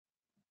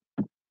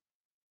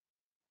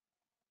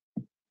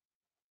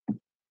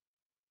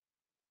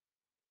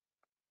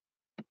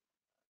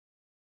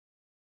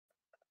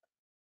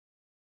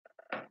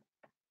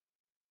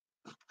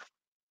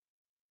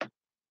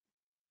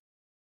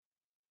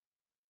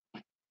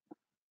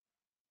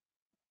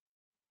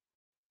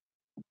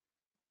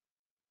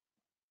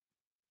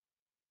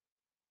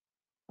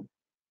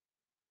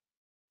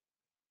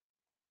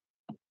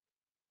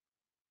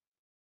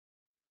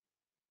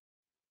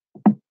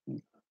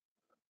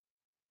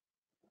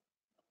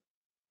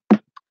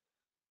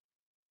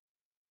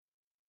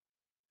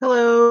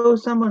Hello,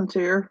 someone's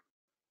here.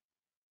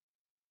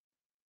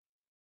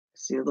 I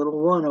see a little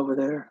one over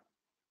there.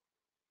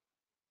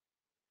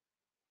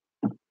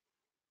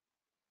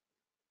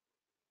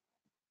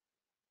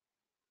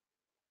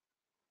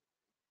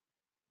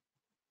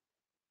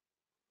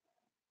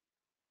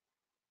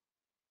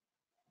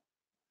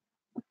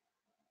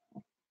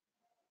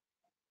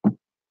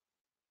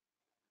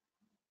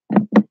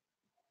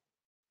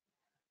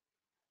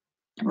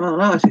 Well,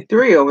 now I see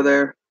 3 over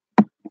there.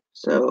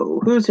 So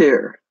who's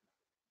here?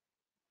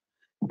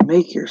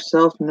 Make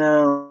yourself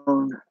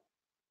known.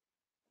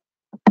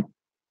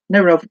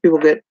 Never know if people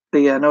get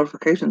the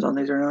notifications on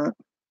these or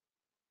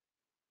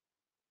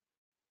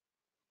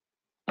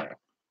not.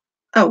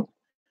 Oh,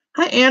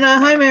 hi Anna.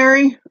 Hi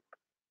Mary.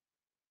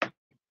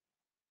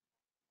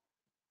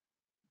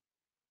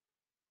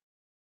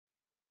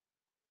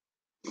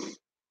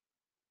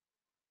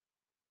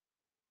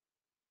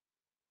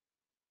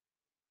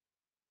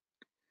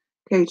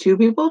 Okay, 2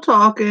 people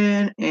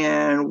talking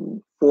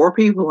and 4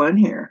 people in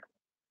here.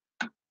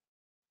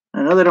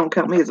 I know they don't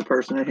count me as a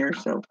person in here,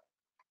 so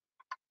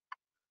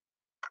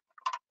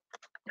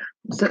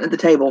I'm sitting at the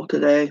table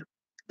tonight.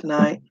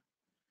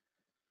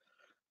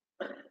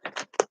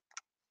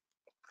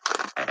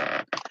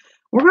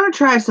 We're going to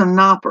try some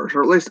Knoppers,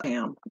 or at least I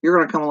am. You're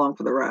going to come along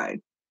for the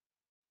ride.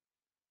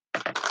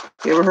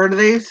 You ever heard of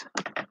these?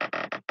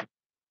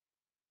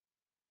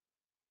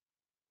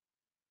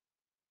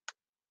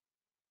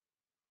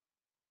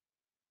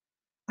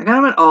 I got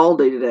them at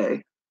Aldi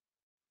today.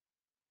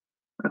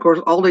 Of course,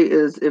 Aldi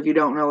is, if you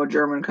don't know, a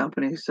German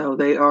company, so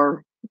they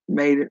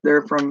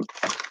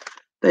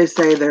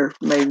say they're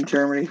made in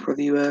Germany for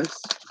the U.S.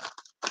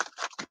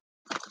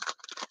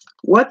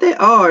 What they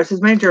are, it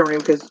says made in Germany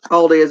because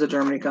Aldi is a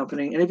Germany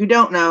company. And if you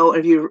don't know,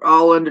 if you're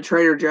all into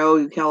Trader Joe,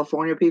 you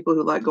California people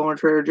who like going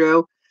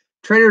to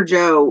Trader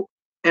Joe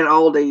and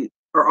Aldi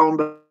are owned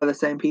by the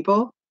same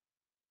people.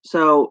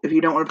 So if you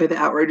don't want to pay the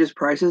outrageous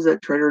prices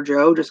at Trader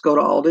Joe, just go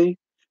to Aldi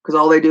because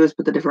all they do is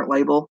put the different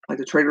label, like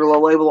the Trader Joe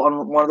label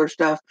on one of their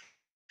stuff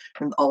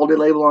and the Aldi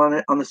label on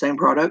it on the same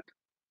product.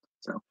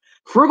 So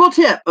frugal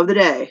tip of the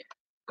day,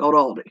 go to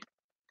Aldi.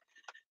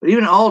 But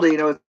even Aldi,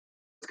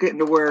 it's getting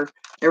to where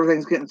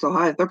everything's getting so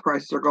high that their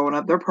prices are going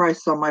up. Their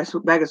price on my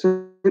bag of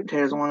sweet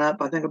potatoes went up,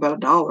 I think, about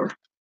 $1.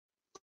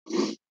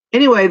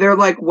 Anyway, they're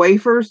like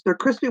wafers. They're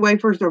crispy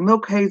wafers. They're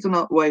milk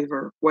hazelnut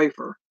wafer.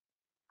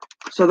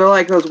 So they're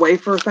like those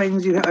wafer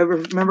things. You ever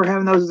remember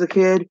having those as a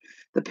kid?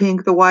 The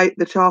pink, the white,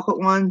 the chocolate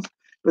ones.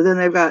 But then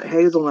they've got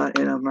hazelnut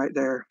in them right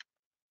there.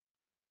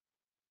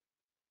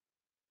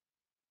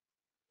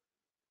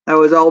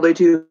 Oh, is Aldi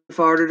too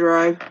far to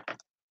drive?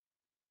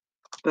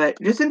 But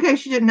just in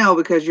case you didn't know,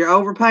 because you're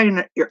overpaying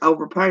at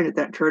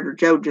that Trader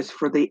Joe just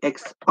for the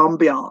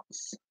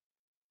ambiance.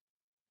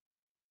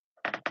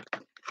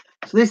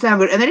 So they sound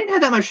good. And they didn't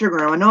have that much sugar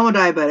in them. I know I'm a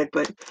diabetic,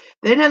 but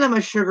they didn't have that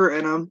much sugar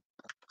in them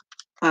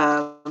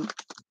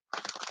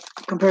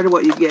compared to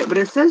what you get. But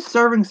it says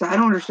serving size. I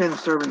don't understand the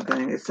serving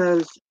thing. It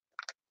says,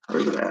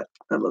 where's it at?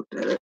 I looked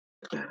at it.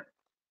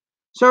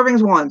 Serving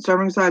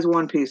size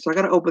 1 piece. So I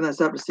got to open this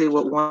up to see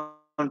what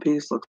one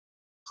piece looks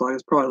like.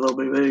 It's probably a little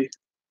bit bitty.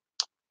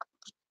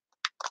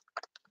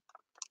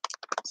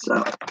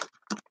 So.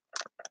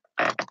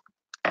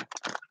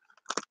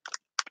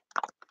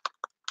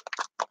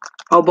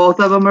 Oh, both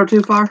of them are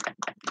too far?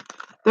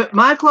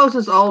 My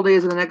closest Aldi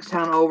is in the next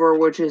town over,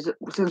 which is,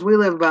 since we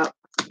live about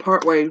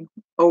partway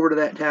over to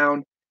that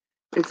town,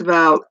 it's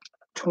about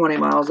 20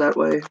 miles that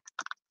way.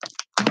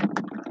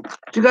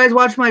 Did you guys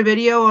watch my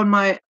video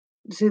on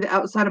see the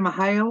outside of my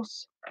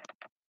house?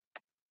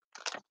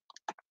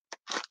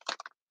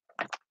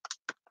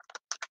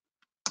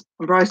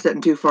 I'm probably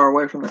sitting too far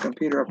away from the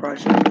computer. I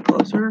probably should be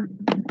closer,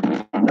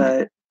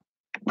 but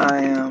I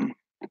am.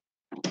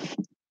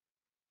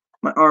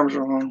 My arms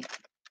are long.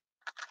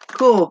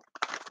 Cool.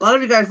 A lot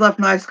of you guys left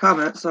nice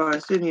comments, so I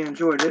assume you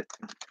enjoyed it.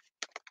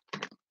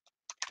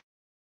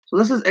 So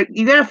this is,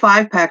 you get a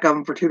 5-pack of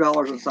them for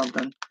 $2 and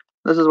something.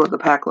 This is what the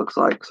pack looks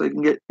like, so you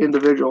can get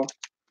individual.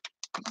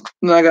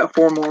 And I got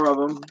 4 more of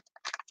them.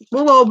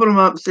 We'll open them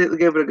up and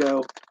give it a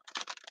go.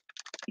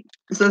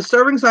 It says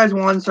serving size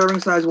 1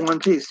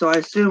 piece. So I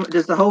assume,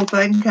 does the whole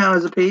thing count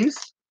as a piece?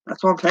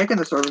 That's what I'm taking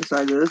the serving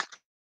size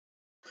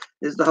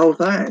is the whole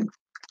thing.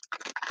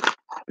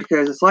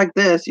 Because it's like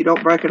this, you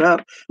don't break it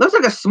up. Looks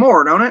like a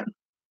s'more, don't it?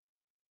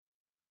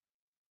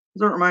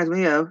 That's what it reminds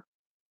me of.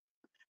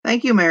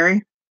 Thank you,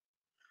 Mary.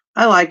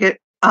 I like it.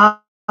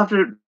 I'll have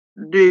to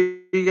do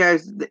you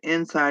guys the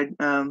inside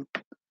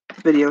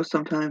video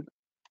sometime.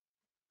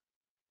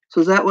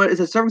 So is that what is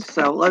a serving?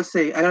 So let's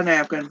see. I got a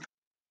napkin.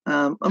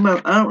 I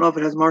don't know if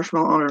it has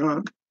marshmallow on it or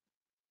not.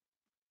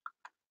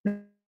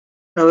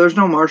 No, there's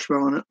no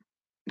marshmallow in it.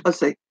 Let's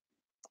see.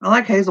 I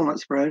like hazelnut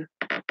spread.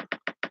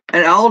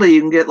 At Aldi,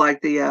 you can get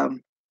like the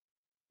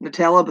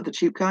Nutella, but the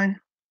cheap kind.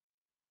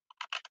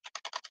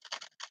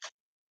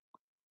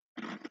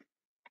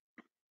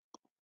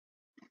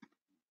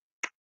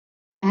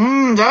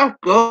 That's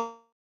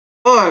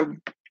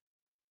good.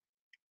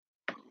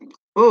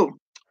 Ooh,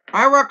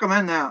 I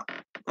recommend that.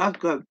 That's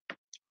good.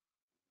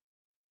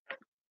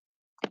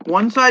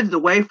 One side's the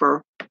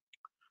wafer.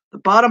 The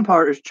bottom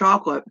part is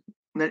chocolate.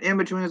 And then in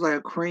between is like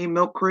a cream,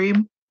 milk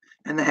cream,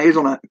 and the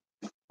hazelnut.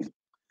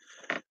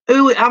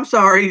 Ooh, I'm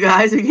sorry, you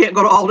guys. You can't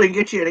go to Aldi and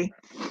get you any.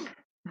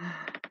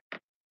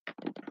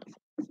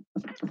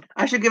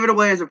 I should give it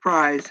away as a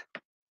prize.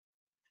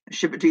 And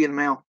ship it to you in the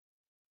mail.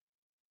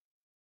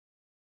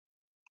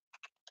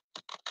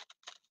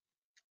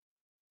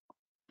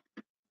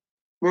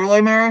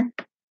 Really, Mary?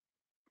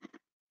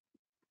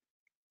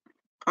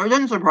 It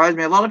doesn't surprise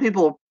me. A lot of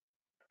people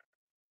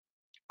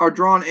are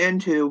drawn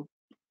into.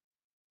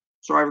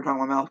 Sorry for talking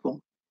my mouth full.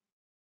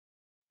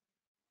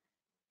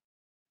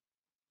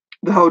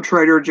 The whole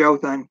Trader Joe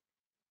thing.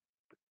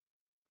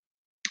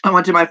 I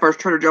went to my first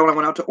Trader Joe when I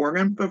went out to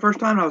Oregon for the first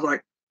time. And I was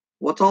like,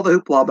 what's all the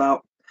hoopla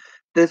about?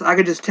 This, I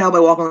could just tell by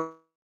walking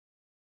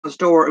the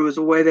store, it was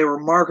the way they were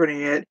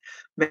marketing it,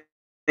 made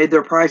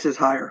their prices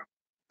higher.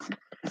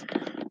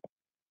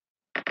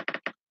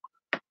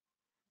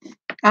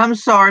 I'm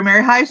sorry,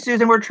 Mary. Hi,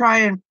 Susan. We're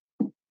trying.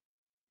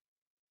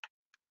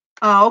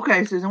 Oh,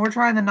 okay, Susan. We're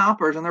trying the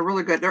Knoppers, and they're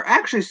really good. They're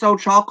actually so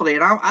chocolatey,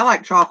 and I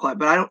like chocolate,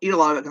 but I don't eat a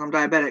lot of it because I'm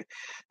diabetic.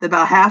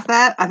 About half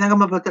that, I think I'm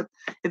gonna put the.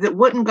 If it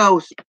wouldn't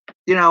go,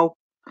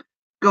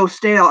 go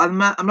stale, I'm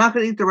not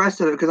gonna eat the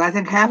rest of it because I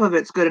think half of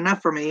it's good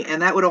enough for me,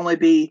 and that would only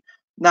be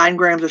 9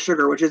 grams of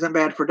sugar, which isn't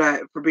bad for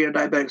being a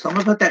diabetic. So I'm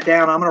gonna put that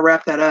down. I'm gonna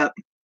wrap that up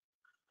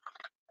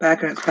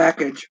back in its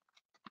package.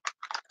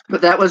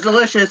 But that was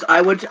delicious.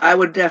 I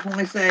would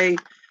definitely say,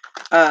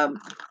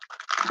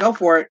 go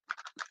for it.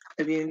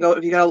 If you got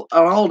an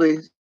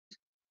Aldi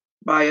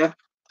by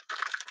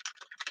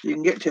you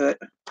can get to it.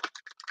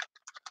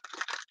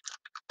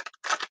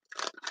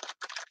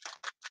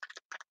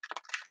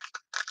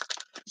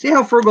 See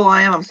how frugal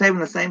I am? I'm saving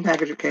the same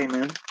package it came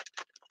in.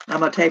 I'm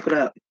gonna tape it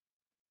up.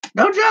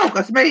 No joke,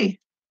 that's me.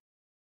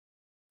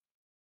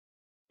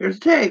 Here's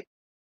the tape.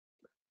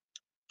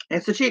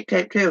 It's the cheap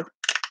tape too.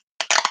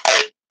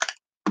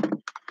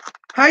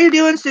 How you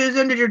doing,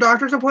 Susan? Did your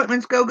doctor's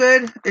appointments go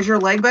good? Is your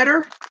leg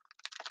better?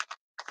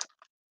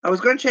 I was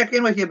going to check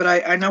in with you, but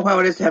I know how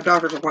it is to have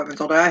doctor's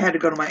appointments all day. I had to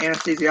go to my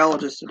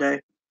anesthesiologist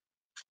today.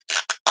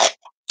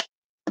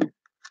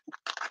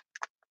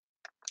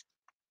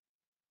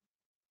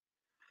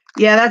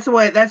 Yeah, that's the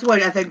way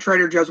I think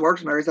Trader Joe's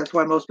works, Mary. That's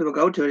why most people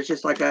go to it. It's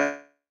just like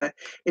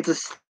it's a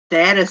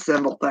status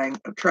symbol thing.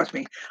 Trust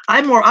me.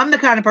 I'm the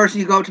kind of person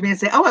you go up to me and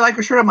say, "Oh, I like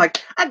your shirt." I'm like,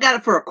 I got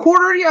it for a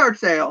quarter yard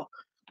sale.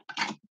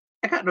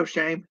 I got no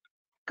shame.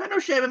 Got no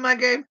shame in my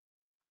game.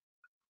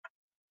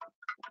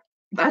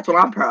 That's what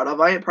I'm proud of.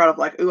 I ain't proud of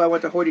like, ooh, I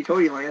went to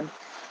hoity-toity land.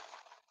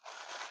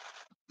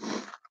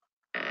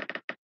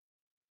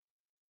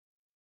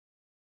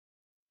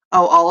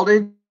 Oh,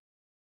 Aldi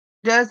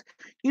does.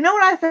 You know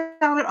what I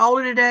found at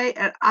Aldi today?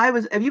 And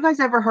have you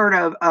guys ever heard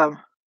of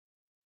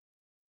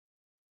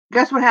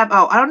guess what happened?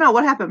 Oh, I don't know.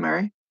 What happened,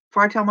 Mary?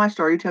 Before I tell my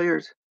story, you tell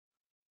yours.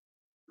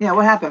 Yeah,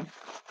 what happened?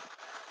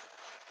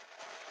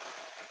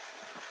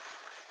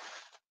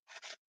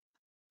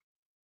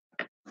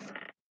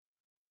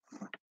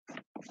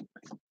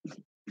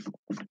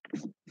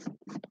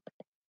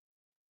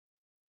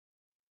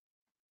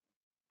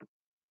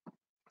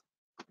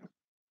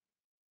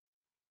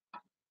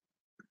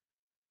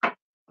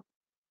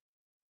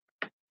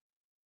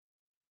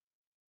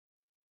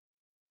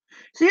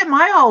 See, at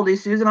my Aldi,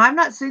 Susan, I've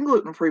not seen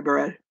gluten-free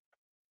bread.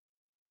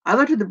 I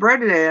looked at the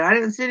bread today and I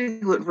didn't see any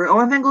gluten-free.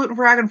 Only thing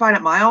gluten-free I can find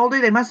at my Aldi,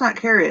 they must not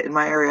carry it in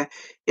my area,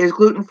 is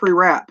gluten-free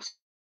wraps.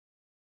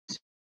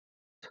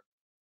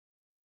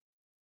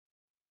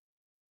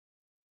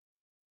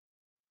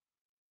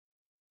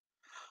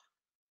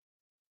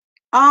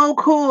 Oh,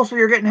 cool. So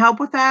you're getting help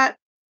with that?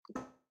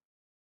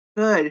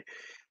 Good.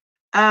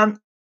 Um,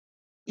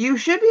 you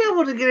should be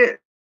able to get it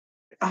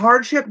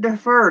hardship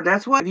deferred.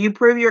 That's what if you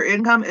prove your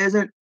income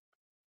isn't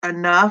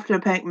enough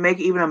to make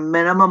even a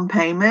minimum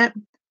payment,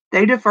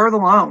 they defer the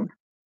loan.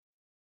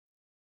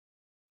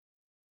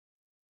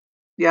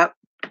 Yep.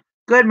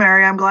 Good,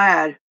 Mary. I'm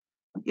glad.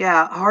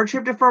 Yeah,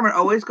 hardship deferment.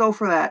 Always go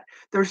for that.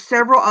 There's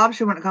several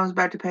options when it comes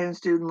back to paying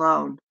student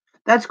loan.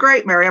 That's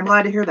great, Mary. I'm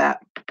glad to hear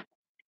that.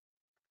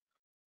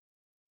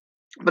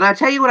 But I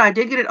tell you what, I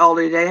did get at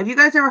Aldi today. Have you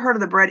guys ever heard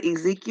of the bread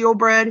Ezekiel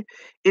bread?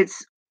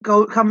 It's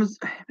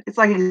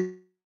like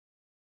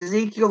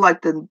Ezekiel,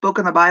 like the book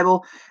in the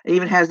Bible. It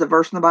even has the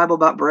verse in the Bible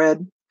about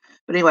bread.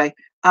 But anyway,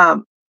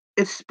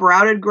 it's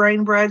sprouted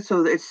grain bread,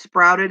 so it's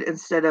sprouted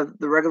instead of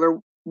the regular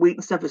wheat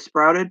and stuff is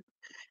sprouted.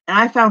 And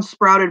I found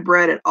sprouted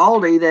bread at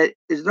Aldi that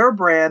is their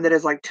brand that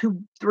is like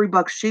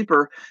 $2-3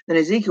 cheaper than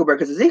Ezekiel bread,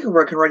 because Ezekiel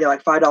bread can run you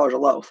like $5 a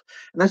loaf,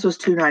 and this was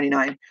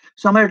 $2.99.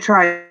 So I'm gonna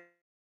try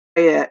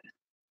it.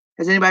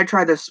 Has anybody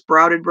tried the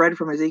sprouted bread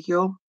from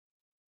Ezekiel?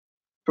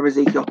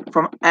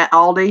 From at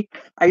Aldi.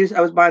 I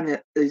was buying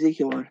the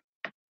Ezekiel one.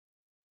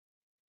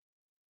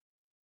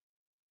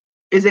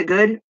 Is it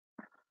good?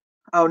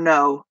 Oh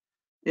no.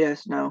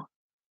 Yes, no.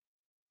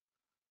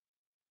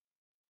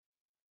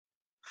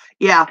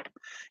 Yeah.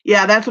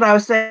 Yeah, that's what I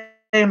was saying,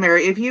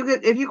 Mary. If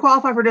you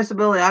qualify for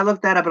disability, I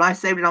looked that up and I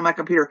saved it on my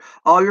computer.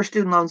 All your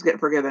student loans get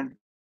forgiven.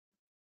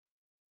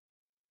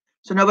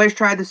 So nobody's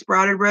tried the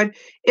sprouted bread.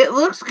 It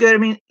looks good. I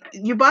mean,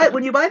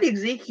 when you buy the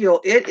Ezekiel,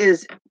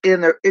 it's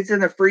in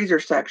the freezer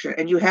section,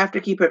 and you have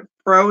to keep it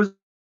frozen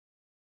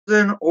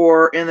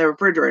or in the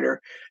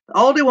refrigerator. The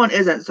Aldi one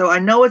isn't, so I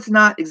know it's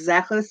not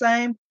exactly the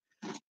same,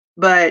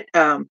 but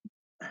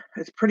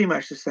it's pretty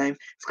much the same.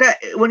 It's got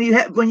when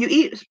you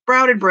eat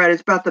sprouted bread,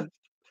 it's about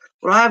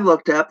what I've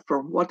looked up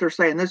for what they're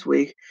saying this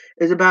week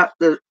is about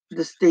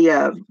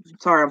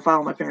sorry, I'm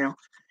following my fingernail.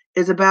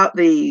 Is about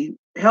the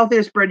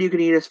healthiest bread you can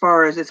eat as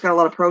far as it's got a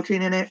lot of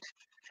protein in it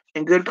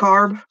and good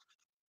carb.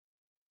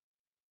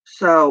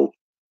 So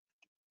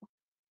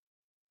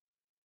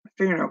my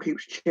fingernail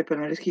keeps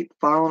chipping. I just keep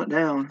filing it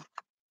down.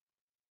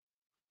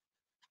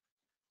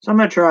 So I'm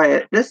gonna try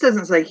it. This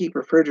doesn't say keep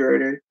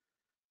refrigerated.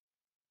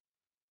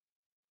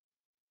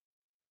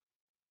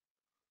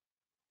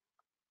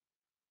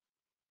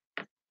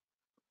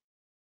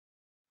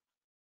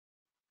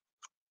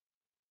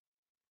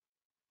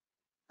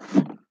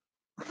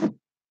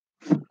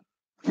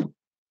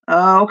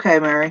 Oh, okay,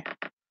 Mary.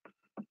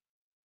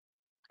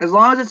 As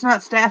long as it's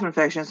not staph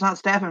infection. It's not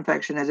staph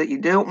infection, is it? You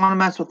don't want to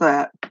mess with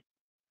that.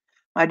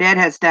 My dad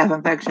had staph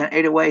infection,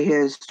 ate away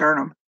his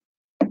sternum.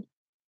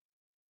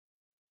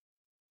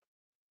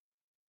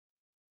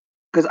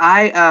 Because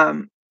I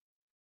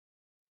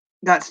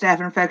got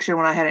staph infection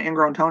when I had an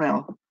ingrown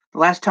toenail. The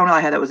last toenail I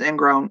had that was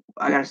ingrown,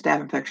 I got a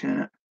staph infection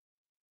in it.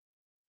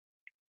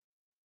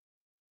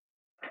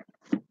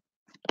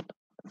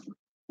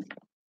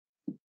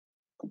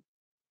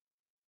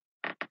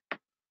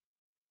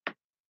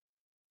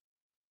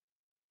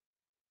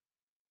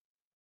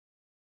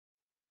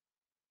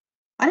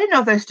 I didn't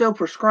know if they still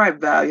prescribe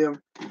Valium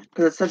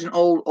because it's such an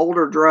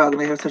older drug and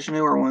they have such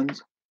newer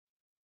ones.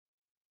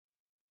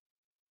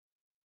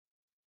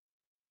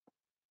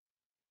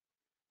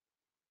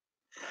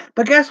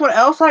 But guess what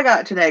else I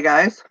got today,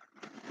 guys?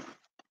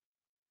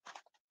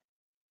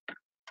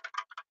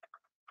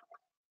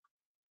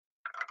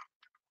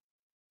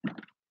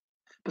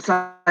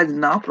 Besides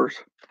Knoppers.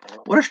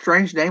 What a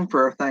strange name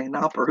for a thing,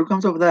 Knopper. Who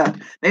comes up with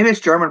that? Maybe it's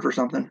German for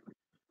something.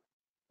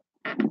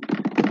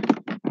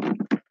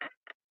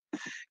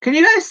 Can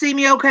you guys see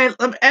me okay?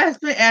 Let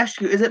me ask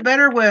you, is it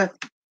better with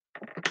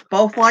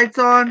both lights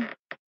on?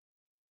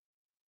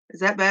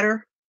 Is that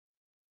better?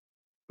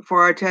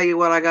 Before I tell you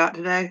what I got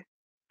today?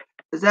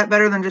 Is that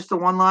better than just the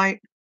one light?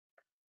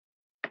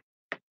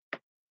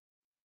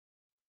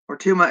 Or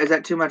too much? Is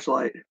that too much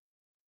light?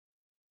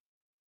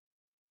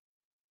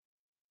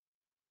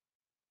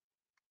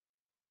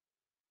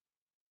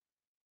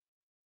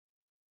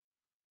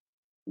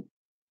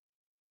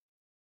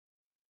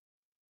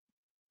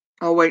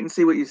 I'll wait and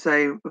see what you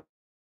say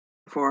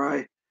before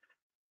I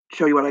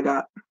show you what I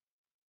got.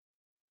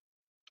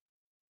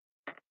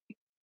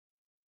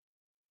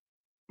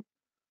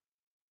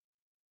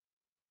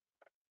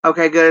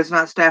 Okay, good. It's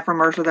not staph or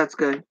MRSA. That's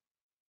good.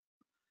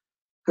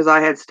 Because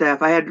I had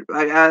staph. I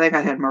think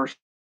I had MRSA.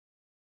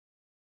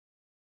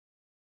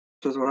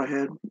 Is what I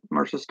had.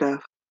 MRSA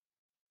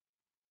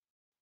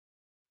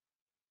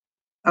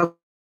staph.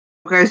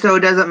 Okay, so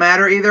it doesn't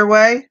matter either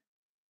way.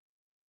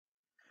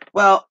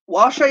 Well,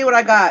 I'll show you what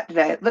I got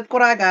today. Look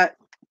what I got.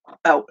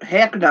 Oh,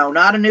 heck no,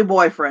 not a new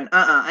boyfriend.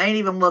 I ain't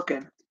even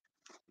looking.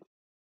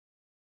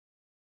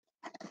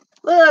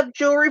 Look,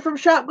 jewelry from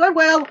Shop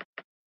Goodwill.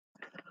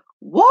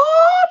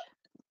 What?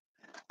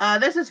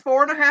 This is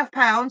 4.5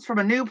 pounds from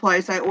a new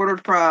place I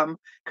ordered from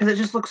because it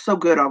just looks so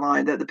good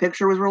online that the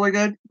picture was really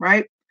good,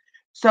 right?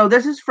 So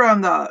this is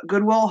from the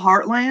Goodwill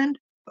Heartland,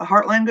 the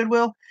Heartland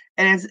Goodwill,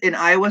 and it's in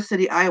Iowa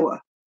City, Iowa.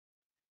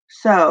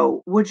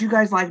 So would you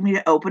guys like me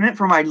to open it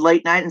for my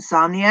late night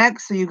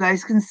Insomniac so you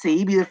guys can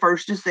see, be the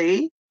first to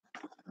see?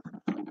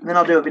 And then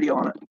I'll do a video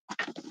on it.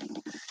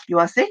 You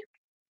want to see?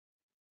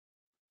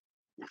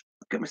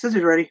 Get my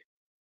scissors ready.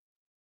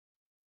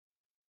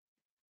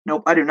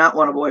 Nope, I do not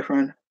want a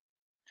boyfriend.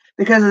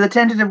 Because of the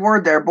tentative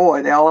word there,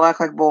 boy. They all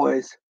act like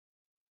boys.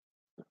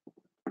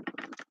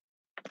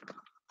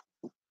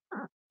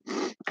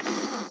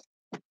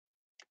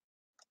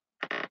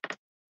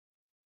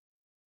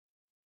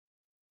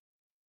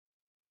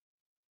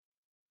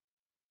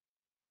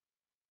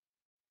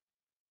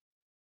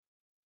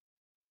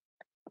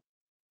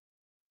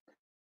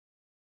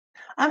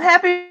 I'm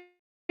happy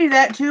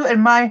that too.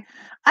 And I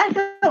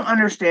don't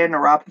understand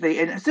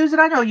neuropathy. And Susan,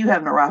 I know you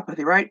have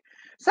neuropathy, right?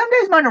 Some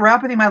days my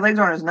neuropathy, my legs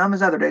aren't as numb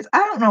as other days. I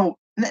don't know.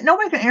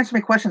 Nobody can answer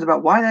me questions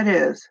about why that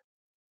is.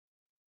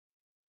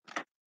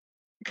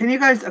 Can you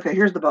guys? Okay,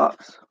 here's the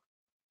box.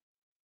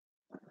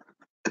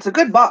 It's a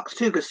good box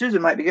too, because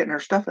Susan might be getting her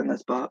stuff in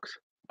this box.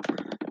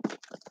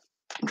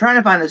 I'm trying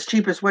to find the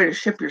cheapest way to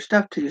ship your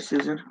stuff to you,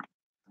 Susan.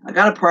 I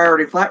got a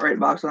priority flat rate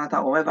box, and I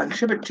thought, well, if I can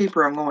ship it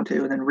cheaper, I'm going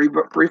to, and then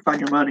refund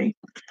your money.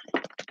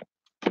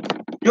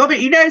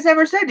 You guys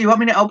ever said, do you want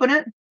me to open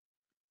it?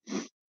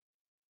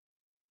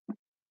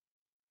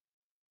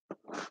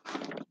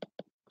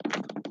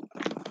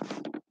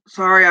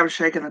 Sorry, I'm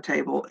shaking the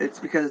table. It's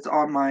because it's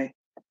on my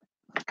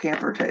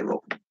camper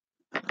table.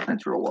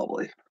 It's real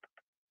wobbly.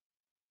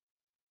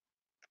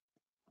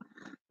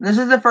 This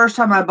is the first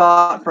time I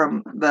bought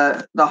from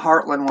the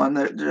Heartland one,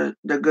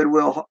 the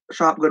Goodwill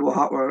Shop Goodwill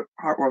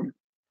Heartland.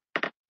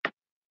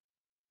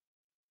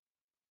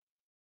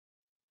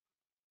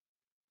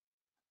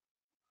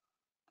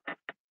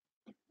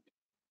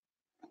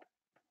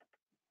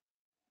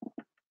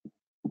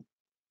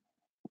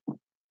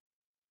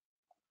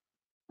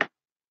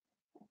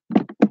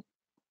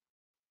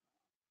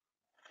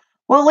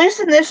 Well, at least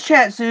in this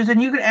chat,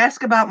 Susan, you can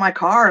ask about my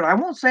car, and I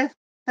won't say a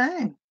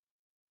thing.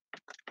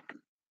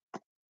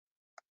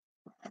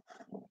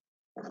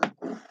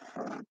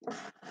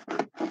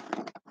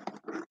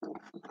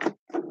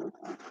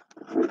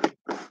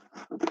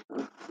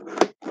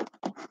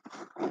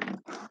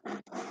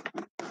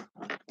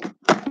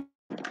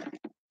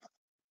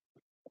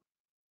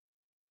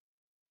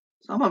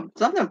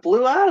 Something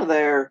flew out of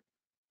there.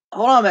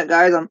 Hold on a minute,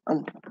 guys.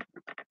 I'm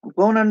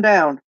pulling them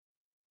down.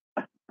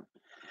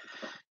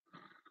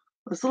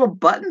 This little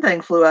button thing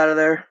flew out of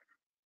there.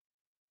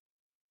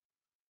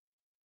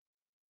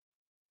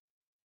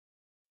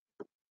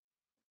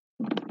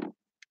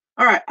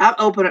 All right, I'll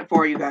open it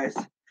for you guys.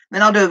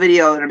 Then I'll do a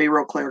video and it'll be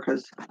real clear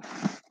because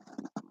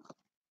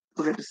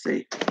we'll get to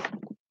see.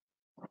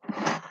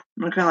 I'm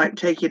gonna kind of like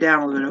take you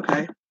down a little bit,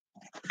 okay?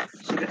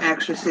 So you can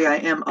actually see I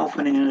am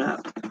opening it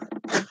up.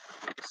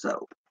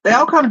 So they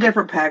all come in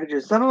different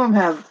packages. Some of them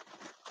have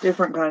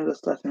different kinds of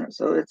stuff in it.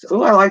 So it's,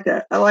 oh, I like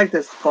that. I like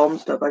this foam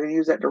stuff. I can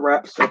use that to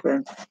wrap stuff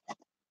in.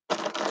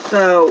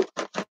 So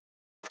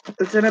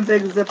it's in a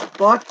big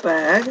Ziploc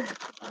bag.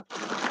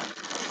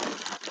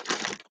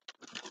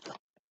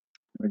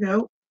 There we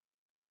go.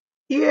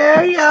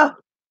 Yeah.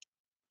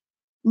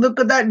 Look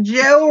at that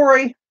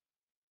jewelry.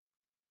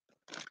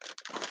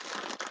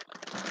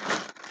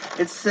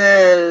 It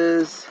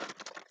says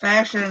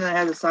fashion and it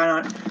has a sign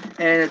on it.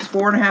 And it's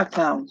 4.5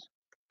 pounds.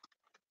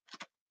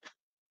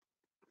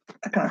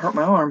 That kind of hurt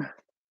my arm.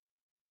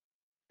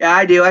 Yeah,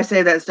 I do. I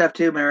say that stuff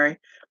too, Mary.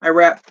 I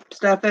wrap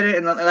stuff in it,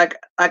 and like,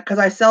 because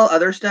I sell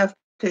other stuff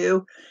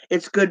too.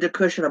 It's good to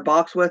cushion a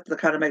box with to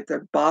kind of make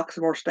the box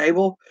more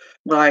stable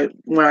when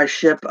I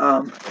ship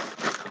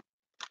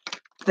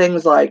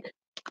things like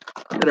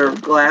that are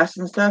glass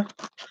and stuff.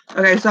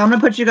 Okay, so I'm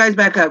gonna put you guys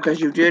back up because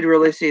you did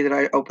really see that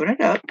I open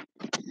it up.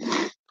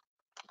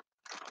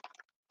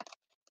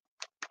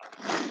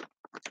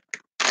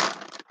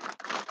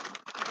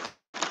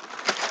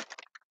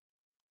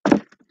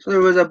 So there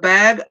was a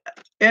bag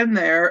in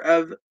there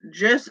of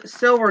just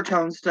silver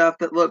tone stuff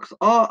that looks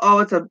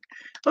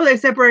they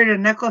separated a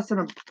necklace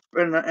and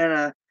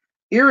a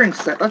earring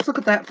set. Let's look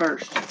at that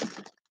first.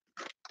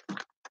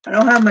 I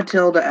don't have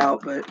Matilda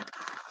out, but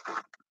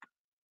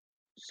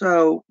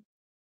so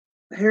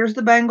here's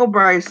the bangle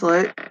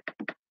bracelet.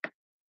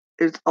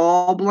 It's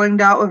all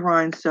blinged out with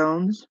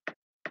rhinestones.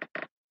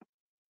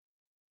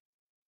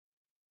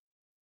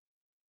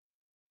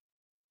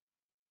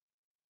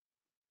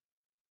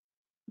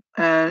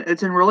 And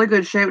it's in really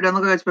good shape. It doesn't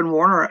look like it's been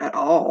worn at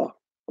all.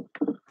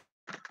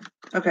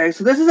 Okay,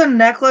 so this is a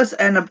necklace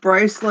and a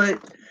bracelet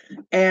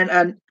and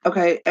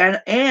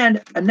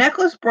a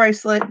necklace,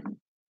 bracelet,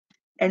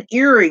 and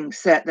earring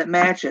set that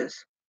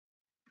matches.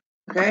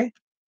 Okay.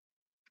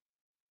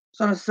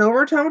 So on a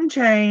silver tone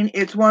chain,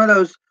 it's one of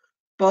those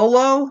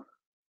bolo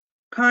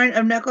kind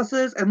of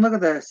necklaces. And look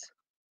at this.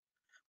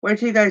 Wait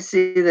till you guys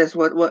see this,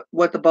 what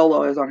the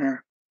bolo is on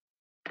here.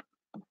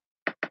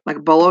 Like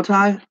a bolo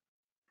tie.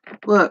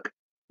 Look.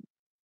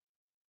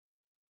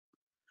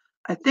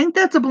 I think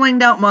that's a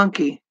blinged out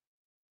monkey.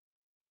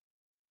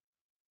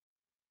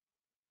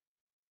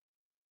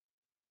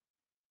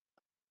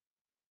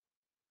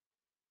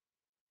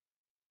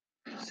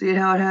 See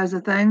how it has the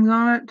things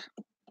on it?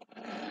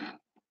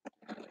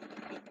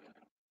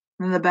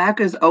 And the back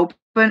is open.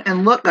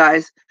 And look,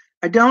 guys,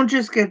 I don't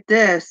just get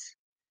this.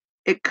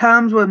 It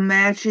comes with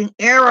matching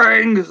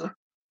earrings.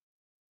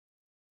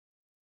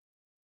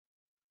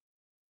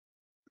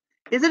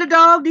 Is it a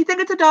dog? Do you think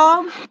it's a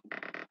dog?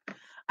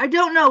 I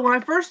don't know. When I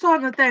first saw it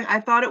in the thing, I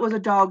thought it was a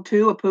dog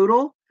too, a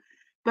poodle.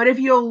 But if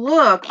you'll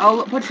look,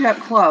 I'll put you up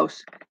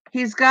close.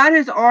 He's got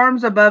his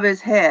arms above his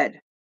head,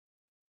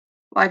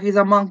 like he's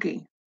a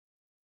monkey.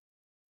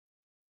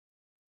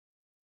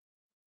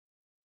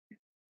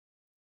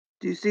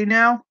 Do you see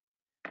now?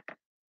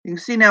 You can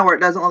see now where it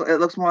doesn't look, it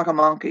looks more like a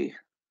monkey.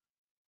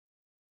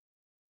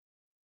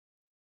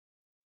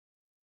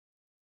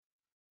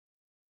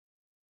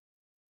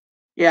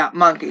 Yeah,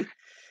 monkey.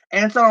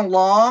 And it's on a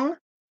long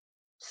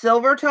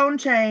silver tone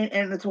chain,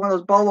 and it's one of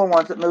those bolo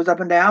ones that moves up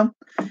and down.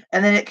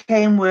 And then it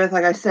came with,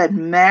 like I said,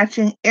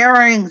 matching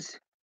earrings.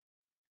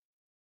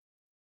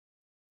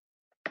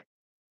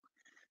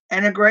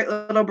 And a great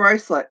little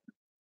bracelet.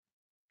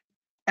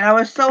 And I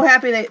was so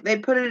happy they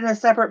put it in a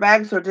separate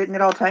bag so it didn't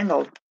get all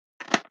tangled.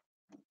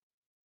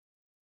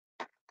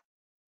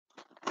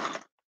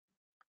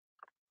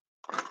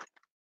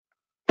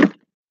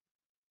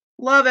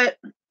 Love it.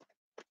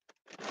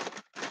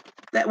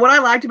 What I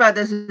liked about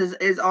this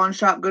is on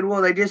Shop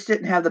Goodwill, they just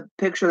didn't have the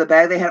picture of the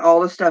bag. They had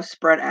all the stuff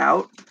spread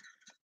out.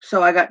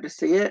 So I got to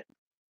see it.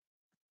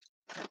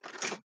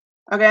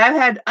 Okay,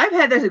 I've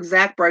had this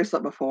exact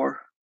bracelet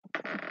before.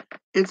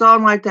 It's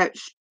on like that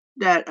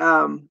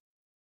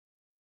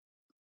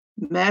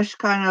mesh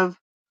kind of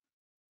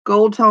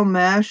gold tone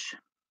mesh.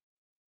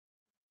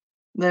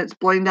 Then it's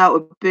blinged out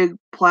with big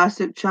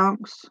plastic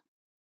chunks.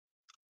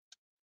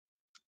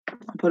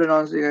 I'll put it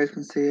on so you guys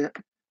can see it.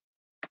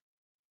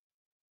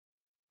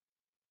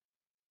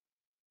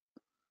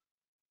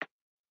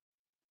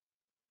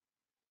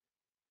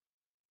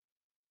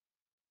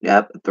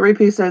 Yep,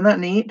 3-piece. Isn't that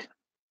neat?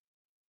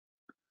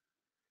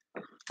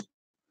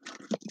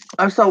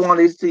 I've sold one of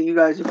these to you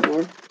guys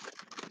before.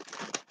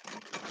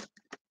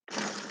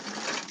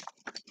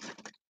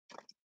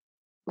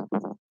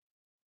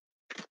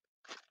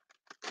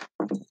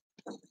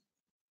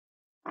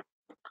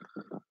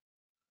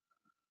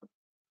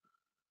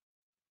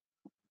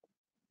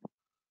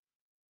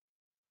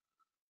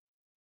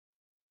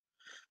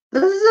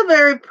 This is a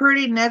very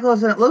pretty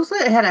necklace, and it looks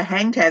like it had a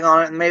hang tag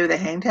on it, and maybe the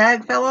hang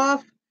tag fell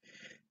off.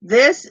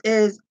 This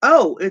is,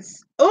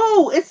 it's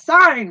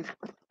signed.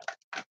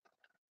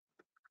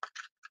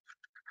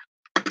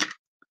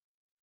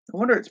 No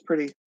wonder it's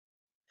pretty.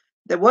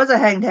 There was a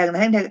hang tag, and the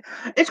hang tag,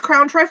 it's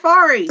Crown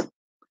Trifari.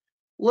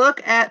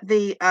 Look at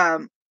the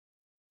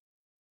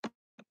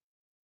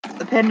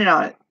pendant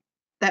on it.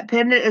 That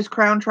pendant is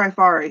Crown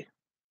Trifari.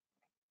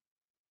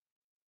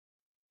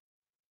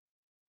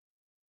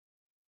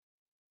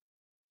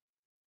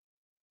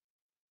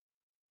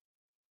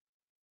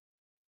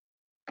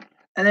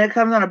 And then it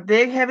comes on a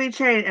big heavy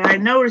chain, and I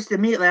noticed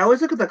immediately, I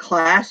always look at the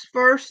clasp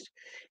first.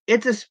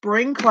 It's a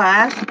spring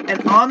clasp,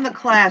 and on the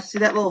clasp, see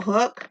that little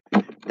hook?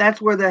 That's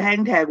where the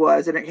hang tag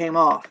was, and it came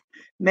off.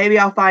 Maybe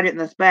I'll find it in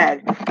this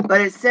bag. But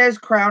it says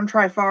Crown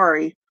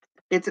Trifari.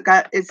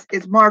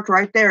 It's marked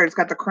right there. It's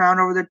got the crown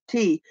over the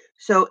T.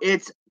 So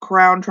it's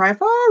Crown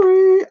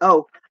Trifari.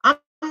 Oh, I'm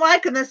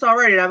liking this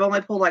already. I've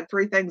only pulled like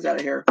 3 things out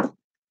of here.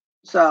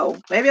 So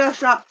maybe I'll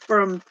shop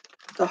from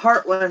the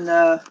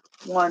Heartland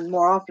one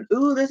more often.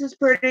 Ooh, this is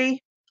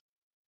pretty.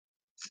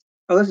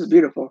 Oh, this is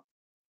beautiful.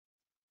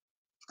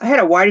 I had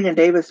a Whiting and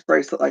Davis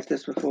bracelet like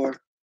this before.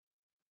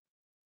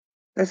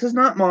 This is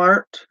not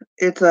marked.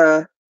 It's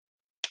a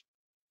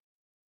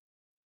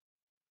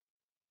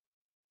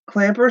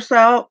clamper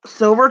style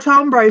silver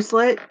tone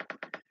bracelet.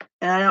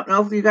 And I don't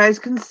know if you guys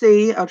can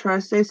see. I'll try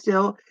to stay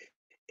still.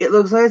 It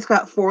looks like it's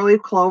got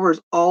 4-leaf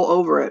clovers all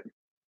over it.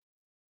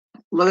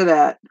 Look at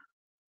that.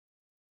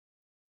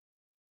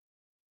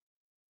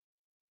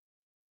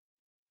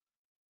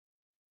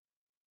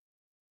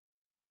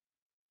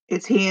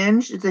 It's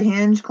hinged. It's a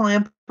hinge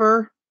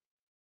clamper.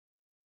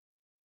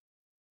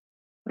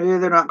 Maybe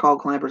they're not called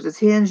clampers. It's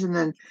hinged, and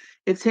then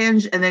it's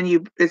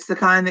the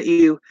kind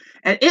that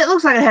and it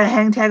looks like it had a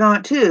hang tag on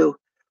it too.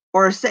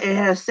 Or it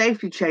had a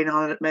safety chain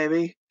on it,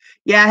 maybe.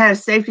 Yeah, it had a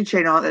safety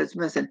chain on it that's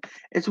missing.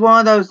 It's one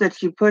of those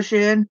that you push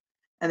in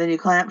and then you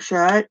clamp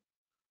shut.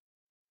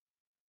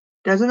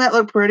 Doesn't that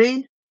look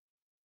pretty?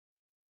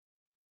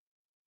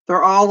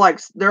 They're all like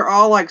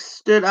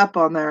stood up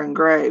on there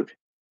engraved.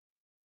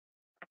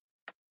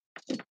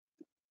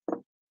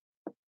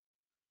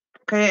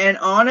 Okay, and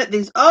on it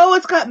it's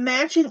got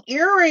matching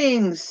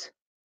earrings.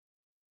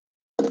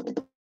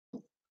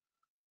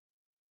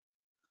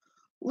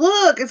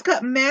 Look, it's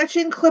got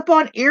matching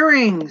clip-on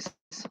earrings.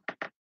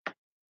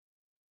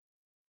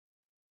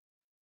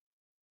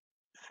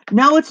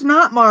 No, it's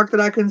not marked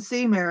that I can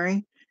see,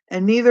 Mary.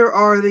 And neither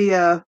are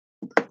the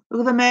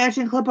look at the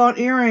matching clip-on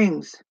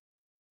earrings.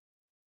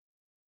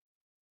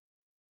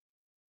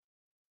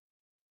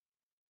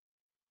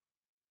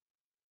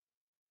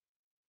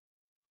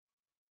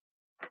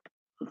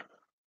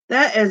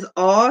 That is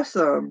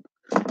awesome.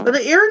 But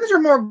the earrings are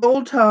more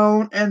gold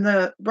tone, and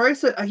the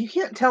bracelet, you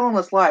can't tell in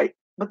this light,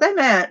 but they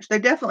match. They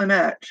definitely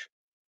match.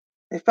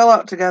 They fell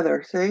out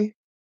together, see?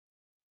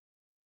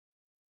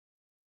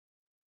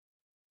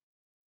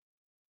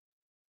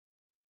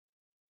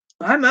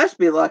 I must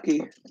be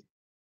lucky.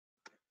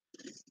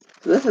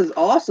 This is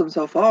awesome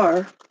so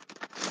far.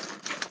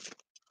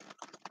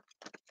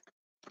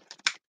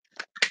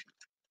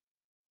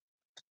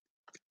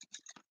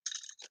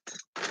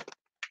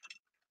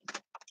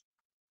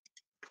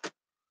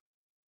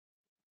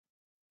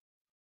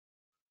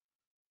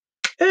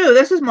 Ooh,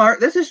 this is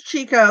marked. This is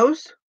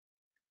Chico's.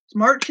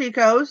 Smart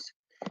Chico's.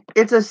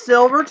 It's a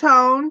silver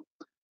tone,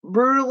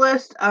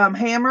 brutalist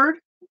hammered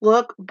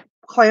look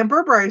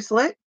clamper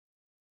bracelet.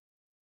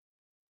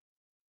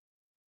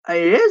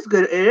 It is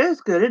good. It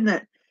is good, isn't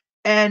it?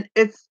 And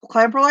it's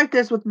clamper like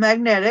this with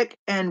magnetic,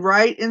 and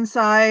right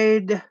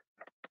inside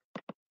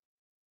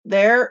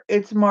there,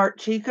 it's marked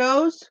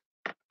Chico's.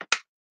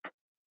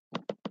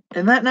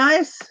 Isn't that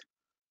nice?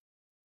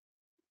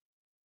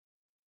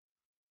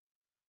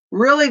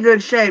 Really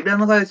good shape.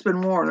 Doesn't look like it's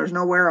been worn. There's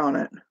no wear on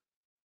it.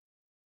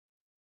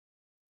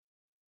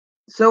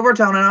 Silver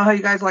tone. I know how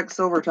you guys like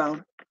silver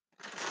tone.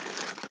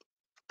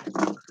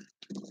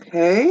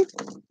 Okay.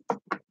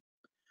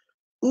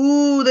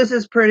 Ooh, this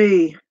is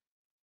pretty.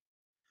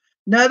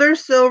 Another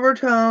silver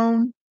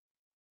tone.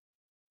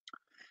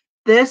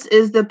 This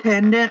is the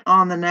pendant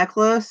on the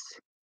necklace.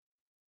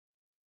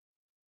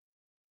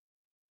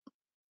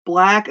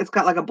 black. It's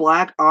got like a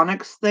black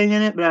onyx thing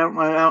in it, but I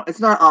don't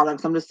it's not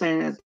onyx. I'm just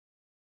saying it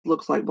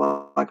looks like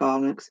black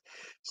onyx.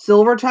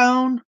 Silver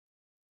tone.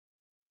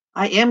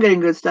 I am getting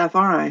good stuff,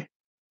 aren't I?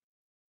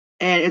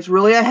 And it's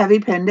really a heavy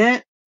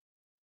pendant.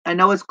 I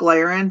know it's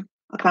glaring.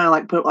 I kind of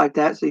like put it like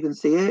that so you can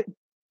see it.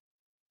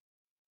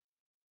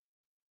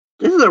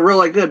 This is a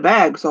really good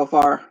bag so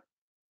far.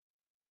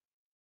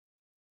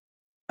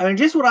 I mean,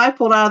 just what I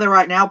pulled out of there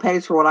right now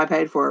pays for what I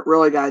paid for it.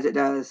 Really, guys, it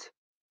does.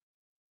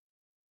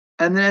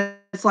 And then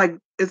it's like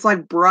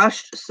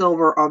brushed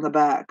silver on the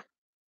back.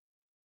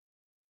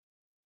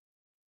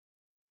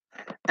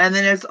 And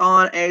then it's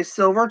on a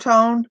silver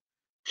tone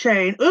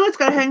chain. Ooh, it's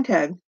got a hang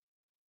tag.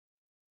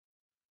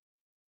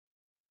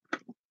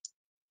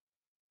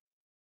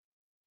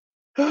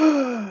 Do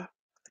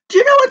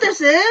you know what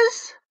this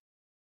is?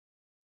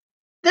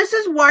 This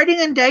is Whiting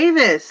and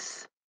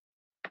Davis.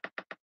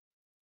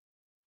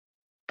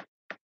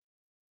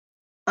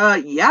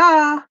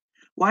 Yeah.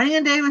 Whiting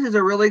and Davis is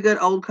a really good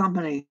old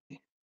company.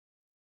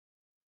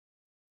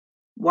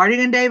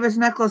 Whiting and Davis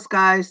necklace,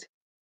 guys.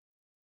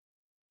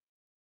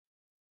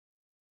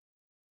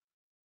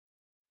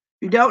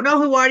 You don't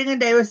know who Whiting and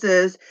Davis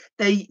is.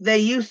 They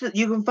used to,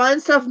 you can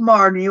find stuff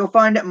marked and you'll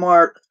find it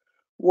marked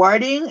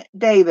Whiting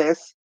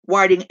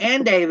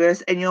and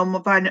Davis, and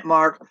you'll find it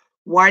marked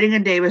Whiting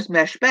and Davis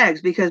mesh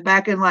bags, because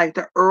back in like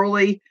the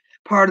early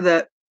part of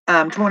the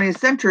 20th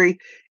century,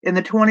 in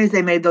the 20s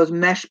they made those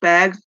mesh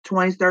bags,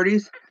 20s,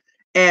 30s,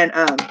 and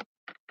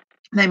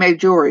they made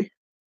jewelry.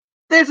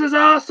 This is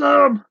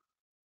awesome.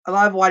 I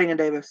love Whiting and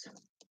Davis.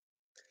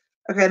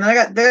 Okay, now I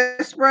got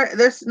this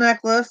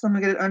necklace. Let me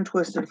get it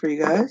untwisted for you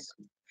guys.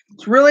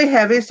 It's really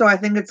heavy, so I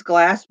think it's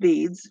glass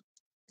beads.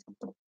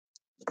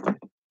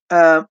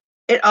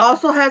 It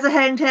also has a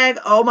hang tag.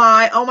 Oh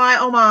my, oh my,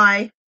 oh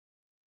my.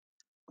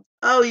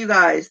 Oh, you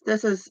guys,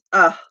 this is,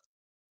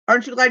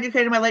 aren't you glad you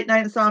came to my late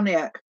night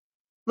Insomniac?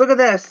 Look at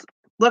this.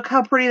 Look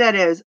how pretty that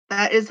is.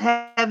 That is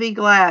heavy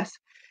glass.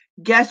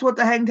 Guess what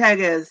the hang tag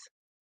is?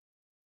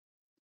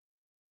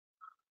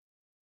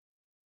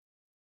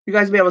 You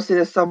guys will be able to see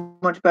this so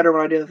much better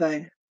when I do the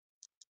thing.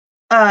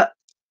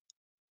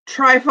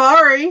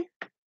 Trifari.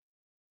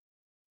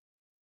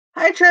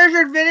 Hi,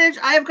 Treasured Vintage.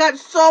 I have got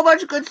so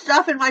much good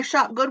stuff in my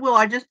shop Goodwill.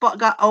 I just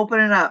got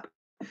opening up.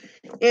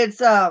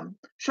 It's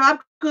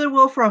shop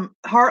Goodwill from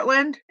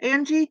Heartland,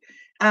 Angie,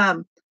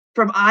 from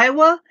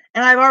Iowa,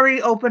 and I've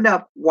already opened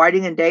up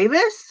Whiting and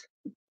Davis,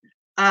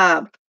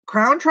 Crown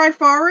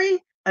Trifari,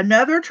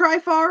 another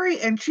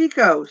Trifari, and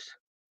Chico's.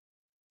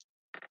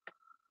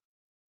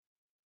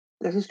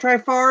 This is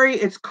Trifari.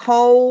 It's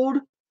cold.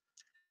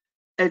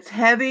 It's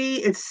heavy.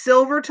 It's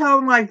silver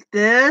tone like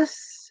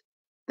this.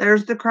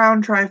 There's the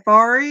Crown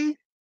Trifari.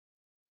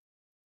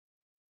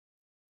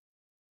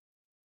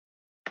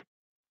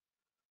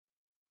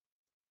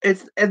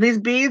 And these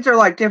beads are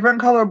like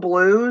different color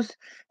blues,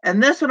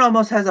 and this one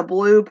almost has a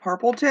blue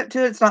purple tint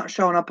to it. It's not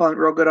showing up on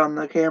real good on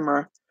the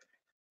camera.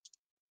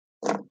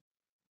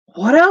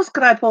 What else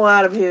could I pull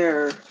out of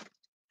here?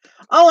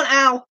 Oh, an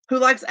owl. Who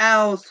likes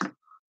owls?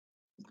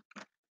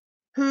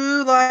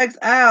 Who likes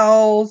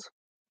owls?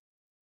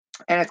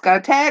 And it's got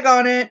a tag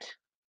on it.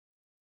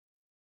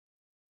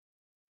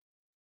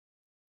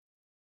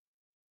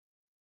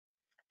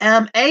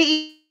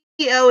 AEO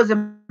is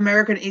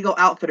American Eagle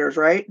Outfitters,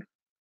 right?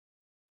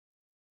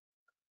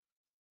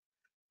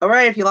 All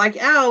right, if you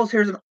like owls,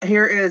 it's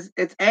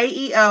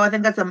AEO. I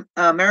think that's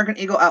American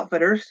Eagle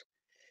Outfitters.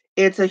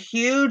 It's a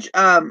huge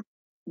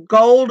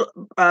gold,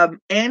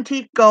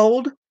 antique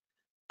gold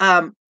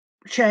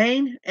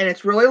chain, and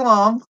it's really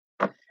long.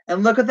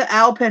 And look at the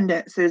owl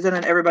pendant, Susan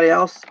and everybody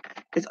else.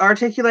 It's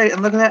articulated,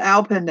 and look at that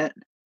owl pendant.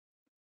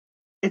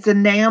 It's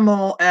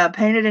enamel,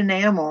 painted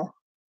enamel.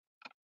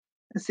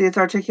 And see, it's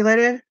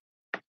articulated.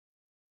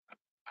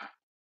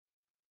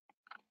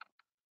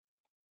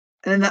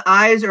 And then the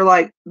eyes are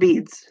like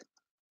beads.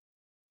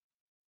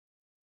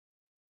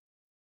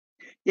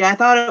 Yeah, I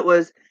thought it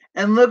was.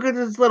 And look at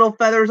these little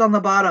feathers on the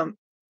bottom.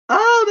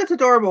 Oh, that's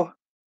adorable.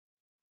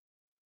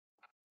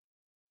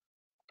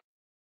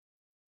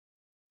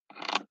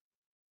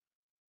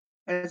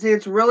 And see,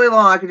 it's really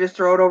long. I could just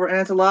throw it over. And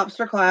it's a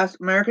lobster class,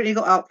 American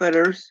Eagle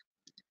Outfitters.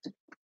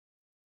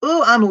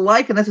 Ooh, I'm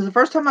liking this. This is the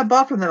first time I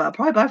bought from them. I'll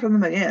probably buy from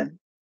them again.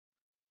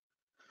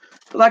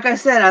 But like I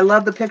said, I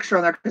love the picture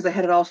on there because they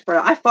had it all spread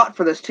out. I fought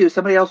for this too.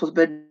 Somebody else was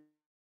bidding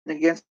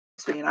against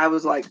me, and I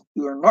was like,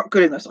 you are not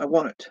getting this. I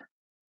want it.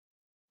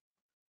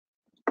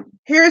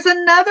 Here's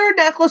another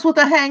necklace with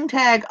a hang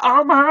tag.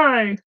 Oh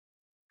my.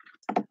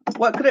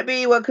 What could it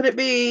be? What could it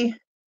be?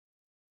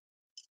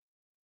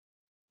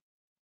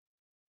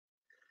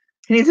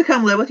 He needs to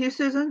come live with you,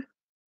 Susan?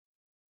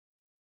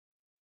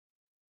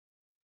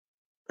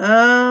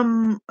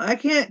 I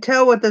can't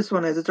tell what this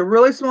one is. It's a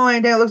really small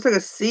hang tag. It looks like a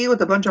C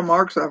with a bunch of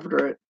marks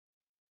after it.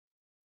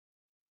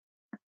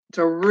 It's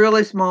a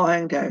really small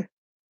hang tag.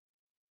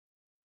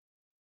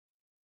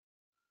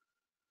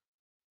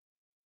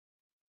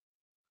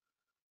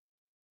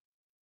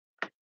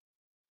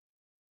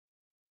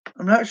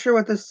 I'm not sure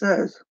what this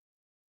says.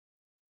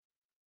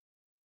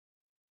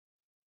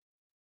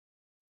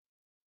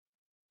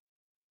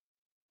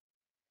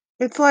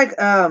 It's like,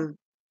 I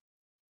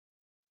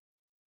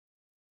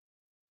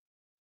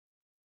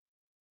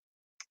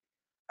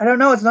don't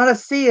know, it's not a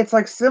C, it's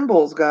like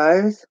symbols,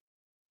 guys.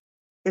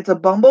 It's a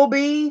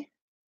bumblebee.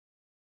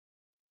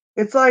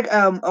 It's like,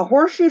 a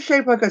horseshoe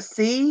shaped like a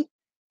C,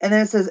 and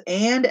then it says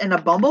and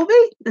a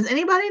bumblebee? Does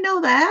anybody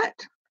know that?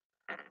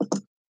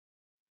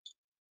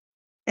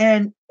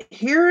 And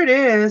here it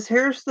is.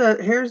 Here's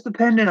the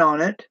pendant on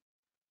it.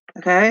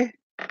 Okay?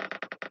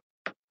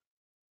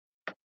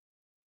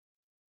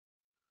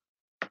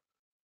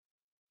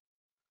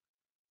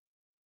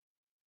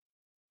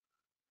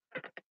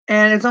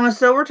 And it's on a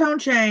silver tone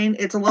chain.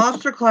 It's a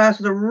lobster clasp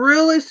with a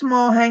really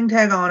small hang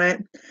tag on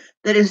it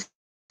that is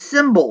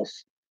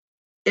symbols.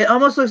 It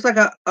almost looks like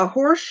a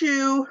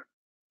horseshoe.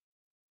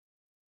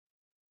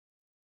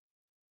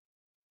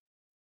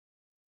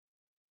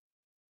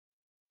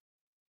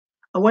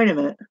 Oh, wait a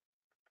minute.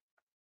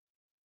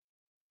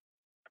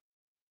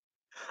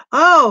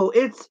 Oh,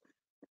 it's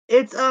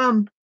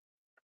oh,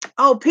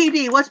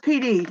 PD. What's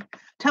PD?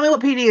 Tell me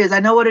what PD is. I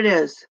know what it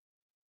is.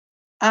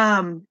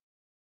 Um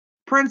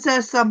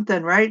Princess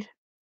something, right?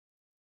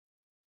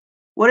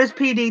 What is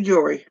PD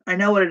jewelry? I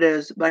know what it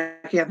is, but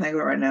I can't think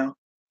of it right now.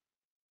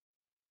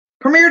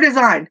 Premier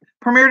Design.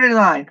 Premier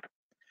Design.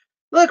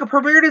 Look, a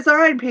Premier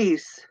Design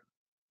piece.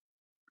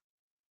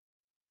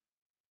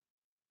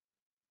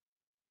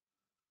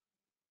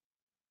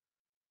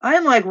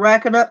 I'm like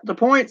racking up the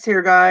points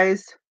here,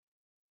 guys.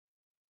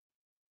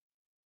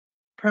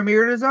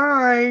 Premier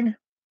Design.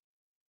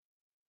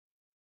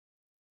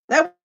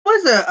 That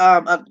was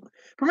a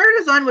Premier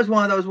Design was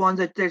one of those ones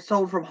that they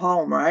sold from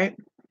home, right?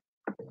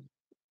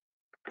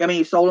 I mean,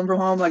 you sold them from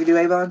home like you do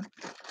Avon.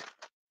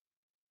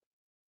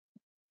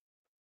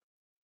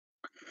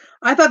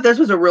 I thought this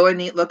was a really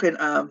neat looking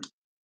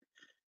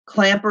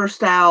clamper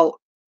style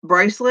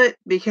bracelet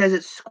because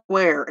it's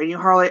square and you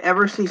hardly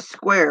ever see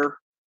square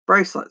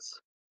bracelets.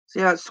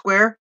 See how it's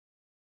square?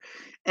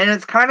 And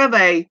it's kind of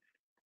a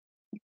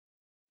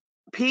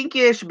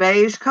pinkish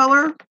beige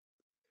color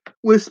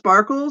with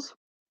sparkles.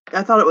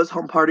 I thought it was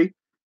home party.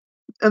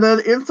 And then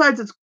the inside's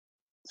it's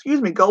excuse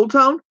me, gold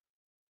tone.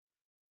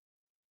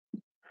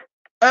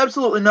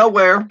 Absolutely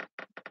nowhere.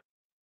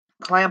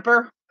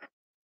 Clamper.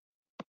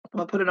 I'm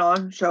gonna put it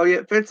on, show you.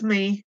 It fits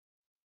me.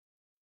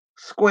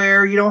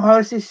 Square. You don't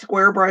hardly see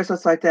square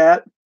bracelets like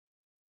that.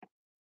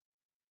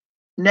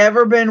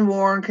 Never been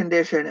worn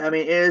condition. I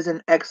mean, it is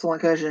an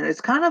excellent condition.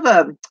 It's kind of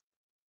a,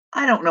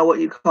 I don't know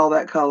what you call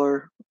that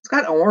color. It's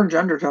got an orange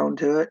undertone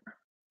to it.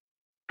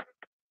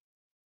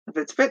 If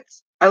it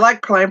fits, I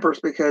like clampers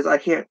because I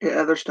can't get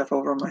other stuff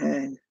over my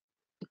hand,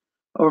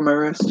 over my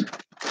wrist,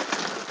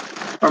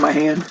 or my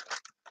hand.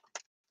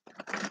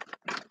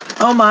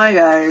 Oh my,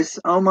 guys.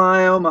 Oh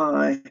my, oh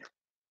my.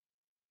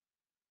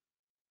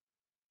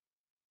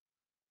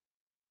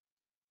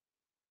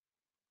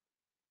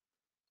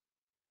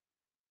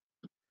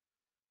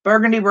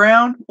 Burgundy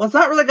brown? Well, it's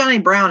not really got any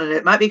brown in it.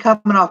 It might be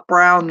coming off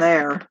brown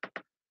there,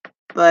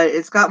 but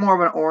it's got more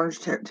of an orange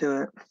tint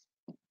to it.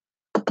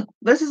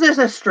 This is just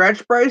a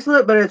stretch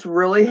bracelet, but it's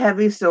really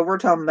heavy silver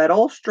tone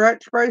metal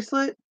stretch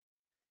bracelet.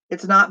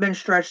 It's not been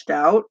stretched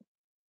out.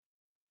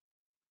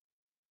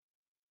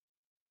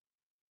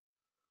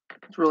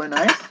 It's really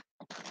nice.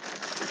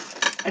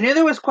 I knew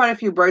there was quite a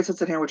few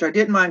bracelets in here, which I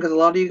didn't mind because a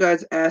lot of you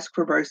guys ask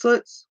for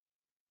bracelets.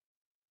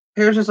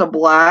 Here's just a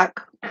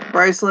black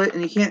bracelet,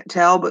 and you can't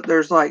tell, but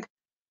there's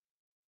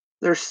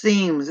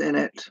seams in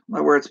it,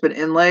 like where it's been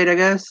inlaid, I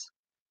guess.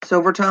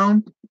 Silver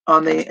tone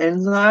on the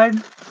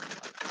inside.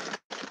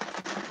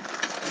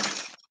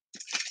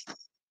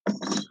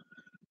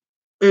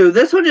 Ooh,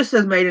 this one just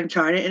says made in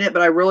China in it,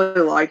 but I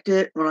really liked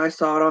it when I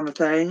saw it on the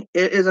thing.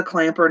 It is a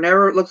clamper.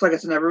 It looks like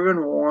it's never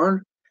been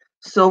worn.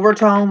 Silver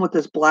tone with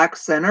this black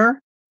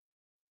center.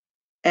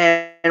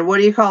 And what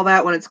do you call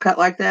that when it's cut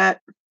like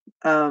that?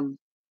 Oh,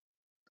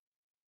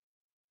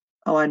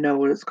 I know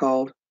what it's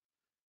called.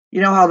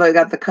 You know how they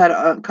got the cut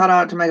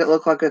on it to make it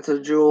look like it's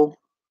a jewel?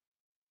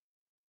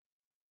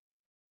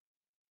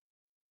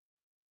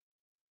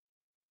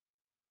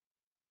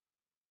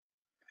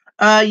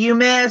 You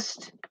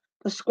missed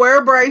the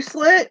square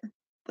bracelet,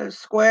 the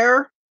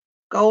square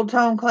gold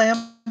tone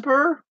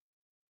clamper.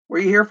 Were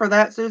you here for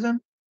that, Susan?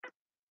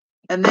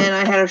 And then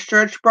I had a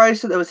stretch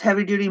bracelet that was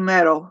heavy duty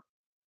metal.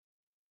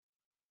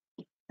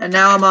 And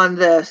now I'm on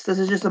this. This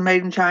is just a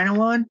made in China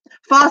one.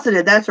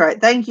 Faceted, that's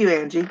right. Thank you,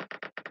 Angie.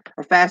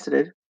 Or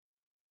faceted.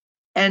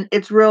 And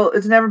it's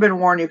never been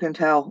worn, you can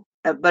tell.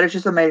 But it's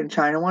just a made in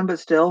China one, but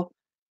still.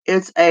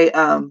 It's a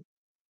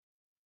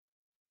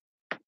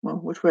well,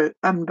 which way?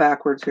 I'm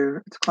backwards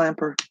here. It's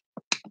clamper.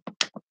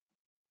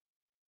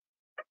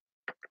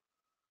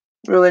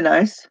 Really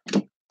nice.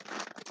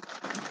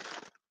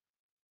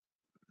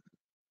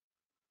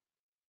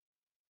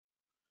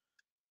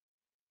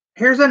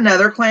 Here's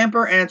another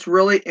clamper, and it's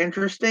really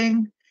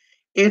interesting.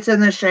 It's in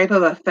the shape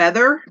of a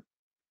feather.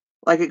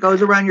 Like it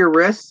goes around your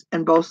wrists,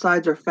 and both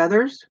sides are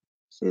feathers.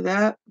 See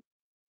that?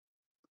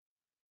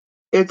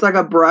 It's like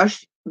a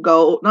brushed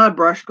gold, not a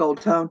brushed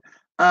gold tone,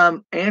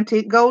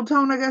 antique gold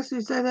tone, I guess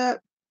you say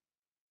that.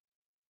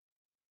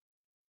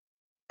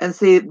 And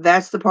see,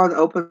 that's the part that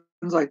opens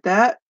like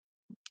that.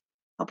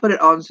 I'll put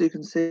it on so you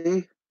can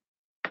see.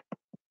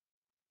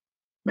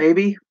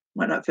 Maybe.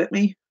 Might not fit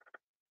me.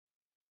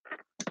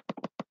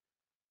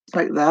 It's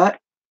like that.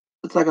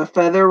 It's like a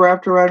feather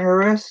wrapped around your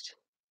wrist.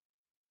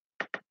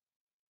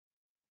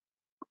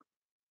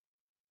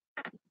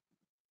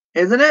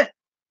 Isn't it?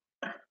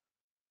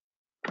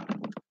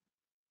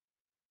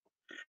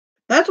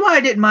 That's why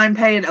I didn't mind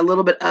paying a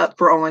little bit up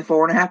for only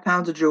 4.5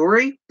 pounds of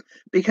jewelry,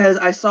 because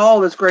I saw all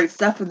this great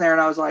stuff in there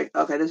and I was like,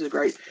 okay, this is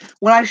great.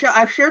 When I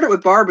shared it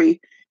with Barbie,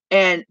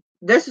 and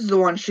this is the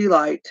one she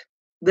liked.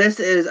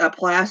 This is a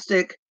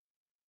plastic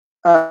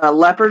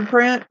leopard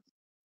print,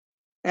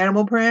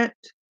 animal print.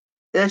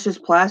 That's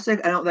just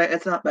plastic. I don't think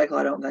it's not metal.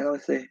 I don't think.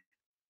 Let's see.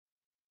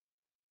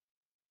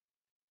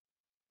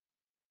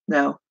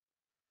 No,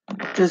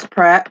 just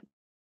plastic.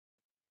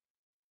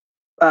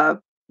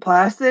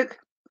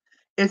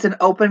 It's an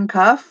open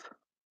cuff.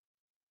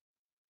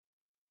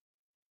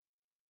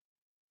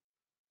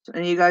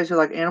 And you guys are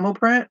like animal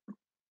print.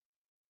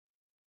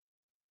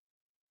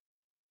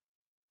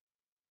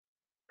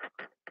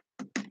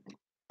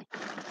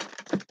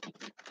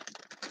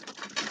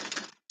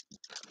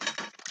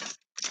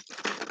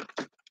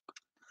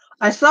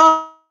 I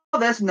saw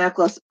this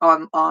necklace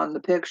on the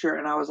picture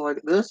and I was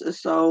like, this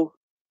is so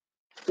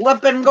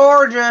flippin'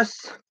 gorgeous.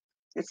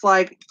 It's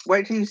like,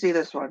 wait till you see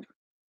this one.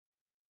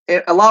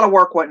 A lot of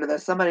work went into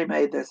this. Somebody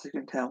made this, you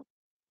can tell.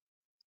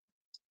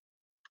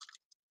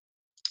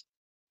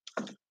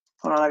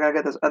 Hold on, I gotta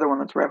get this other one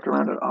that's wrapped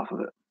around it off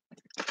of it.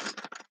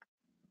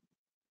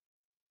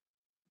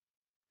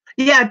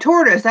 Yeah,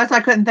 tortoise. That's why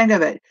I couldn't think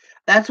of it.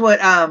 That's what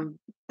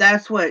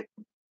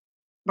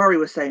Barbie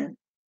was saying.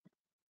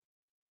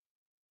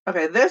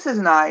 Okay, this is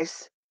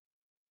nice.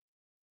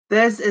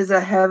 This is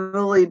a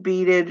heavily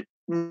beaded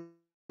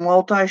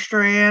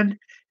multi-strand.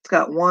 It's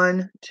got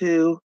 1,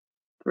 2,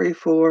 3,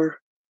 4,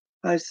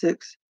 5,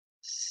 6,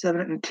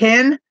 7, and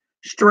 10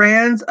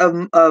 strands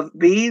of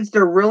beads.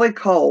 They're really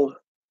cold.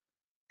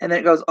 And then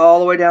it goes all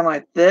the way down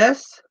like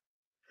this.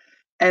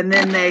 And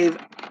then they've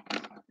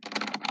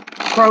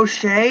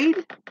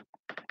crocheted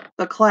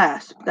the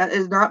clasp. That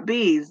is not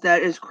beads.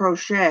 That is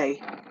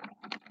crochet.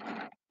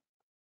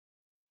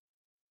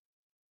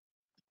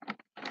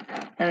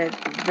 And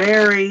it's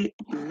very,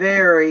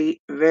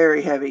 very,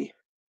 very heavy.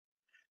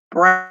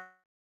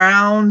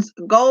 Browns,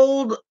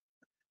 gold,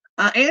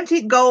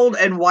 antique gold,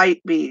 and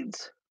white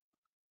beads.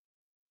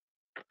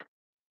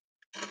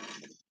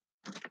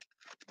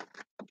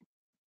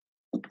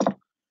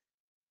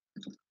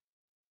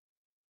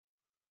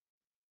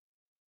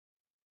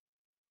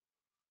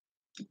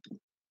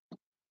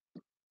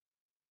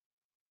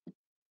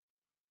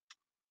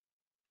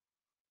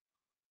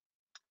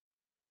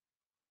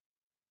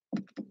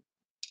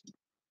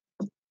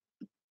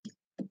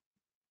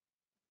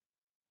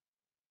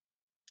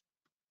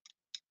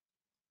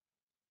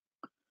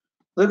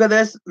 Look at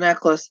this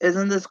necklace.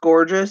 Isn't this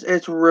gorgeous?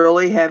 It's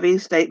really heavy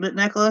statement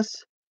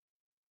necklace.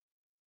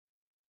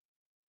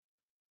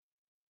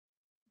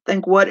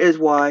 Think what is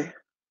why?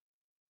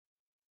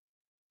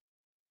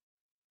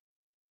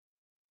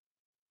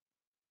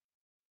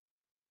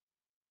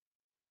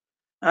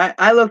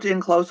 I looked in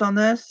close on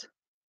this.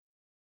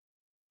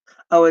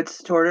 Oh,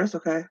 it's tortoise,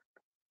 okay.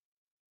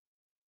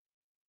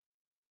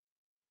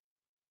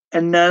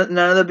 And none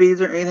of the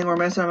beads or anything were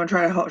missing. I'm gonna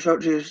try to show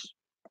it to you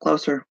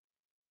closer.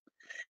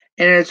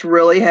 And it's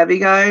really heavy,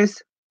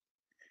 guys.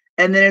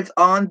 And then it's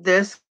on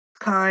this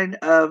kind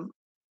of,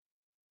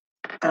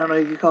 I don't know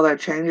if you call that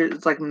chain.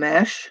 It's like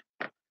mesh.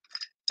 And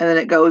then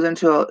it goes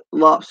into a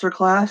lobster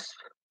clasp.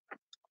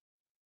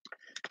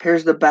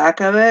 Here's the back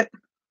of it.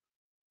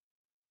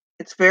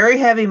 It's very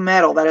heavy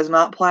metal. That is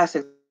not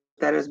plastic.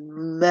 That is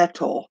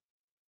metal.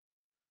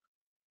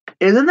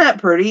 Isn't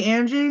that pretty,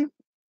 Angie?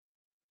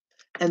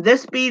 And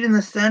this bead in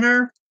the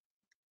center,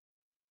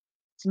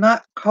 it's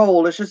not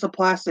cold. It's just a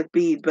plastic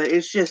bead, but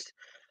it's just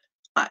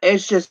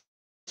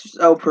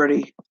so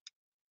pretty.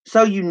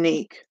 So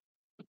unique.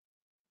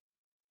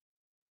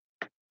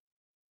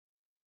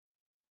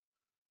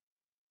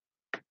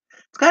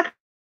 It's got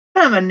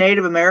kind of a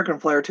Native American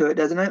flair to it,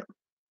 doesn't it?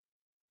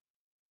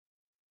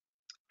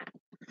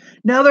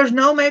 No, there's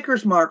no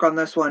maker's mark on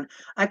this one.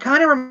 I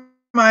kind of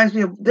reminds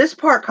me of, this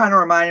part kind of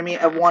reminded me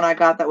of one I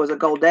got that was a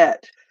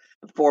Goldette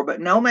before,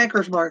 but no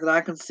maker's mark that I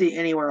can see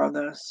anywhere on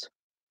this.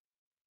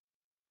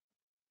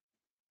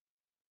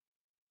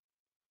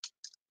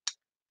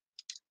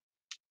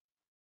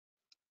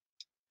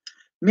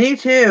 Me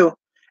too.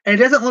 And it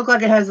doesn't look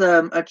like it has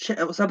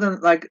something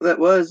like that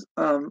was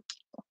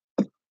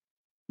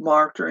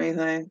marked or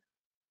anything.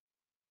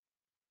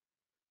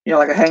 You know,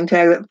 like a hang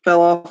tag that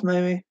fell off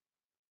maybe.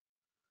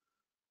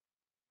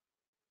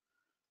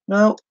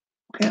 Nope,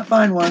 can't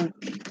find one.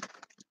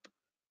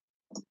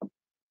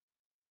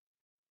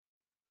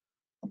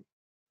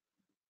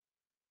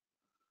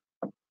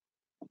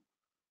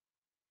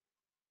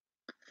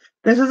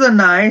 This is a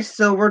nice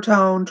silver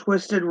tone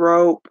twisted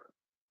rope.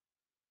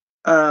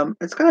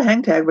 It's got a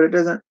hang tag, but it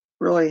doesn't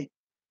really.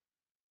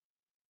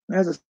 It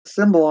has a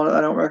symbol on it I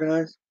don't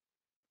recognize.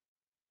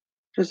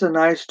 Just a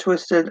nice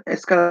twisted,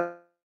 it's gotta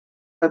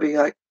be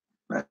like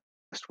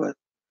messed with.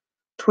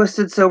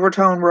 Twisted silver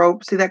tone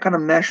rope. See that kind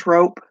of mesh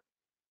rope?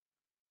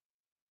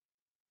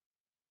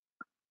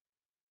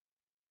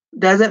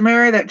 Does it,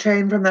 Mary, that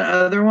chain from the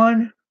other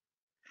one?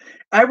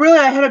 I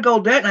had a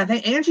Goldette, and I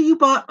think, Angie, you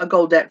bought a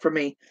Goldette for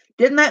me.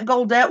 Didn't that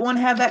Goldette one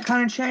have that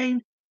kind of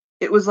chain?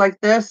 It was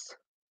like this.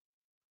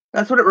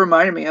 That's what it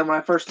reminded me of when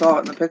I first saw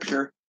it in the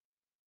picture.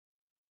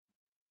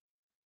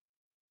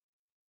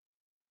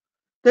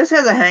 This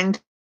has a hang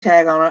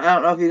tag on it. I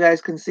don't know if you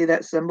guys can see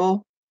that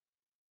symbol.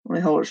 Let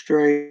me hold it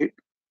straight.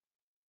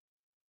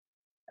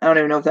 I don't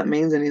even know if that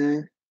means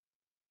anything.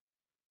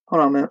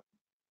 Hold on a minute.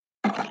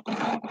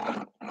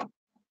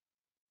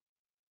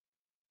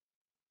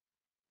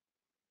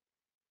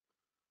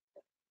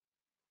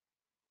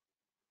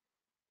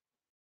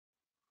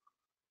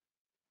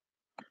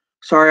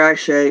 Sorry, I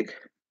shake.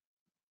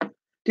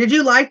 Did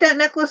you like that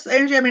necklace,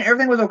 Angie? I mean,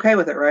 everything was okay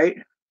with it, right?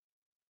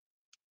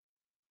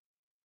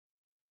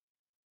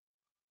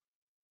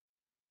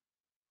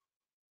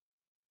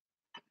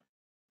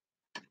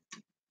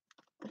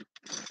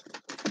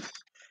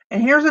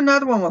 And here's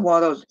another one with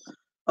one of those.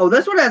 Oh,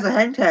 this one has a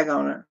hang tag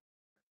on it.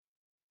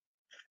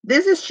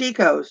 This is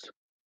Chico's.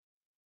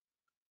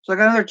 So I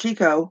got another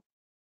Chico.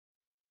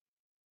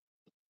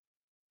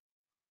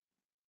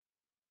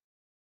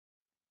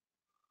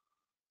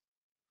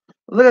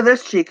 Look at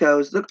this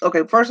Chico's. Look,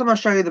 okay, first I'm going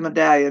to show you the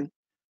medallion,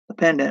 the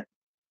pendant.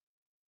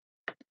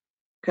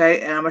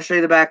 Okay, and I'm going to show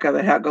you the back of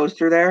it, how it goes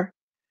through there.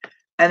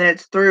 And then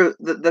it's through,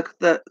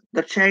 the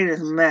chain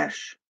is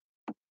mesh.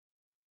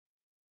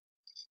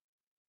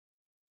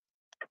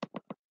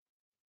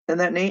 Isn't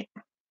that neat?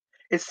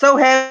 It's so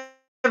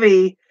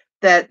heavy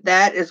that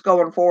is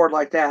going forward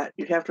like that.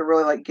 You'd have to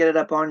really like get it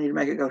up on you to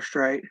make it go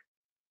straight.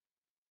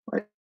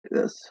 Like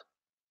this.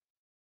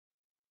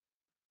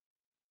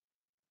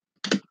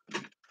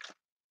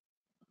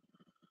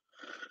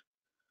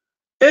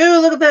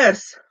 Ooh, look at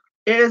this.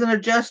 It is an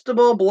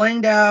adjustable,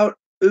 blinged out,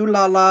 ooh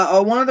la la.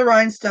 Oh, one of the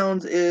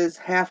rhinestones is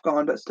half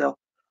gone, but still.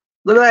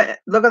 Look at that.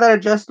 Look at that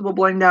adjustable,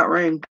 blinged out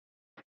ring.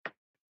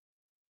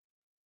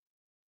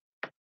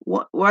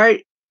 What?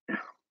 Right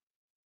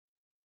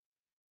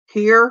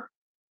here,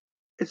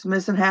 it's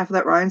missing half of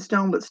that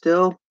rhinestone, but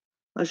still,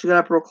 unless you got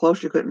up real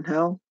close, you couldn't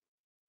tell.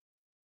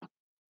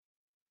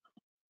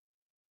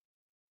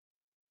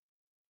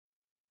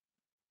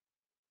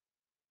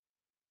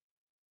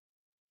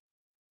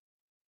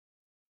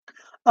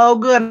 Oh,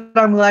 good.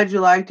 I'm glad you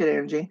liked it,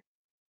 Angie.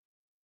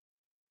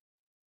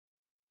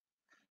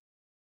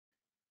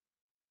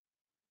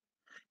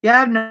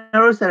 Yeah, I've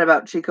noticed that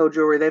about Chico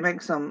jewelry. They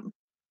make some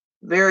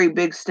very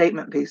big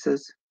statement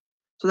pieces.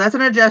 So that's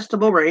an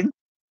adjustable ring.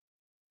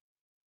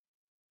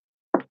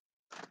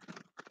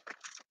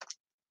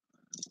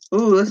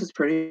 Ooh, this is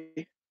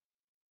pretty.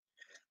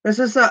 This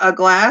is a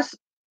glass.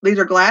 These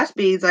are glass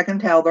beads. I can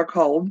tell they're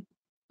cold.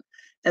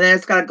 And then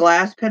it's got a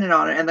glass pendant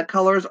on it. And the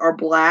colors are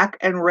black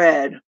and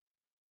red.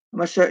 I'm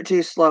going to show it to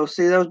you slow.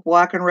 See those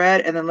black and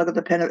red? And then look at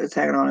the pendant that's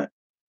hanging on it.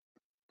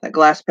 That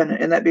glass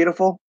pendant. Isn't that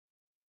beautiful?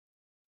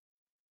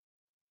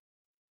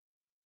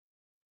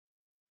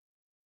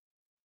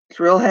 It's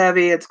real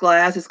heavy. It's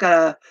glass. It's got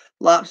a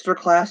lobster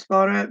clasp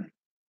on it.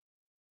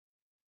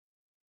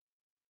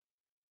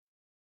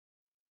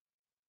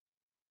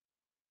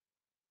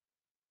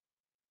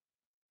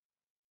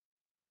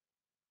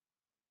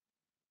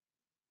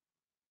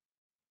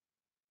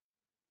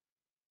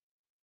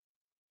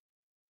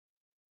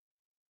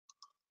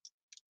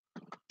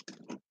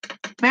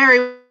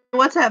 Mary,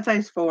 what's that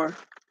face for?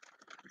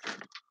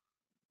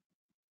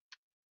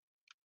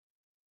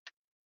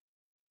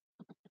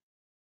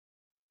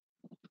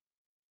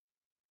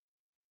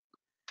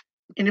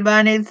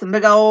 Anybody need some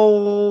big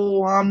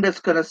old, I'm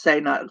just going to say,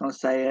 not going to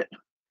say it.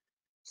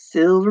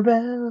 Silver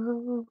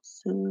bells,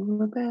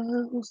 silver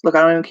bells. Look,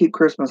 I don't even keep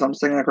Christmas. I'm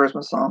singing a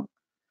Christmas song.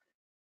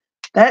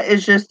 That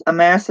is just a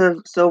massive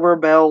silver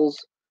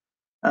bells.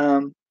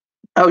 Oh,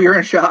 you're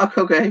in shock?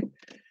 Okay.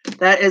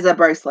 That is a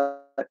bracelet.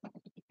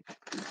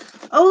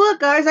 Oh, look,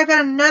 guys, I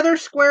got another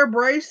square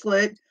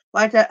bracelet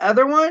like that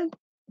other one.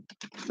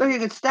 Look, you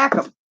can stack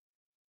them.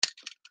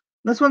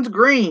 This one's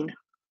green.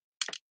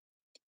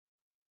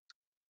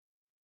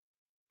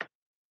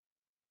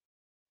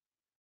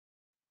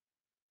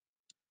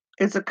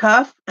 It's a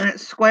cuff, and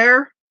it's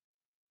square,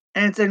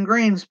 and it's in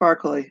green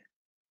sparkly.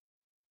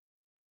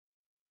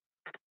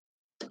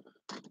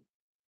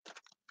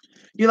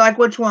 You like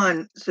which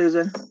one,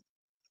 Susan?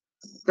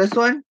 This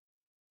one?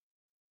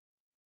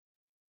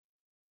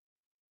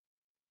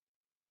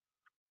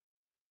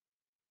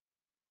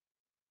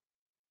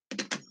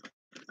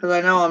 Because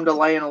I know I'm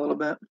delaying a little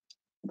bit.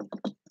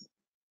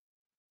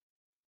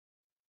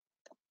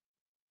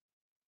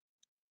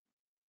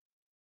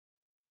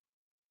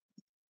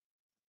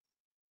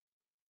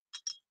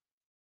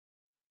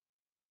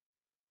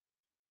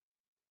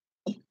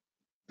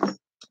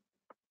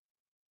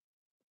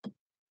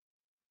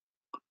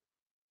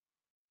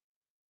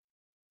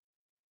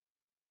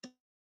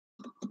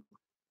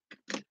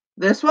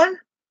 This one?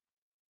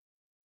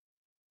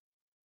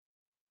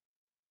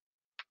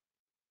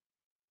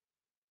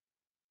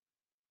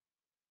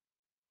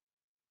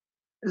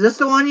 Is this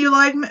the one you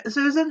like,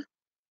 Susan?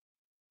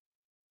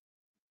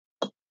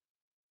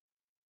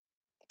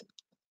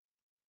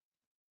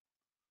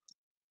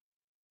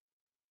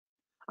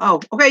 Oh,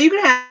 okay, you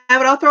can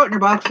have it. I'll throw it in your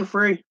box for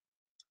free.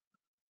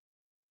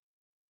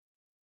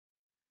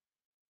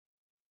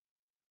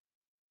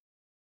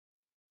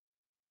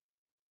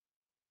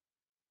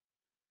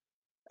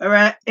 All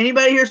right.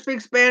 Anybody here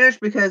speak Spanish?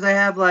 Because I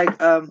have like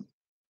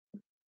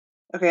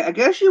okay, I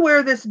guess you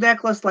wear this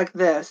necklace like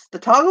this. The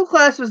toggle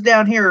clasp is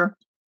down here,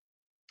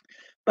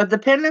 but the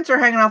pendants are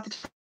hanging off the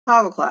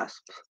toggle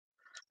clasp.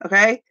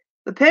 Okay?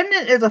 The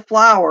pendant is a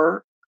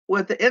flower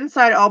with the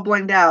inside all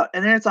blinged out,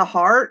 and then it's a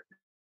heart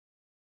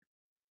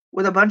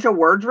with a bunch of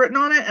words written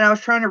on it, and I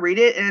was trying to read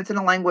it, and it's in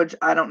a language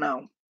I don't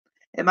know.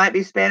 It might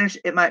be Spanish,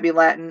 it might be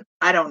Latin,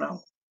 I don't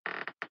know.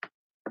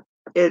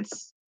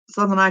 It's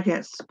something I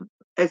can't.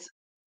 It's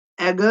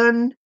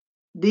Agun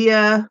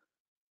Dia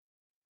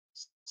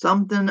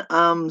something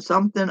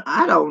something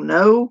I don't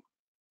know.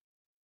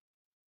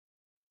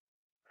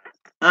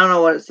 I don't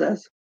know what it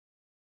says.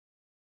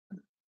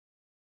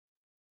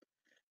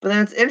 But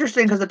then it's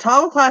interesting because the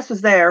toggle clasp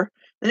is there,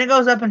 then it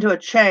goes up into a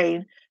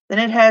chain, then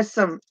it has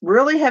some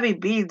really heavy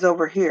beads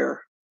over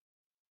here.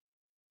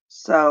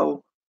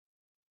 So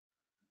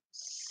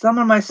some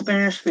of my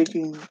Spanish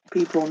speaking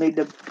people need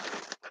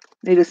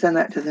to send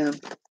that to them.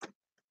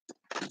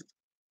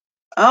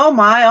 Oh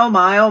my, oh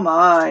my, oh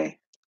my.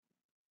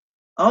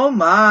 Oh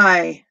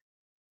my.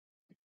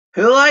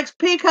 Who likes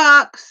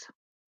peacocks?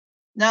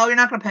 No, you're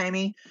not gonna pay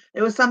me.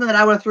 It was something that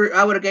I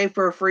would have gave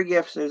for a free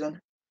gift, Susan.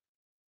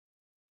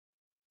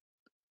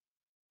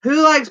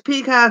 Who likes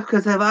peacocks?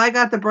 Because have I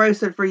got the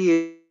bracelet for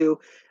you?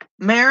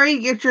 Mary,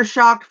 get your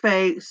shocked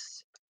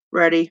face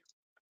ready.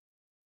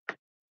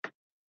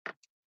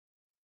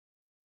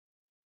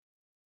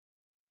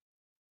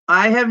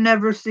 I have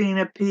never seen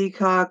a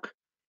peacock.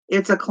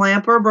 It's a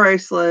clamper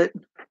bracelet.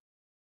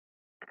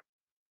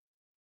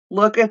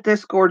 Look at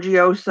this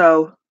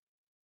Gorgioso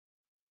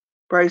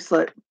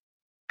bracelet.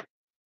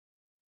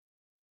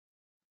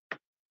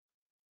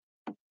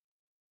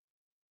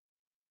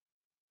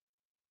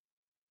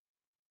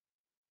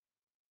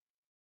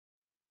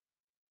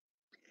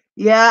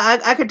 Yeah,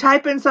 I could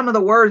type in some of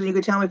the words and you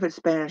could tell me if it's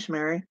Spanish,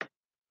 Mary.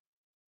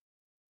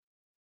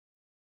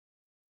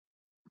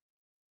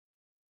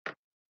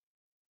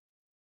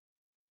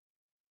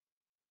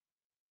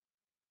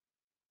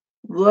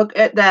 Look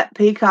at that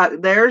peacock.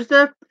 There's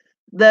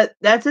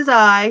that's his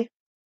eye,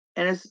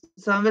 and it's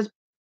some of his.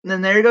 And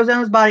then there he goes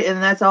down his body,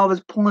 and that's all of his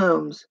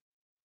plumes.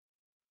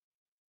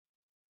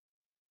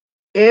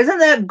 Isn't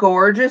that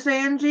gorgeous,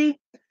 Angie?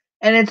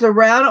 And it's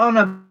around on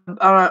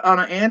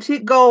an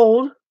antique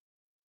gold,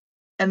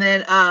 and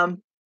then how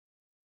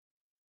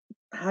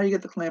do you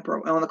get the clamper?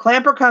 When the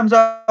clamper comes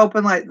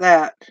open like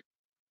that,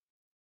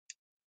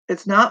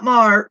 it's not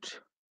marked.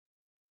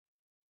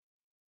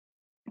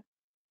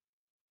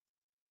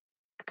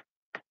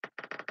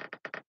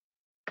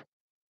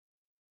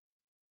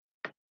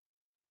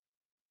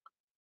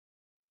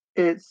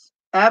 It's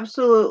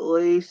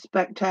absolutely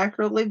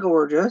spectacularly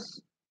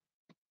gorgeous.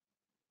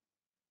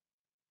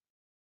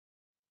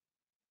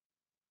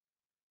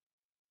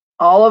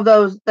 All of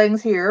those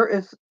things here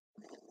is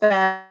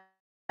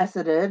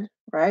faceted,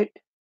 right?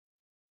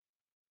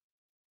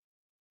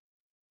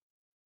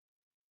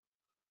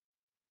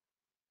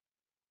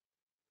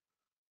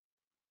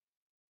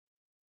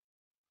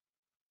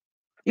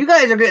 You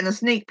guys are getting a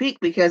sneak peek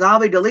because I'll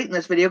be deleting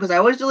this video because I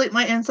always delete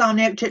my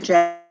Insomniac chit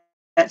chats.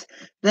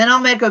 Then I'll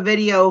make a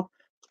video,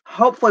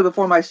 hopefully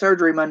before my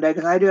surgery Monday,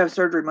 because I do have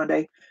surgery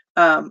Monday,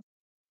 of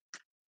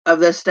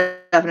this stuff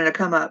and it'll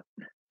come up.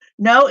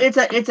 No, it's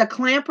a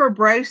clamper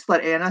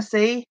bracelet, Anna.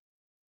 See,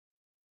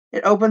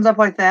 it opens up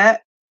like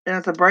that, and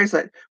it's a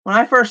bracelet. When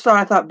I first saw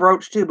it, I thought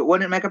brooch too, but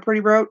wouldn't it make a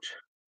pretty brooch?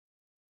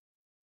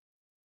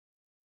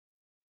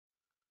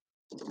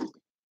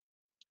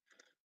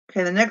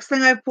 Okay, the next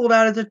thing I pulled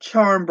out is a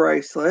charm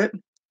bracelet.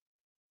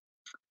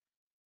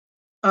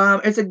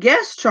 It's a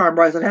guest charm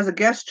bracelet. It has a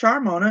guest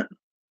charm on it.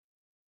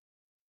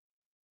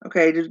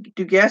 Okay,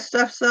 do guest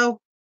stuff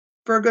sell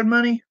for good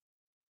money?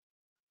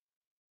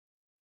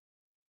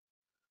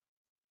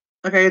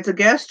 Okay, it's a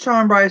guest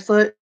charm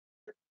bracelet.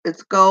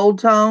 It's gold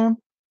tone.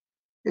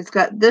 It's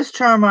got this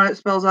charm on it,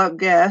 spells out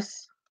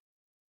guess.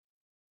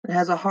 It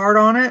has a heart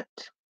on it.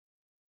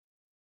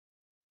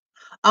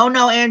 Oh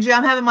no, Angie,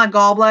 I'm having my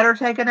gallbladder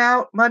taken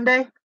out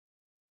Monday.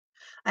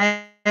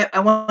 I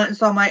went and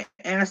saw my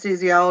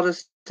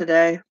anesthesiologist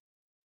today.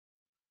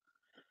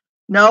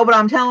 No, but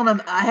I'm telling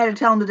him, I had to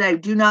tell him today,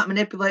 do not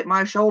manipulate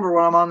my shoulder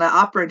when I'm on that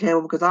operating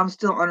table because I'm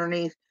still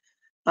underneath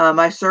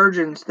my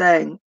surgeon's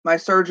thing. My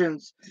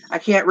surgeons, I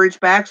can't reach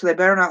back, so they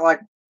better not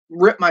like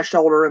rip my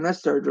shoulder in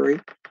this surgery.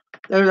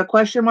 There's a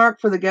question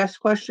mark for the guest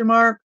question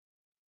mark.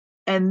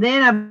 And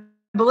then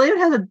I believe it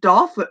has a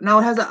dolphin. No,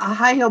 it has a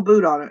high heel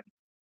boot on it.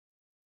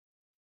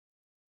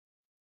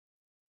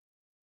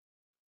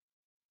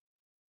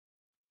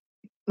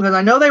 Because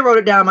I know they wrote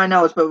it down in my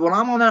notes, but when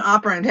I'm on that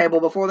operating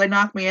table before they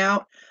knock me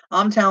out,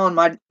 I'm telling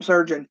my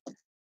surgeon,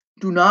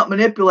 do not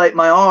manipulate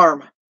my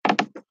arm.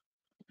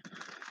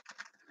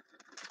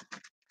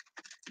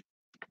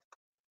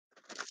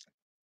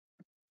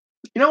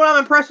 You know what I'm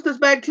impressed with this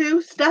bag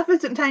too? Stuff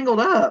isn't tangled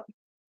up.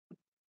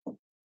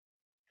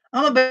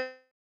 I'm a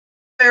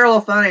barrel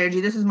of fun,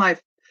 Angie. This is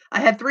I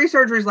had 3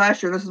 surgeries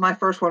last year. This is my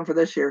first one for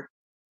this year.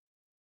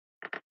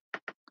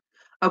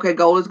 Okay,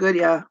 gold is good.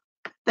 Yeah.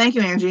 Thank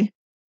you, Angie.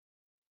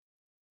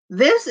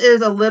 This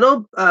is a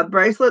little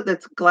bracelet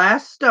that's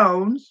glass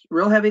stones,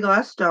 real heavy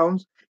glass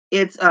stones.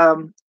 It's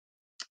what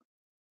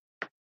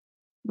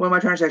am I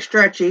trying to say?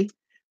 Stretchy.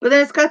 But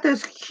then it's got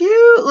this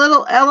cute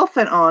little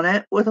elephant on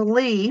it with a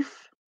leaf.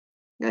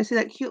 You guys see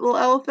that cute little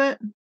elephant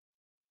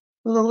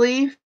with a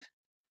leaf?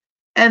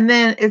 And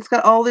then it's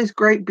got all these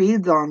great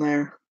beads on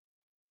there.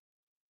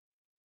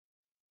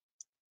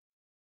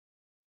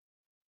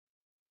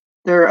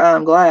 They're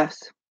glass.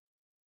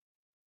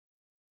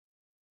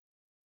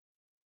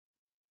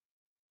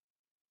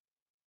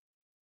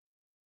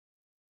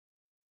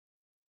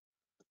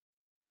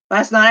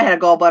 Last night I had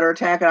a gallbladder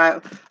attack,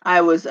 and I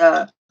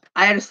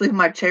had to sleep in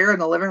my chair in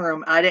the living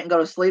room. I didn't go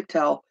to sleep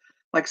till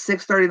like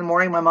 6:30 in the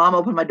morning. My mom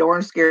opened my door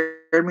and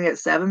scared me at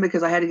 7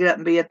 because I had to get up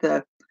and be at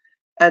the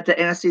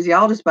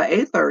anesthesiologist by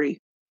 8:30.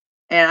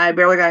 And I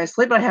barely got any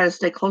sleep, but I had to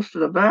stay close to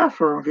the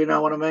bathroom, if you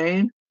know what I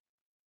mean.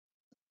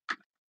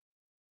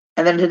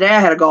 And then today I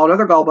had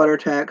another gallbladder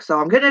attack, so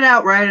I'm getting it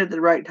out right at the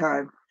right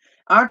time.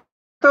 Aren't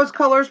those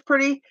colors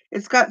pretty?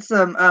 It's got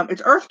some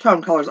it's earth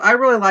tone colors. I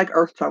really like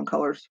earth tone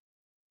colors.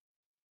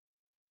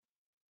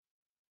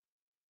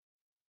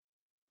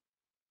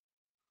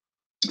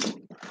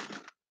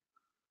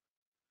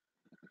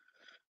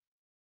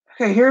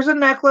 Okay, here's a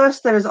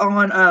necklace that is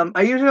on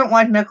I usually don't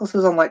like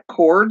necklaces on like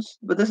cords,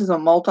 but this is a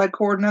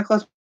multi-cord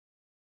necklace.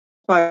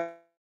 But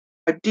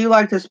I do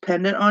like this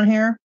pendant on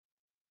here.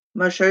 I'm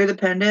going to show you the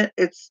pendant.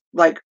 It's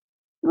like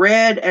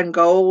red and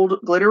gold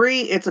glittery.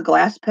 It's a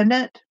glass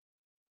pendant.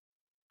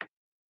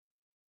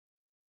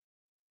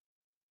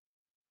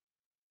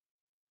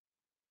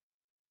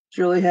 It's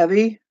really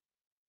heavy.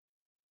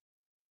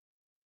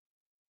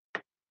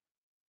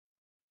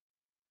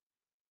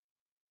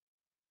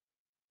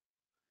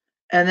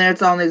 And then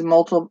it's on these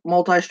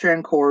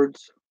multi-strand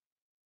cords.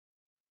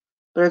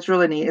 But it's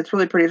really neat. It's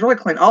really pretty. It's really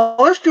clean.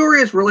 All this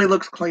jewelry really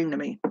looks clean to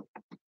me.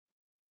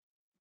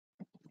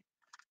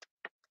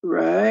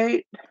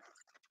 Right.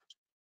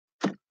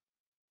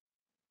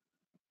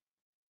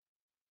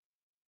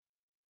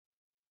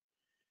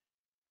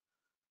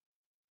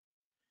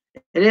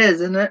 It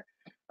is, isn't it?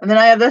 And then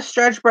I have this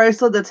stretch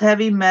bracelet that's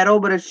heavy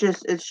metal, but it's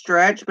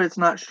stretched, but it's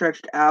not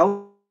stretched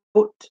out.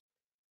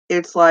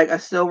 It's like a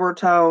silver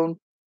tone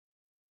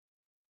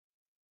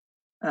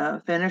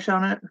finish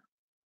on it.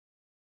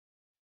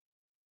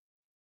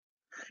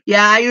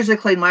 Yeah, I usually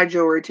clean my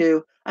jewelry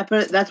too.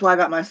 That's why I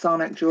got my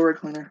Sonic jewelry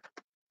cleaner.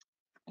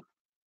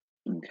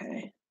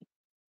 Okay.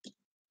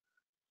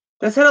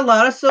 This had a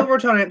lot of silver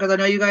tone in it because I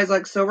know you guys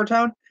like silver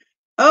tone.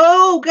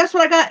 Oh, guess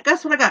what I got?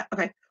 Guess what I got?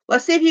 Okay.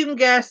 Let's see if you can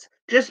guess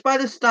just by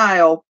the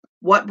style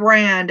what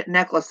brand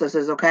necklace this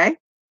is, okay?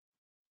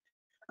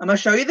 I'm going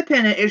to show you the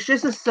pendant. It's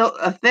just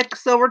a thick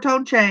silver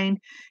tone chain.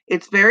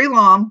 It's very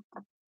long.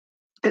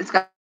 It's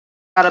got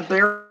a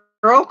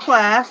barrel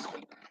clasp.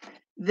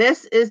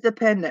 This is the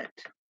pendant.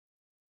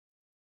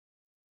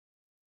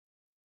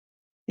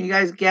 You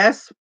guys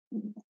guess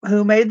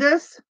who made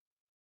this?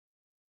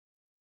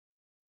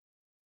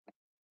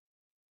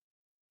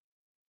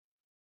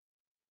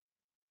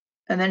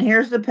 And then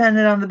here's the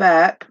pendant on the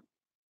back.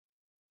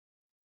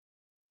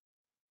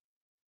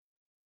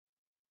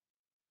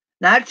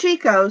 Not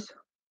Chico's.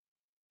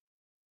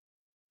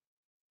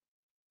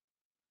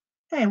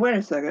 Hey, wait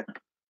a second.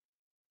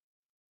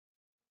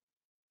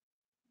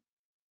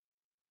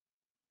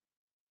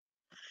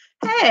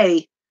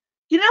 Hey,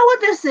 you know what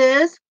this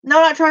is?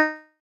 No, not trying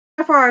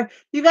far.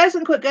 You guys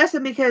can quit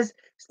guessing because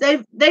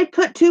they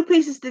put 2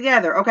 pieces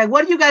together. Okay,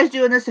 what do you guys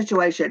do in this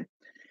situation?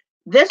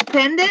 This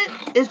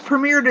pendant is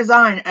Premier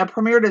Design, a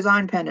Premier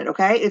Design pendant,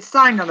 okay? It's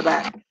signed on the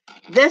back.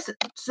 This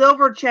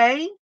silver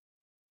chain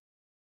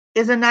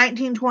is a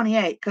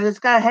 1928 because it's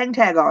got a hang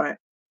tag on it.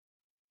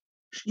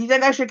 You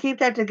think I should keep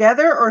that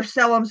together or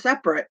sell them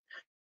separate?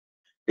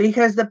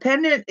 Because the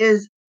pendant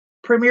is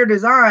Premier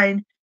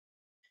Design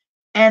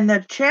and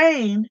the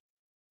chain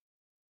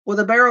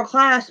with a barrel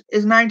clasp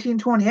is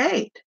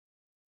 1928.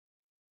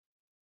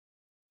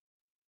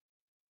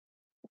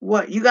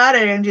 What you got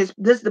it, Angie?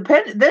 This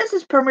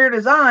is Premier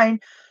Design.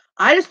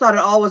 I just thought it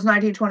all was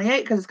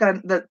 1928 because it's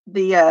got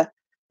the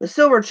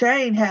silver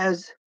chain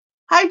has.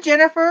 Hi,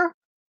 Jennifer.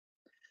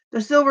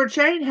 The silver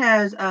chain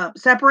has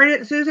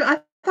separated. Susan, I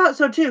thought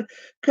so too.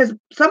 Because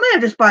somebody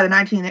will just buy the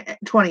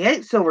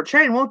 1928 silver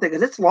chain, won't they?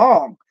 Because it's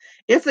long.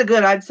 It's a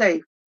good, I'd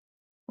say,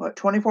 what,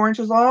 24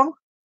 inches long?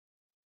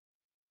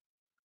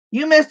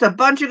 You missed a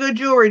bunch of good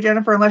jewelry,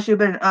 Jennifer, unless you've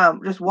been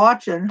just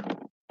watching.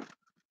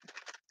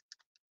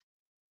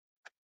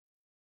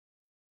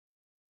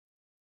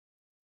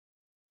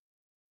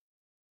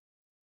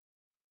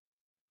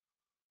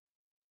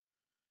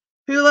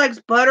 Who likes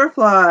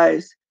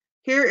butterflies?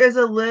 Here is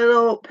a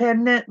little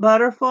pendant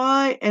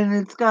butterfly, and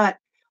it's got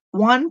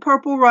one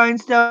purple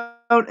rhinestone,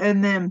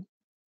 and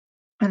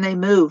they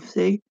move,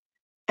 see?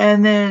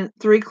 And then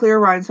 3 clear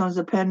rhinestones,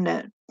 a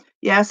pendant.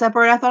 Yeah,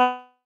 separate. I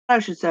thought I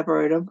should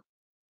separate them.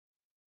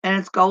 And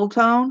it's gold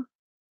tone.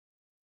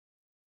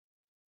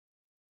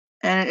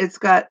 And it's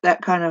got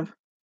that kind of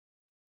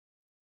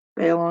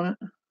veil on it.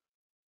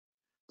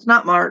 It's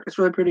not marked. It's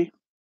really pretty.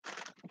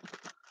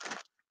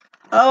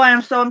 Oh, I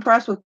am so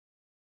impressed with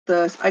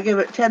this. I give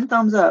it 10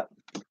 thumbs up.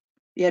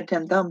 You had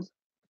 10 thumbs.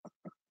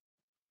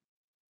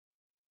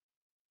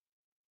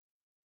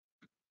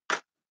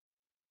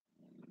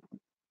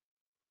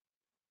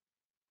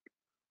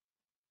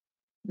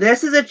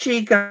 This is a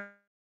Chico.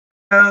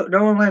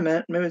 No, wait a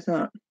minute. Maybe it's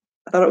not.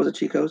 I thought it was a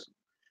Chico's.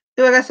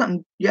 Dude, I got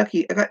something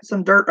yucky. I got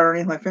some dirt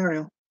underneath my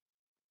fingernail.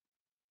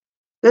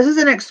 This is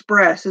an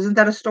Express. Isn't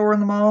that a store in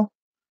the mall?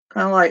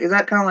 Kind of like, is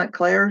that kind of like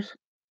Claire's?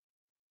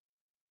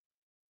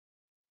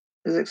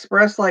 Is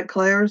Express like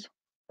Claire's?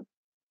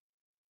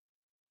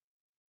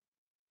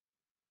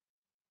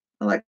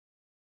 I like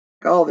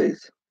all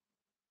these.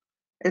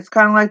 It's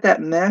kind of like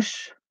that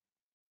mesh,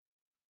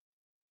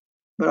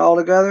 but all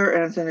together,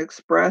 and it's an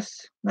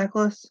Express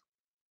necklace.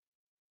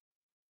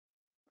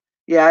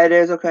 Yeah, it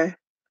is, okay.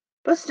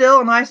 But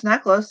still a nice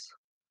necklace.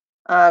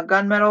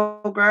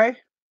 Gunmetal gray.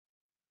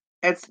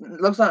 It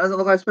doesn't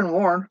look like it's been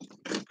worn.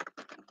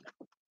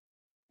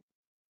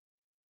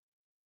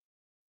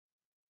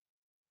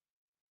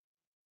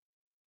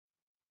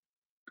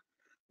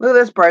 Look at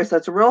this bracelet.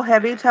 It's a real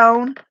heavy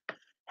tone.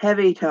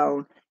 Heavy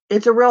tone.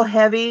 It's a real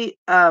heavy,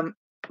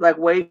 like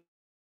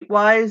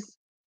weight-wise,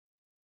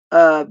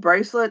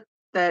 bracelet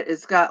that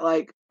it's got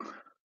like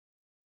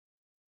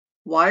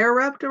wire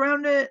wrapped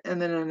around it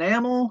and then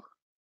enamel.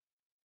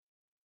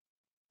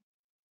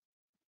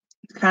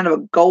 It's kind of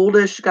a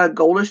goldish, got a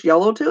goldish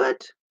yellow to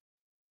it.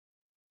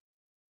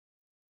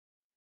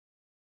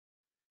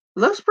 It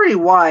looks pretty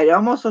wide. It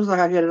almost looks like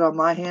I get it on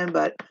my hand,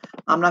 but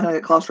I'm not going to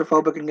get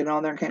claustrophobic and get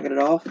on there and can't get it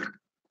off.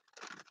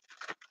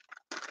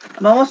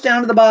 I'm almost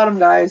down to the bottom,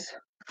 guys.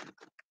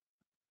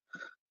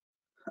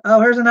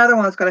 Oh, here's another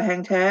one that's got a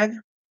hang tag.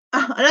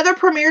 Another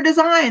Premier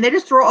design. They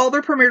just throw all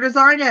their Premier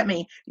design at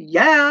me.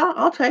 Yeah,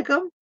 I'll take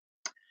them.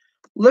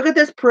 Look at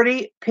this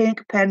pretty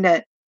pink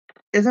pendant.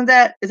 Is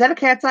that a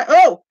cat's eye?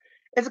 Oh,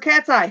 it's a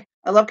cat's eye.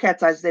 I love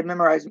cat's eyes. They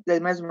mesmerize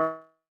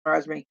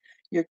me.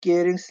 You're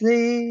getting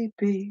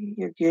sleepy.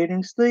 You're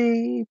getting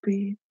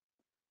sleepy.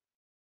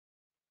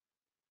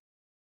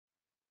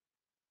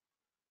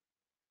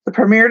 The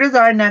Premier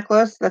design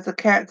necklace. That's a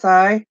cat's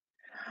eye.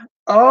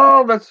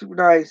 Oh, that's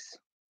nice.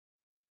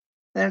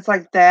 Then it's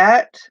like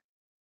that.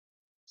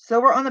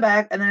 Silver on the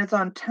back, and then it's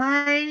on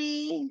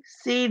tiny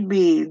seed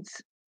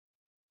beads.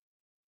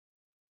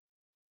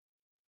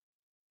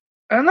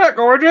 Isn't that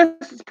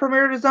gorgeous? It's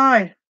Premier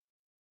design.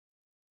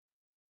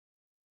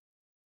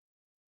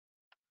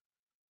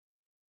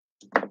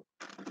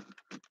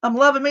 I'm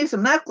loving me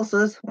some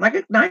necklaces. When I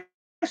get nice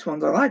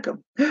ones, I like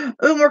them.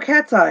 Ooh, more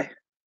cat's eye.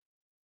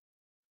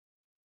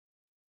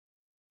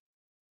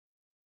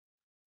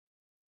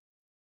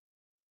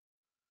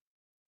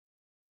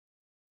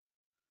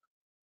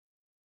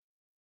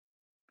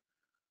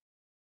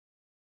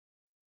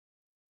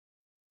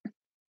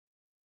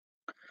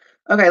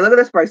 Okay, look at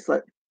this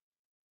bracelet.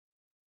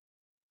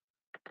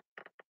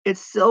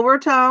 It's silver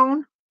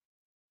tone,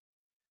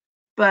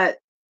 but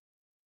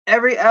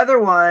every other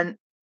one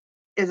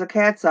is a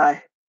cat's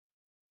eye.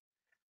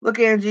 Look,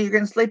 Angie, you're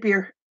getting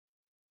sleepier.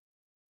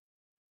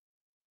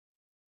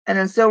 And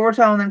then silver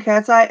tone, then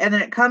cat's eye, and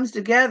then it comes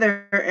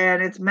together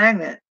and it's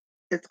magnet.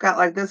 It's got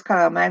like this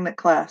kind of magnet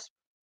clasp.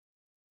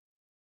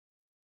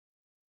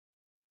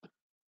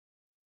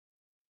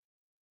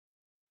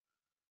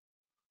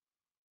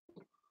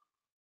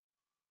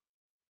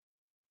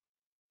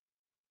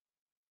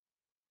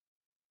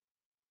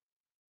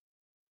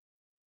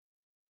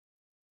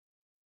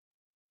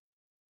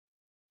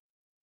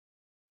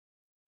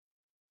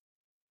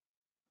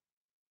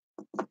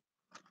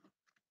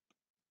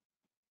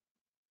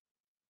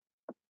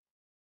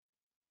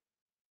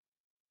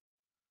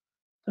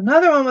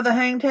 Another one with a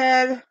hang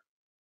tag.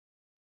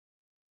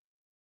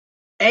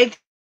 AK,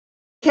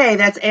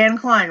 that's Anne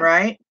Klein,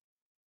 right?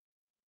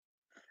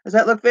 Does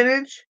that look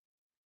vintage?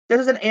 This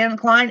is an Anne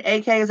Klein.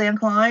 AK is Anne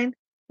Klein.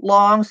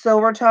 Long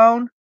silver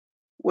tone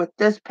with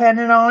this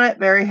pendant on it,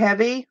 very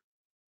heavy.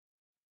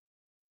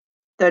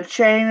 The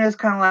chain is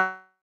kind of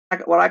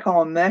like what I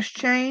call a mesh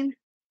chain.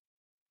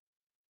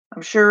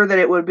 I'm sure that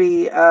it would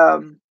be,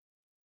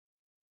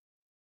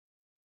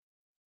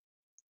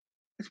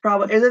 it's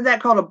probably, isn't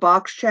that called a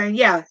box chain?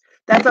 Yeah,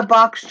 that's a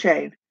box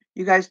chain.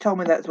 You guys told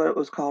me that's what it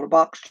was called, a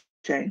box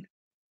chain.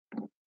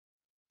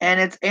 And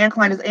it's Anne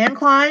Klein. Does Anne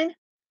Klein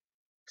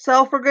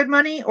sell for good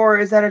money, or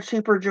is that a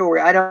cheaper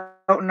jewelry? I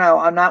don't know.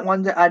 I'm not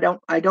one that I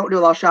don't do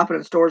a lot of shopping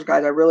in stores,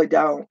 guys. I really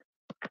don't.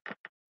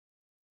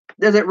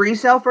 Does it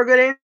resell for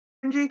good,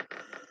 Angie?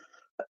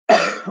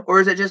 Or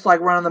is it just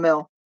like run of the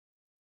mill?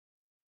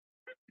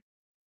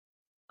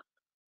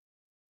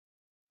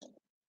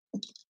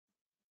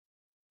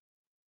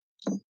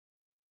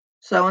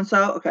 So and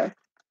so? Okay.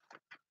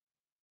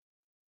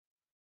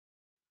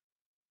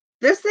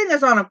 This thing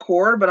is on a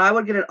cord, but I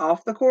would get it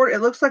off the cord. It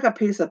looks like a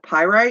piece of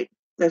pyrite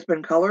that's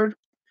been colored.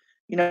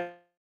 You know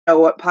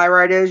what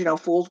pyrite is? You know,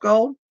 fool's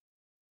gold.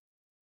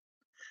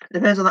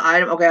 Depends on the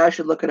item. Okay, I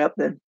should look it up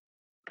then.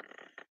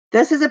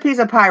 This is a piece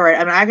of pyrite. I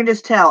mean, I can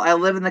just tell. I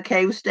live in the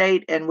cave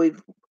state, and we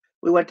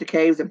went to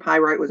caves, and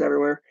pyrite was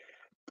everywhere.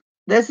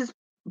 This is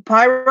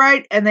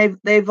pyrite, and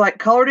they've like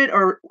colored it,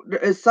 or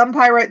is some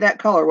pyrite that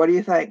color? What do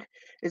you think?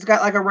 It's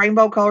got like a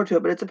rainbow color to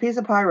it, but it's a piece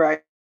of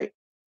pyrite.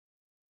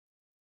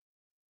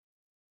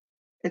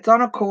 It's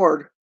on a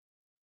cord.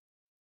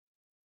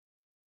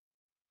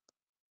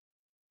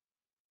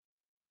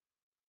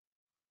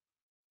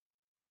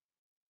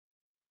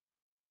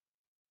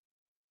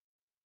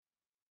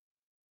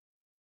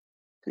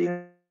 So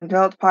you can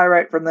tell it's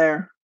pyrite from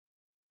there.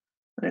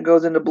 And it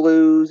goes into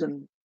blues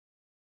and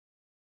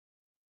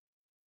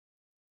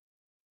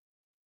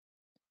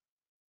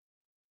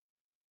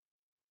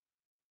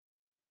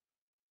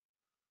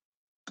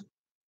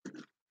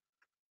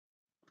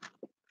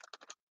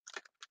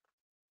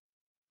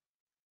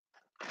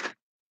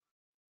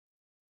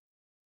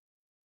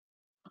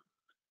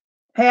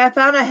hey, I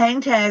found a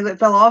hang tag that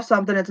fell off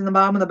something. It's in the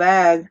bottom of the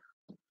bag.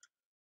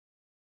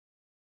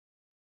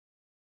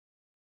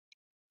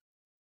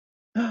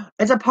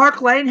 It's a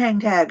Park Lane hang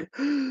tag.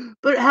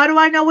 But how do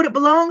I know what it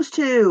belongs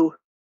to?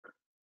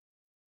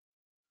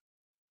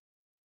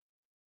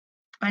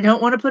 I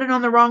don't want to put it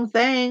on the wrong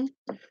thing.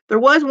 There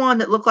was one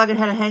that looked like it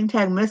had a hang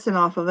tag missing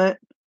off of it.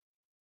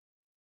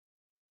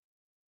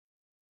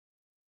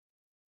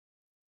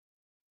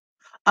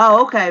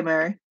 Oh, okay,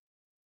 Mary.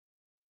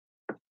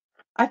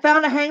 I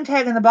found a hang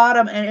tag in the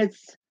bottom, and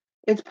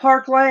it's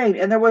Park Lane,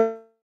 and there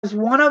was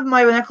one of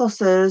my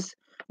necklaces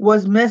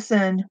was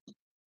missing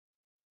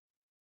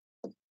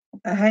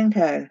a hang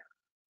tag.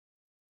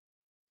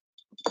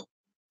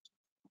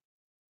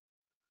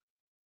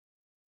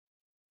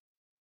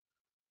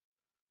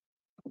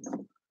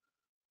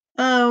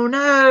 Oh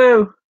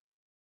no.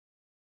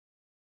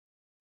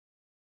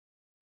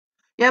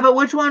 Yeah, but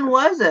which one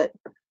was it?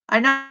 I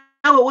know,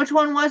 but which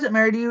one was it,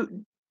 Mary? Do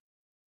you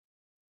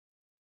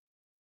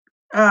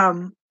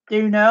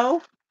know?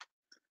 Do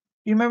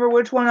you remember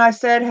which one I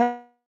said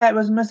had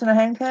was missing a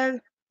hang tag?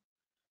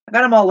 I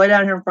got them all laid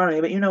out here in front of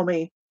me, but you know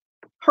me.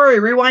 Hurry,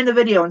 rewind the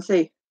video and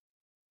see.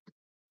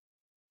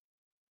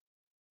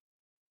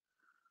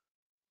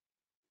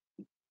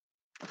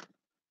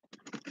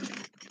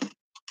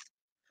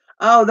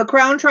 Oh, the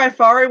Crown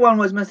Trifari one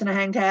was missing a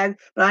hang tag,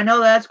 but I know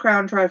that's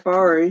Crown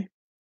Trifari.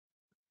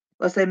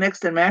 Unless they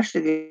mixed and mashed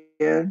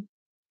again.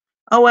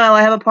 Oh well,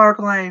 I have a Park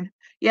Lane.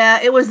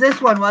 Yeah, it was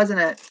this one,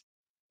 wasn't it?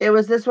 It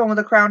was this one with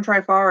the Crown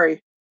Trifari.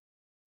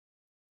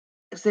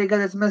 See,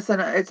 because it's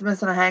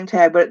missing a hang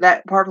tag, but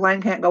that Park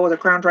Lane can't go with a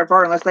Crown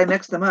Trifari unless they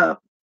mix them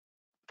up.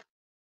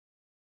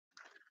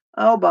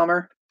 Oh,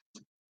 bummer.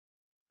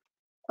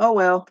 Oh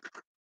well.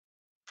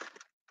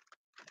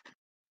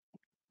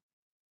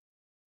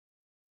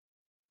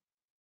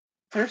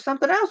 There's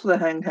something else with a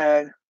hang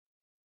tag.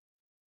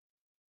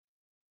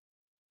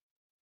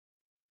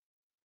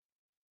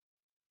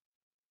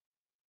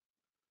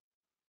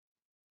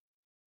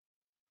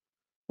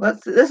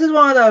 This is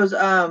one of those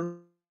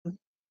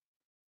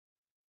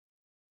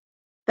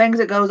things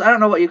that goes, I don't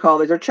know what you call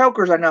these. They're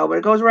chokers, I know, but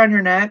it goes around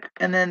your neck,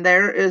 and then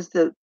there is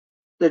the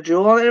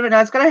jewel on it.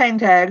 Now it's got a hang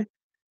tag.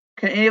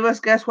 Can any of us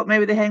guess what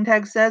maybe the hang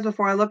tag says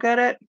before I look at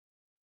it?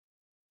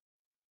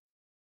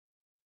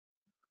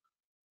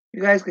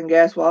 You guys can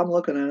guess while I'm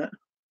looking at it.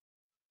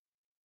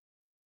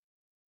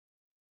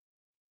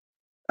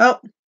 Oh,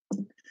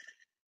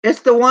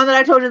 it's the one that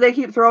I told you they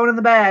keep throwing in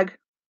the bag.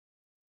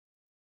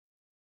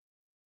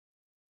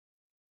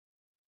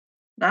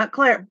 Not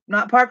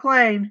Park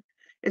Lane.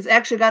 It's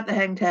actually got the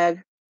hang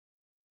tag.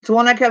 It's the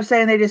one I kept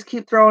saying they just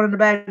keep throwing in the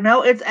bag.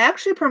 No, it's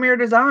actually Premier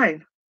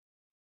Design.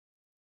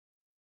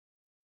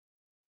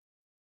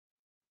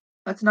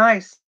 That's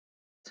nice.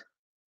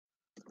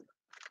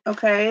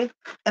 Okay.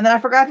 And then I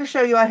forgot to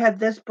show you I had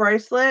this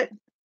bracelet.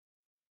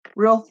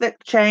 Real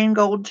thick chain,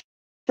 gold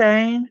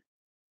chain.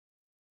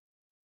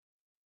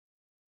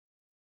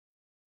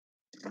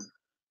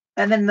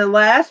 And then the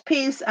last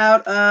piece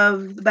out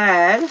of the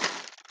bag.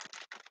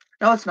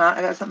 No, it's not.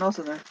 I got something else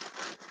in there.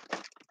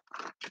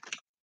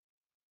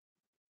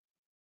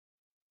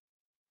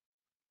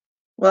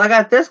 Well, I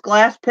got this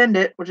glass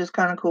pendant, which is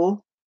kind of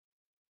cool.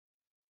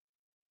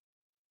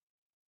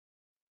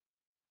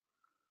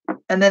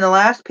 And then the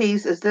last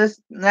piece is this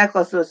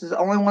necklace. This is the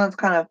only one that's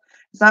kind of,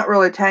 it's not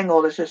really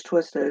tangled, it's just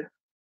twisted.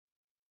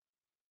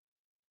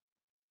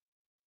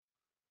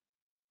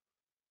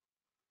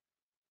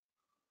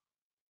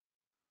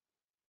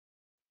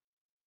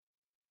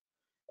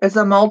 It's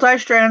a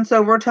multi-strand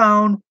silver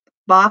tone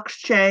box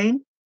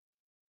chain.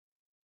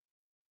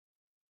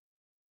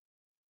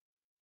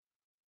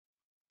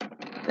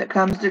 That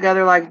comes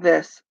together like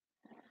this.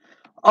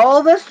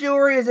 All this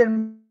jewelry is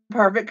in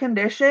perfect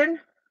condition,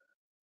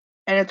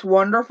 and it's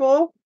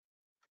wonderful.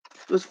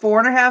 It was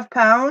 4.5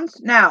 pounds.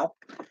 Now,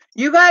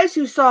 you guys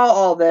who saw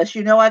all this,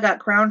 you know I got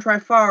Crown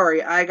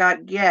Trifari, I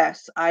got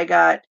Guess, I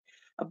got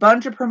a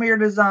bunch of Premier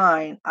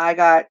Design. I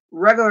got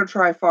regular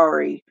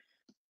Trifari.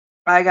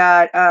 I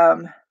got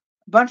a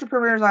bunch of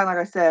Premier Design, like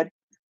I said.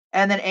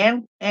 And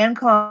then Anne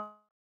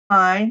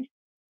Klein.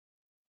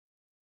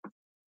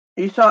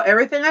 You saw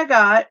everything I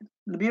got.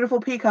 The beautiful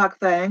peacock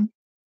thing.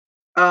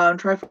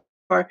 Trifari.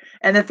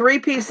 And the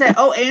 3-piece set.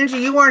 Oh, Angie,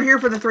 you weren't here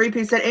for the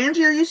 3-piece set.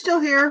 Angie, are you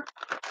still here?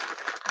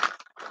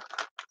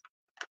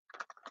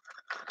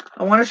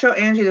 I want to show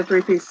Angie the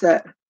 3-piece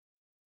set.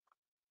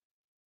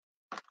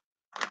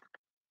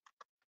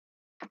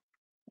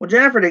 Well,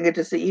 Jennifer didn't get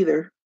to see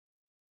either.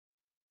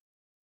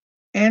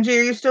 Angie,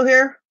 are you still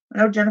here? I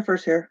know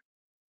Jennifer's here.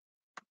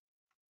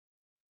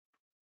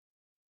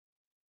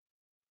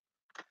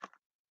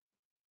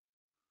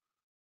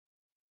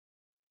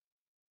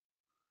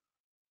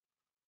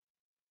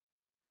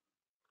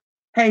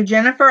 Hey,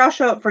 Jennifer, I'll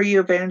show up for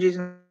you if Angie's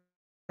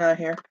not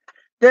here.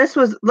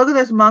 Look at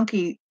this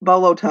monkey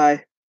bolo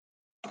tie.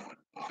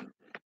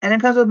 And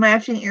it comes with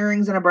matching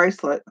earrings and a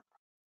bracelet.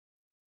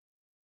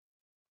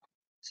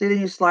 See,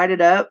 then you slide it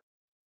up.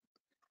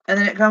 And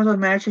then it comes with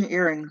matching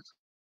earrings.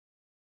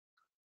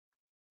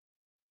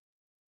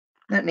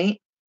 Isn't that neat?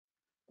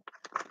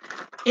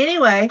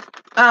 Anyway,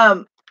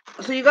 so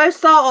you guys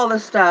saw all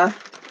this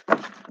stuff.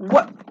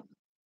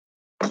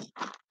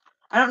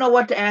 I don't know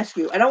what to ask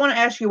you. I don't want to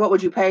ask you what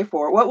would you pay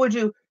for. What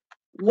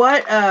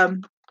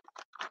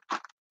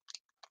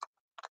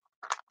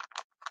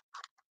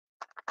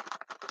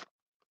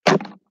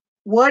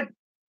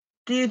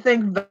do you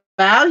think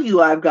value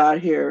I've got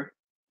here?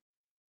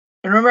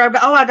 And remember,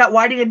 I got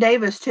Whiting and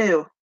Davis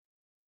too.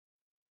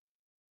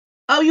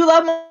 Oh, you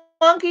love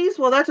monkeys?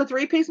 Well, that's a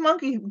 3-piece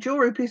monkey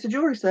piece of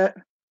jewelry set.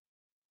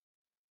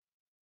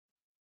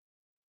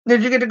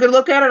 Did you get a good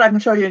look at it? I can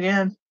show you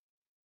again.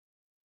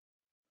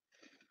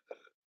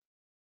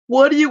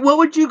 What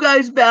would you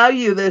guys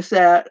value this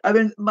at? I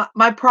mean,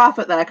 my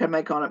profit that I could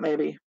make on it,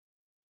 maybe.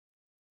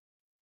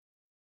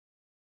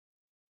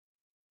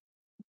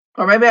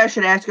 Or maybe I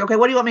should ask you, okay,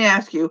 what do you want me to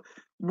ask you?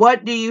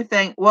 What do you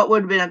think, what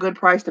would have been a good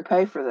price to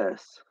pay for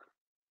this?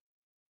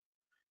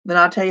 Then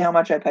I'll tell you how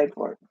much I paid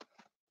for it.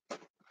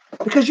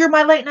 Because you're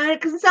my late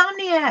night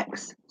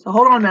Insomniacs. So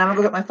hold on a minute. I'm going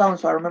to go get my phone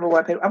so I remember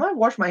what I paid. I'm going to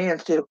wash my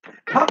hands too.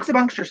 Talk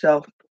amongst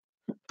yourself.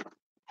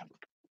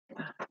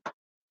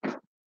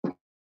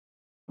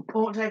 It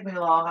won't take me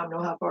long. I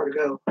know how far to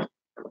go.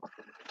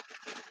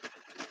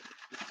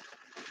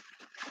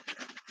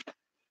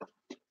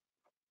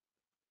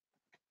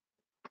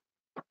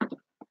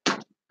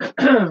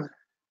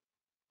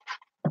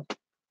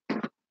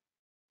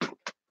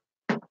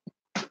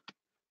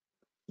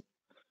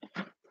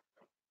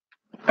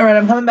 All right,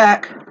 I'm coming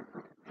back.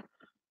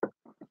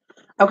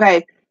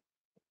 Okay.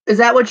 Is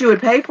that what you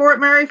would pay for it,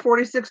 Mary?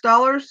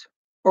 $46?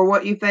 Or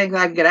what you think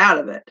I can get out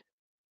of it?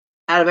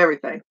 Out of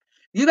everything.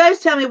 You guys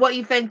tell me what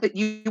you think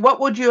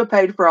what would you have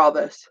paid for all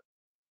this?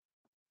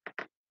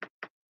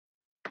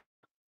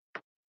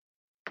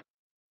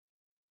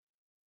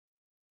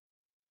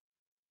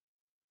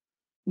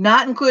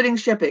 Not including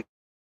shipping.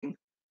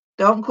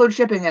 Don't include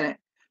shipping in it.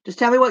 Just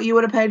tell me what you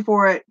would have paid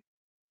for it.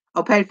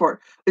 I'll pay for it.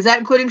 Is that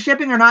including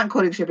shipping or not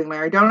including shipping,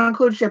 Mary? Don't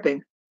include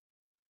shipping.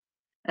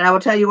 And I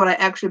will tell you what I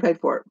actually paid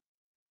for it.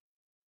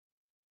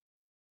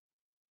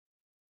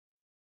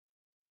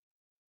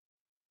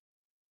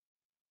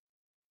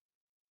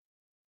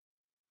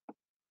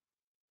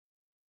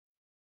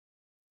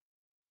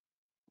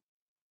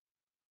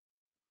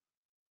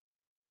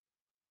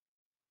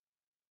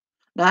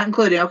 Not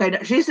including. Okay.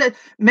 She said,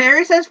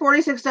 Mary says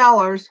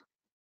 $46.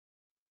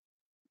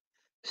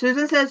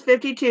 Susan says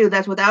 52.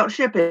 That's without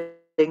shipping.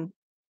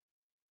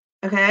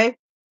 Okay.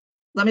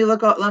 Let me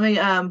look up. Let me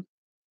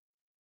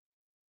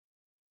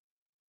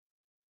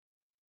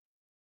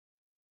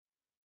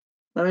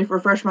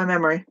refresh my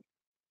memory.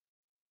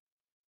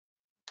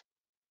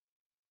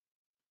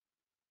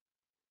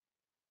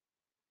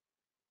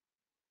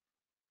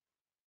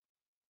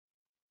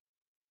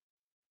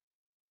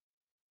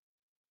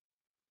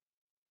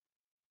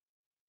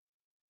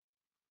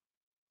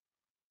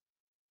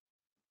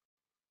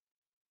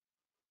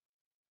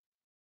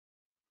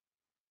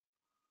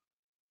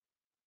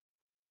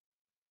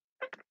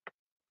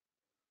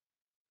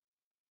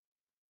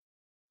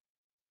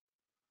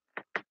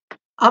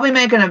 I'll be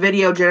making a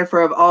video, Jennifer,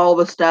 of all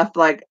the stuff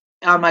like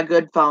on my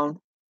good phone.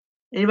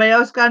 Anybody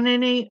else got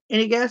any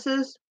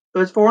guesses? It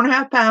was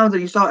 4.5 pounds,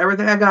 and you saw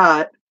everything I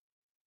got.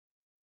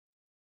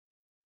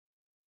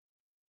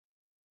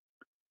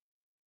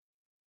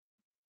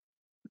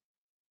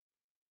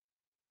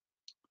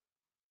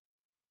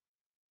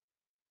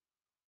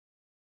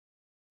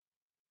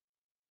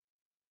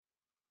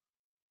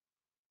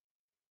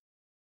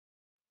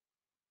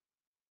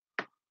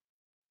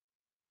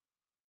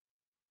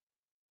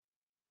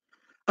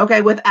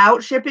 Okay,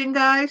 without shipping,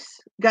 guys,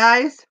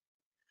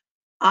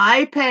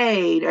 I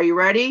paid. Are you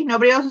ready?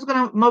 Nobody else is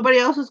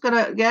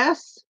gonna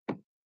guess.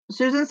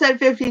 Susan said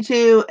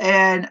 52,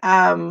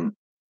 and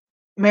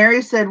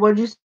Mary said, what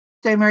did you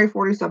say, Mary?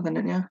 40 something,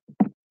 didn't you?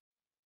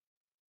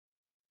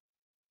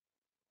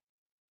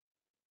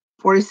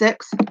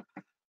 46.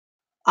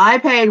 I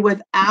paid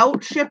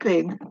without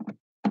shipping.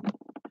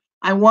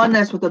 I won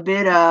this with a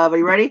bid of, are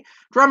you ready?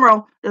 Drum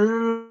roll.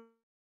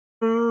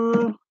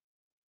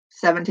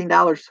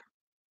 $17.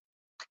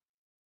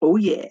 Oh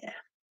yeah.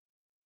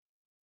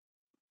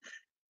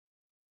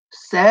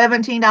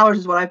 $17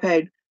 is what I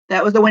paid.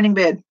 That was the winning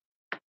bid.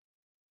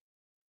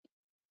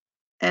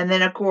 And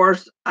then, of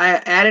course, I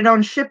added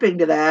on shipping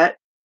to that.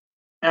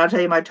 And I'll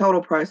tell you my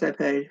total price I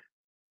paid.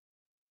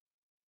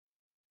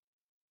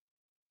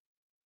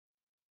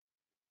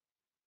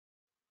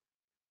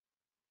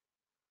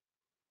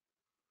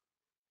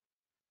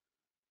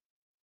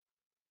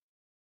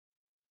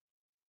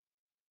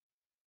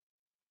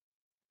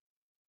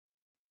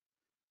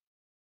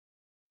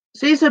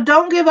 See, so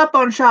don't give up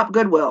on Shop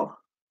Goodwill.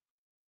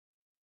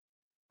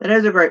 That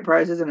is a great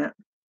price, isn't it?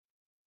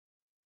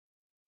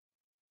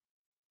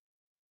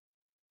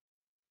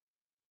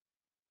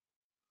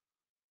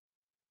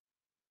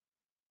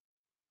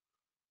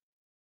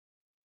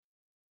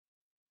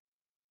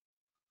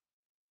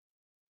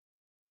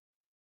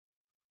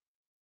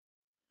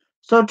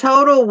 So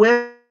total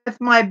with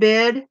my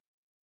bid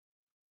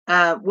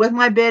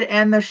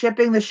and the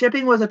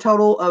shipping was a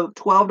total of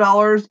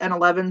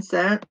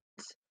 $12.11.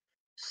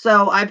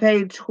 So I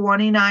paid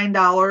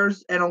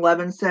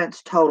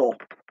 $29.11 total.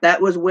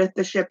 That was with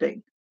the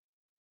shipping.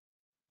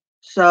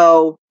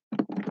 So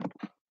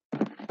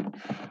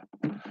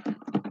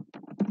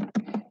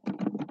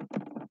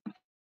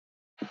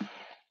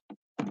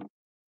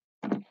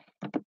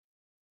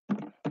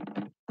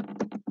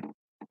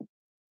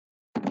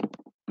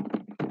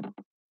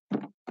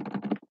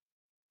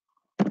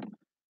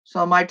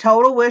my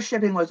total with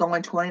shipping was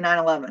only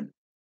 $29.11.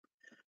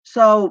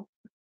 So,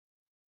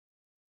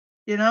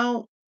 you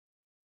know,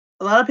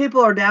 a lot of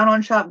people are down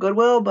on Shop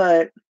Goodwill,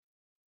 but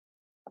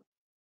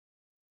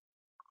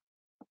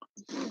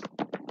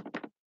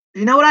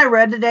you know what I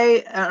read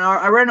today?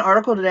 I read an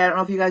article today. I don't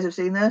know if you guys have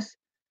seen this.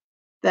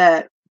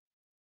 That,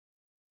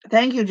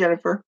 thank you,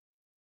 Jennifer.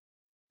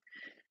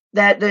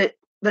 That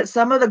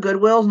some of the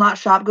Goodwills, not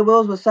Shop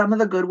Goodwills, but some of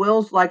the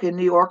Goodwills, like in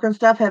New York and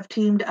stuff, have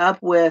teamed up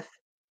with,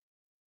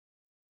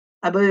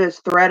 I believe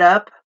it's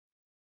ThredUp,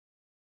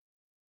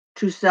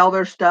 to sell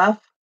their stuff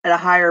at a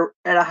higher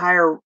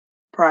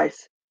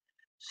price.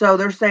 So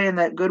they're saying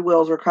that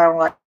Goodwills are kind of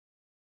like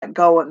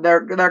going,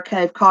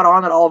 they've caught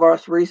on that all of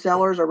us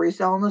resellers are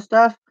reselling this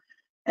stuff,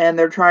 and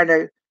they're trying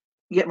to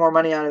get more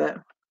money out of it.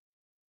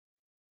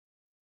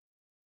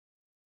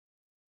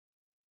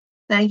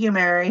 Thank you,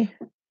 Mary.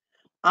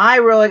 I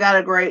really got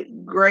a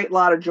great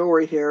lot of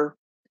jewelry here.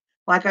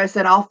 Like I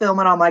said, I'll film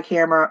it on my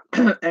camera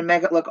and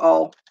make it look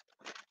all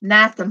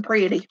nice and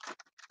pretty.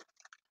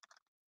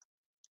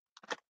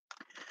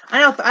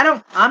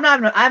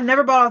 I've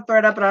never bought on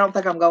ThredUp, but I don't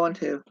think I'm going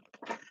to.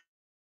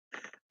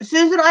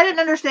 Susan, I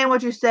didn't understand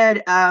what you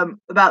said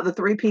about the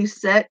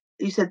 3-piece set.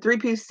 You said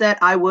 3-piece set,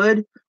 I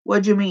would.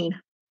 What'd you mean?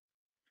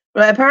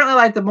 But apparently,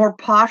 like the more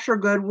posher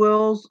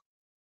Goodwills,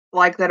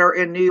 like that are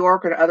in New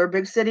York and other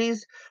big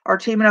cities, are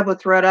teaming up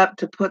with ThredUp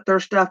to put their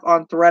stuff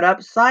on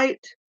ThredUp's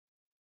site.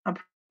 I'm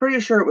pretty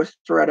sure it was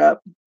ThredUp.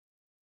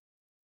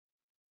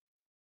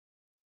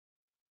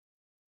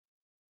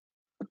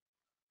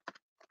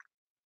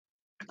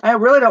 I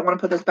really don't want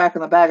to put this back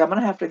in the bag. I'm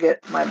going to have to get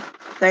my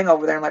thing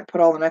over there and like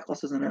put all the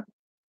necklaces in it.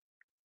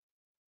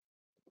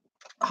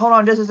 Hold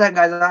on just a second,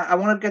 guys. I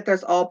want to get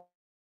this all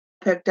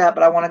picked up,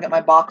 but I want to get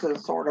my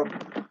boxes sorted.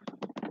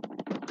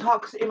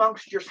 Talk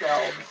amongst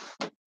yourselves.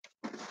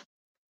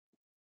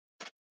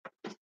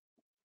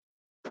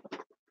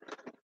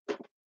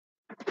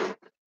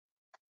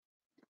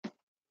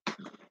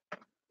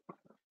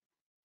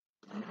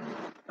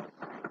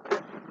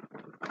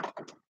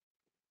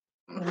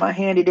 My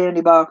handy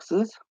dandy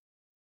boxes.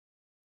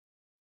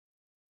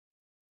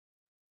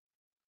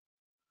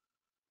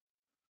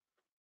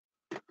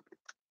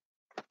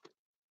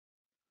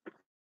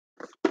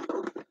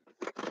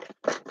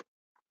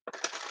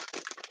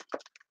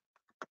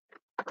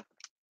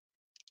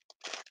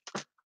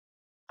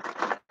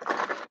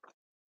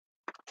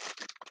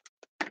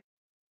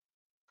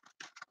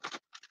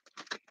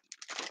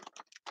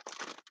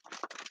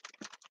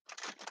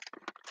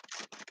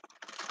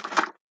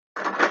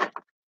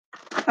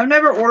 I've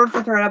never ordered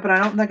for ThredUp, and I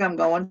don't think I'm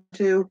going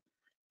to.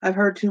 I've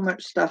heard too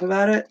much stuff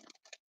about it.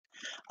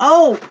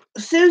 Oh,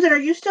 Susan, are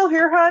you still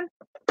here, hon?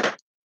 Did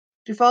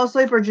you fall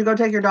asleep or did you go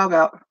take your dog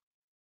out?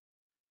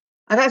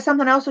 I got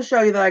something else to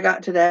show you that I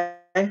got today.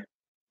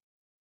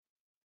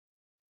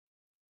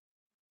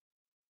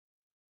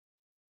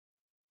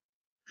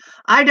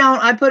 I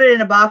don't. I put it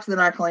in a box and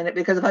then I clean it,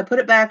 because if I put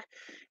it back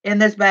in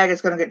this bag,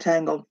 it's going to get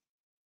tangled.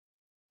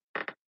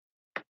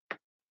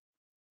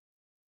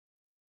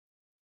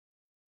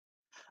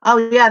 Oh,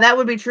 yeah, that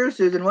would be true,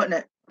 Susan, wouldn't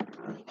it?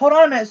 Hold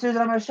on a minute,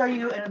 Susan. I'm going to show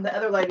you and the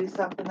other ladies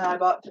something that I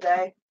bought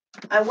today.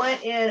 I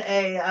went in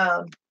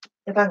a,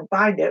 if I can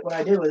find it, what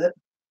I do with it.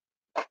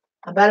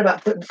 I'm bad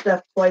about putting stuff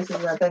places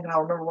and I think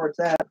I'll remember where it's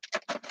at.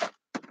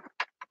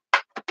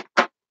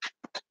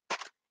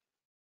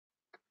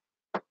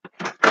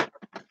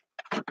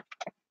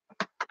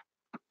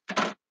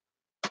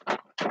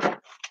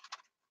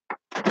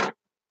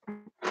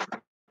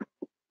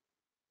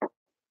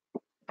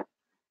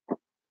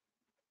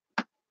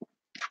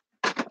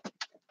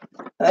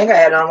 I think I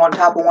had it on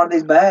top of one of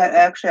these bags.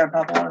 Actually, on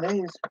top of one of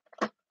these.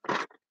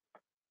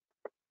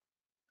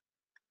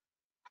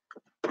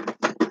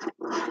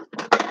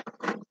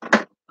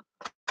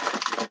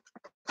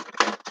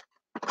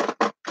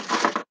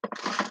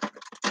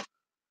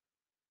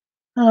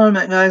 Oh, a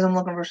minute, guys. I'm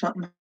looking for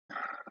something.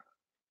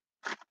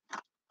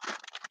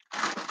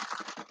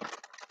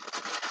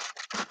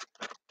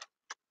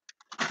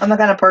 I'm the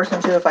kind of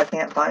person, too, if I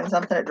can't find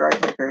something, it drives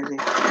me crazy.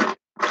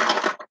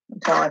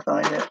 Until I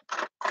find it.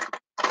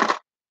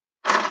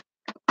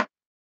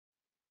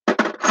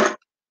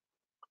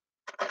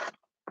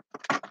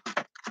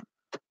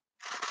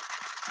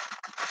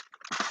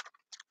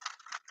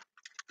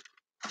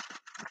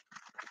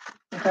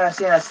 I'm kind of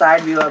seeing a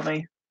side view of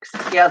me.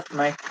 Excuse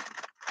me.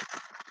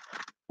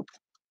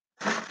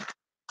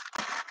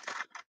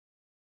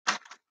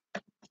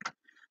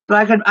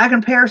 But I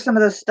can pair some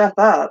of this stuff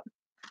up.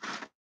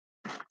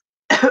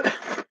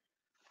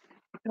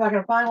 If I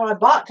can find what I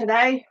bought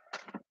today.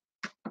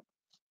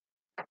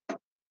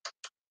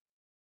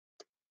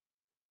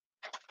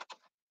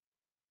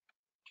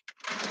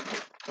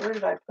 Where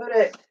did I put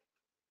it?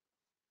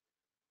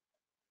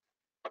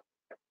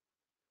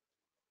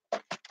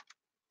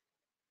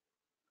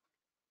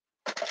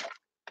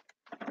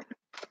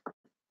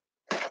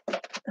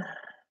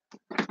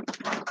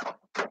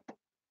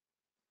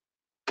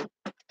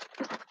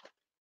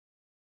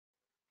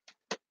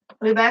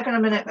 I'll be back in a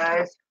minute,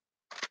 guys.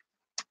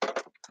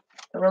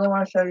 I really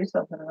want to show you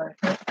something and I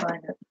can't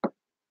find it.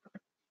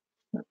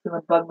 It's going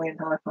to bug me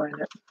until I find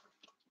it.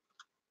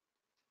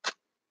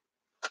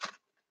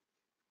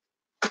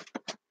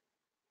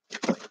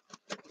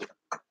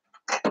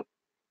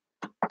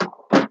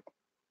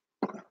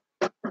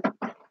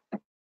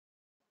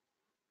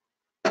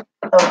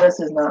 Oh, this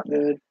is not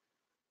good.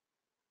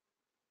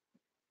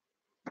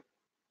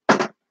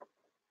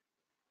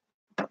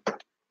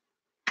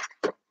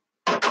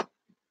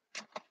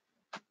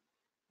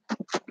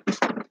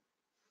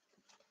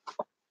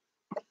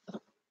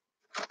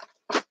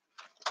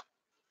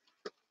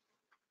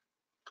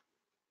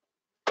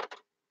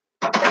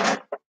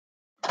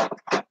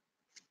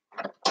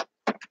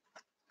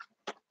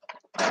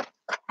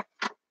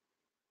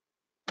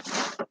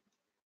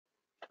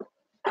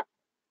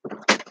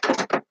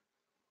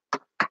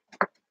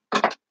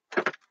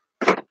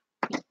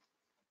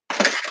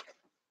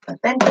 I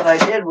think what I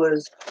did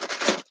was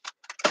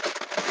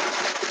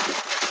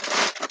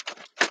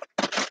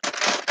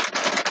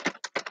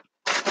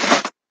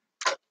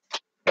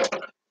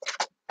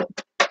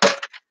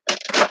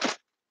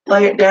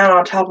lay it down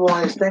on top of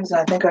one of these things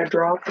and I think I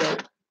dropped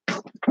it.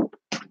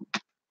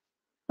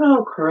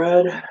 Oh,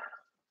 crud.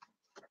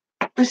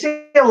 I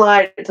see a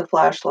light. It's a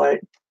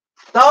flashlight.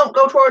 Don't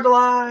go toward the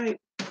light.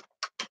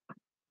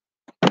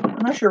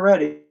 Unless you're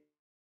ready.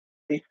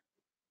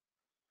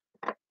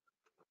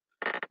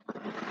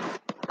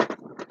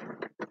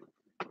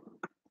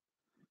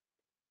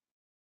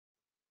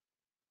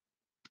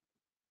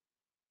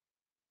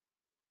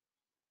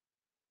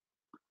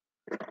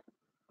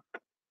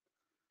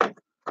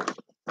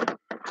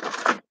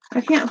 I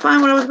can't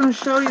find what I was going to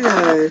show you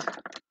guys.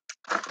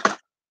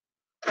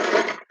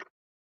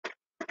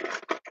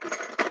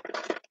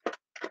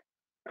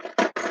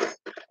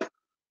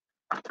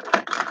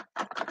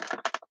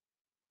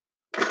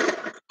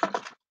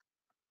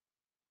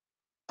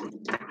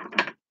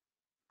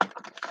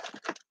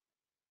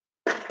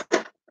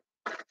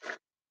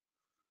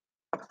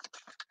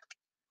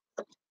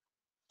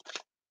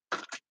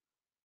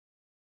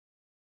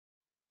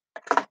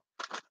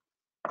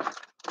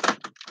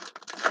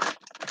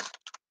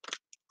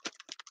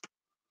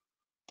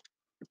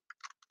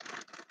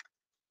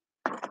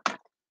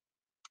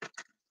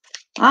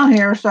 I'm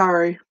here,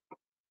 sorry.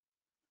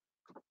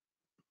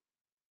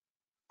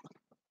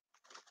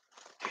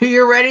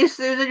 You ready,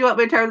 Susan? You want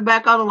me to turn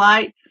back on the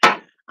light?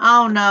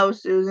 Oh no,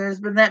 Susan. It's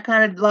been that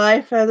kind of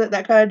life, has it?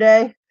 That kind of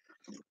day?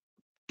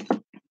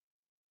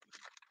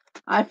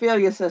 I feel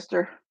you,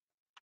 sister.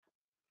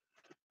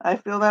 I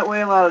feel that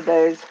way a lot of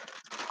days.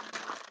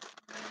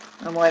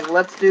 I'm like,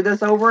 let's do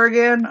this over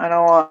again. I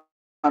don't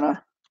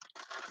wanna.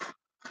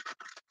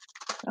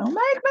 Don't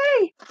make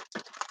me.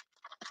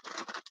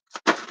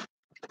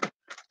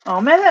 Oh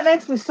man, that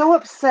makes me so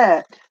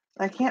upset.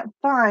 I can't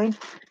find.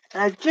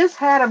 And I just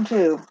had them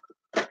too.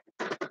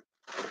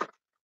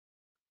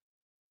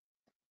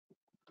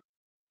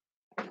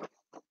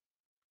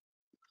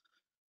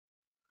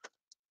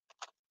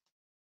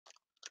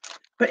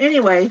 But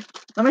anyway,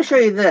 let me show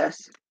you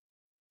this.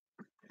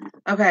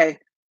 Okay,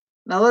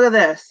 now look at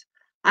this.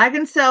 I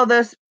can sell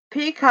this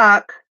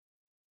peacock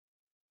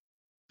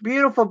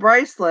beautiful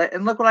bracelet,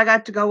 and look what I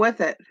got to go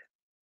with it.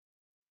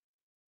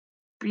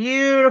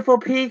 Beautiful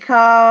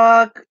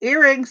peacock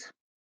earrings.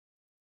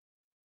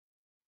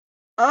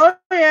 Oh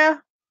yeah.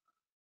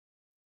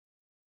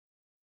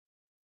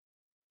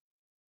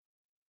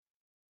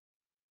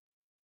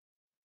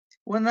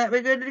 Wouldn't that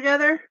be good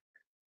together?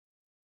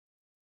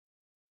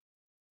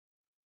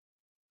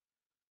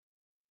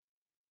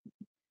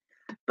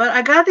 But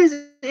I got these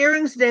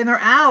earrings today, and they're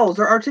owls.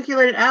 They're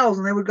articulated owls,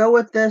 and they would go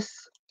with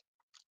this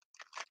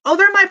Oh,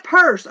 they're in my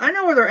purse. I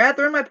know where they're at.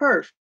 They're in my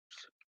purse.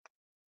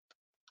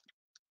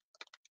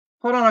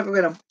 Hold on, I'll go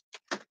get them.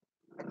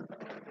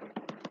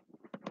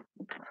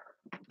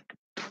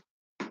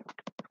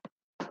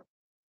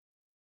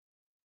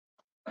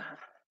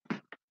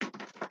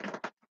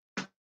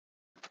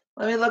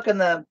 Let me look in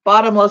the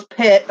bottomless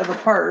pit of a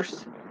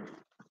purse.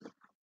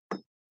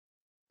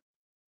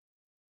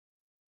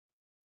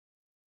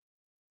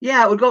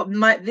 Yeah, it would go.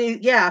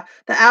 The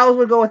owls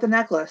would go with the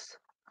necklace.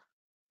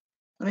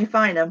 Let me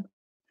find them.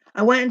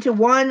 I went into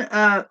one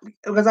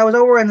because I was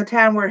over in the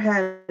town where it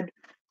had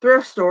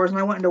thrift stores, and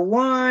I went into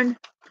one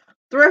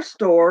thrift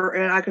store,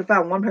 and I could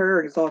find one pair of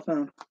earrings all I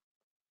found.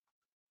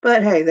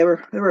 But hey, they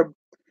were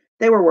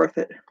worth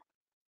it.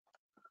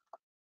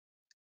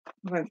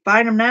 I can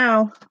find them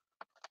now.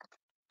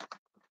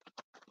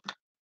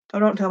 Oh,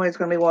 don't tell me it's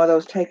going to be one of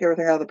those take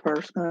everything out of the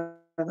purse.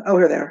 Oh,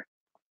 here they are.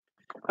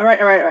 All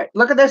right.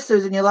 Look at this,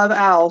 Susan. You love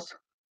owls.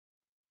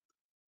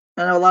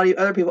 I know a lot of you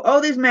other people.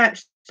 Oh, these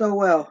match so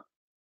well.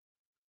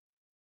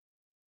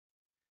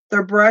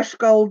 They're brushed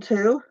gold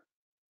too.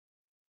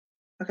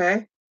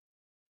 Okay.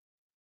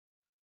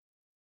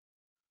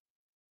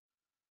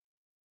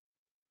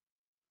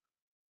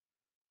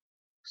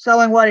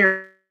 Selling what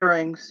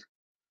earrings?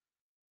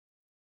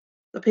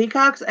 The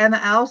peacocks and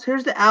the owls.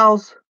 Here's the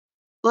owls.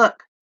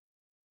 Look.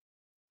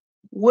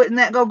 Wouldn't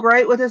that go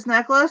great with this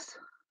necklace?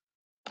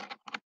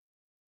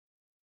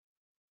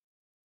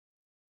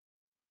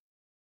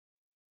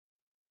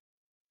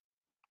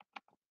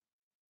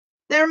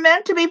 They're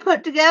meant to be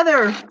put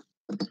together.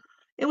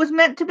 It was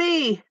meant to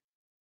be.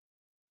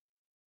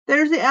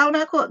 There's the owl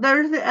necklace.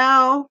 There's the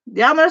owl.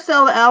 Yeah, I'm gonna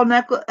sell the owl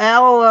necklace,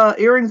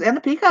 earrings, and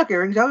the peacock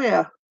earrings. Oh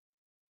yeah.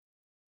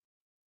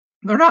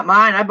 They're not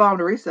mine. I bought them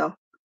to resell.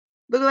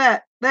 Look at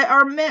that. They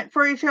are meant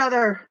for each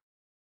other.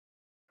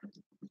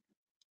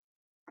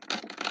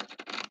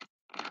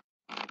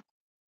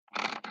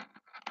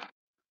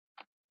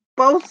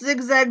 Both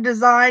zigzag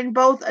design,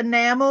 both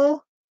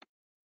enamel.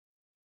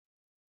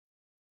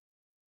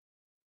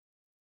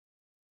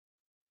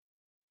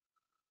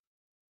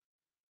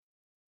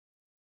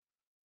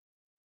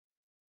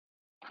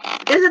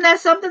 Isn't that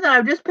something that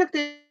I've just picked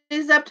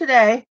these up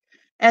today,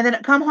 and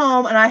then come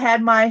home and I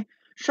had my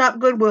shop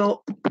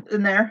Goodwill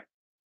in there,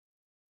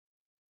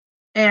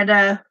 and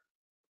amazing.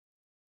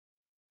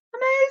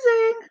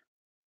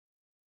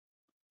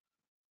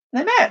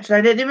 They matched.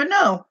 I didn't even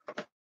know.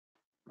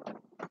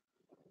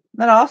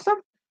 Isn't that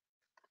awesome?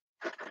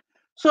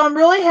 So I'm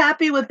really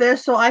happy with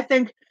this. So I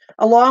think,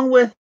 along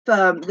with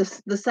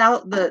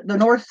the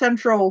North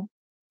Central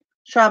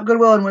shop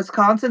Goodwill in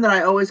Wisconsin that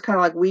I always kind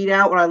of like weed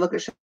out when I look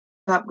at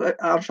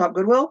shop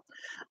Goodwill,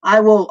 I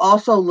will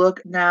also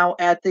look now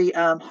at the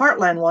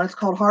Heartland one. It's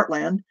called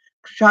Heartland,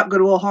 Shop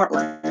Goodwill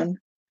Heartland,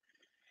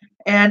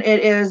 and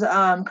it is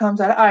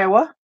comes out of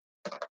Iowa.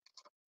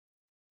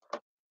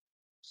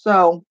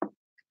 So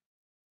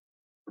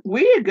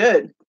we did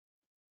good.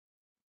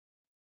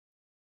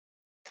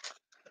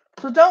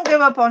 So don't give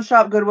up on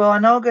Shop Goodwill. I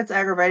know it gets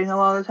aggravating a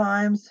lot of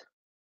times.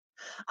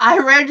 I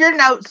read your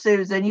notes,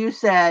 Susan. You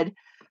said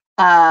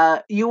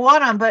you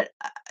want them, but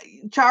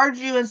charge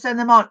you and send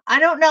them on. I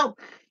don't know.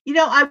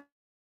 I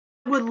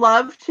would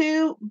love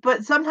to,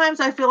 but sometimes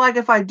I feel like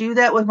if I do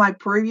that with my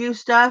preview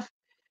stuff,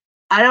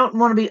 I don't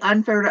want to be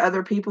unfair to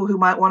other people who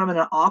might want them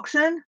in an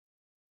auction.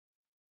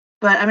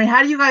 But I mean,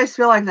 how do you guys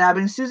feel like that? I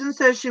mean, Susan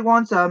says she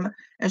wants them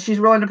and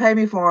she's willing to pay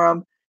me for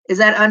them. Is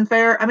that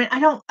unfair? I mean, I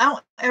don't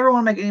ever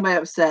want to make anybody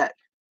upset.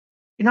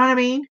 You know what I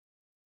mean?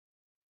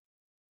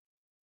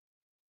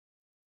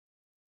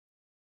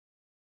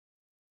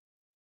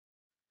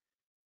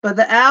 But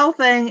the owl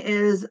thing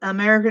is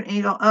American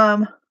Eagle.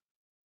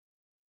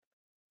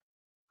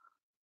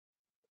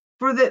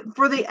 For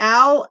the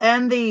owl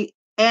and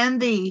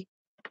the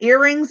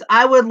earrings,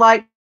 I would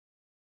like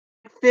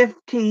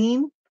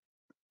 15.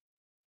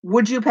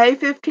 Would you pay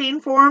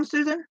 15 for them,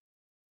 Susan?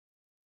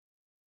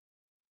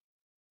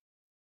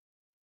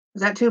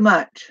 Is that too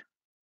much?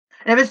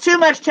 And if it's too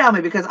much, tell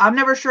me, because I'm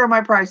never sure of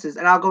my prices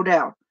and I'll go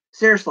down.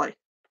 Seriously.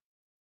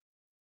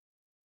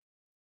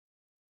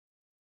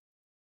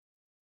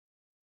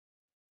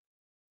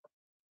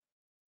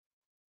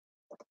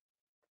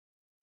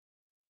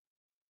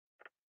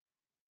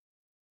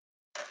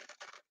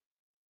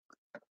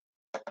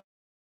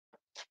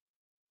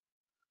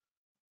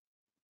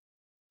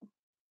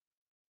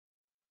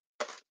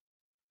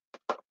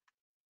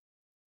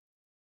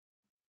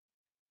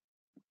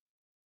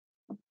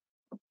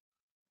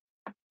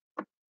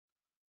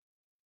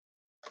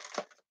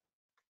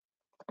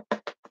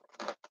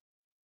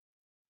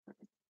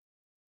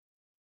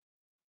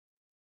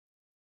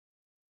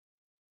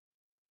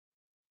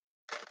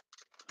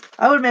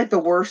 I would make the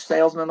worst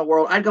salesman in the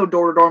world. I'd go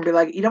door to door and be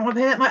like, "You don't want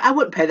to pay that much? I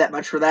wouldn't pay that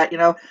much for that, you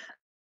know."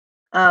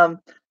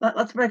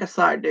 Let's make a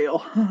side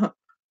deal.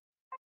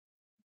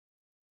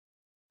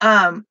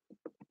 um,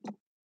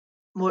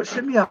 well, it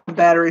should be on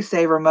battery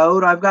saver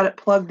mode. I've got it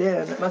plugged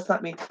in. It must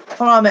not be.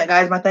 Hold on a minute,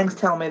 guys. My thing's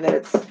telling me that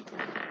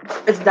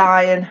it's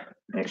dying.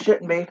 It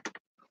shouldn't be.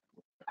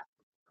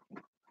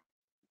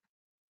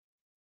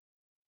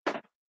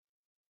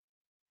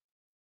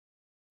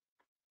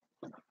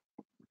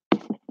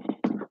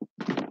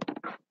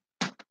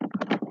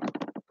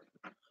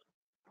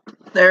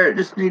 There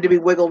just need to be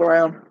wiggled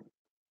around.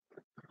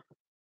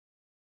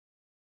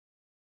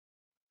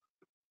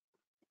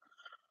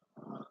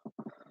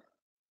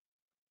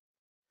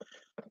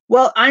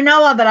 Well, I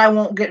know that I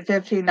won't get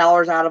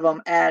 $15 out of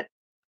them at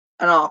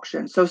an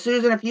auction. So,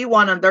 Susan, if you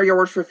want them, they're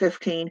yours for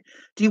 $15.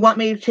 Do you want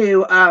me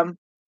to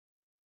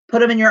put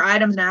them in your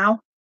items now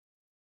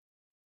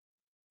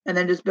and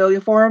then just bill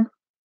you for them?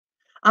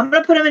 I'm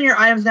going to put them in your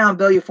items now and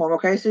bill you for them,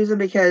 okay, Susan?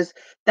 Because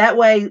that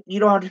way you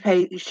don't have to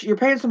pay. You're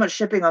paying so much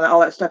shipping on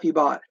all that stuff you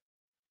bought.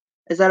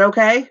 Is that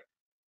okay?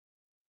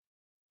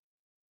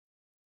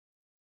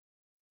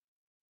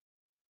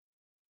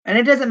 And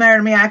it doesn't matter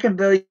to me. I can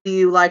bill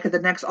you like at the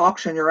next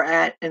auction you're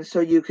at, and so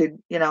you could,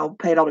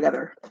 pay it all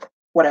together.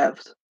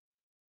 Whatevs.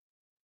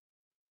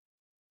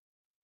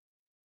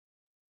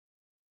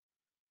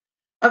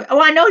 Okay,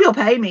 well, I know you'll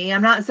pay me.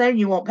 I'm not saying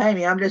you won't pay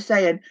me. I'm just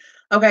saying,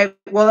 okay,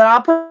 well, then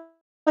I'll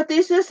put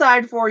these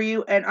aside for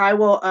you, and I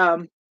will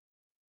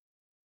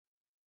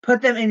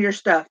put them in your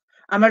stuff.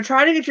 I'm gonna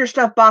try to get your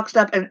stuff boxed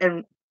up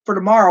and for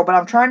tomorrow, but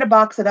I'm trying to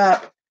box it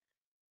up.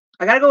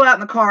 I gotta go out in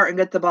the car and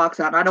get the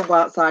box out. And I don't go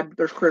outside.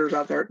 There's critters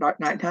out there at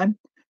nighttime.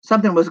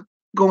 Something was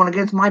going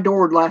against my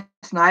door last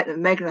night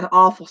and making an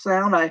awful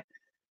sound. I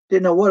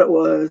didn't know what it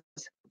was.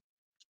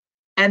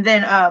 And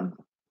then I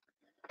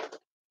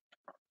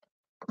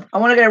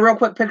want to get a real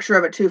quick picture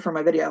of it too for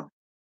my video.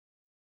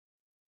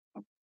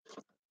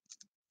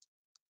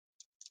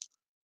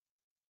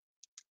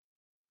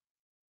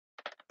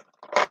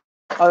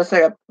 I'll just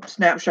take a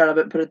snapshot of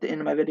it and put it at the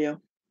end of my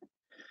video.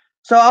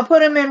 So I'll put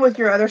them in with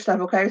your other stuff,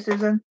 okay,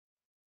 Susan?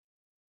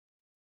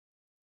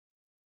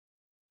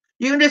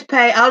 You can just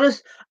pay.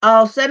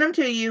 I'll send them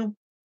to you,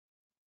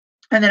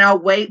 and then I'll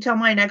wait till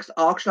my next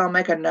auction. I'll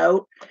make a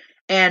note,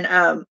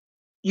 and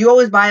you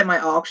always buy at my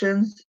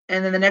auctions,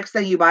 and then the next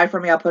thing you buy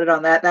from me, I'll put it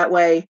on that. That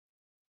way,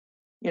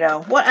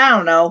 what? I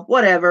don't know,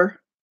 whatever.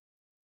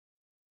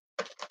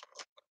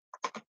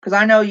 Because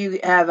I know you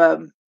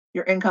have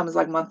your income is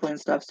like monthly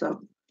and stuff, so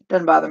it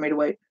doesn't bother me to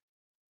wait.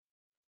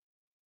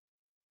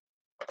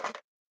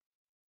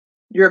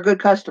 You're a good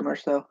customer,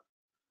 so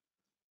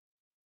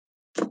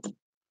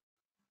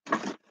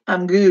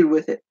I'm good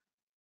with it.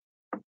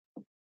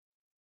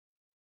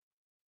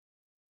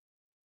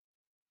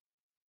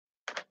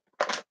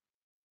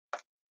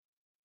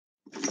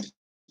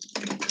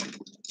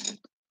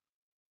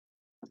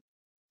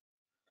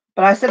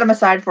 But I set them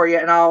aside for you,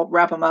 and I'll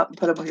wrap them up and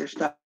put them with your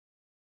stuff.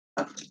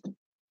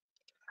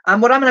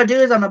 What I'm going to do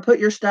is I'm going to put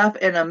your stuff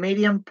in a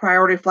medium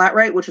priority flat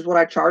rate, which is what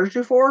I charged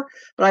you for.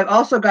 But I've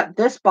also got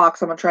this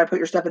box I'm going to try to put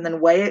your stuff in,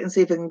 then weigh it and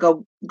see if it can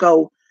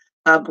go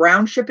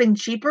ground shipping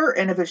cheaper.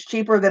 And if it's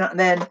cheaper,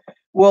 then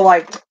we'll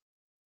like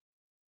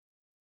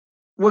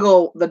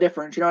wiggle the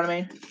difference. You know what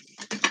I mean?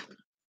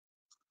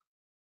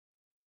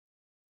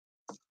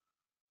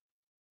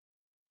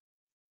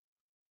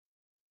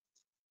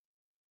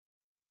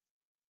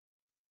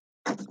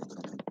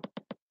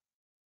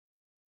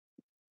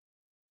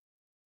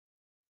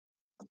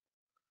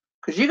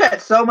 Because you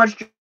got so much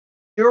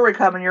jewelry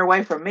coming your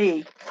way from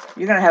me,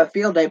 you're going to have a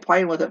field day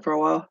playing with it for a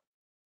while.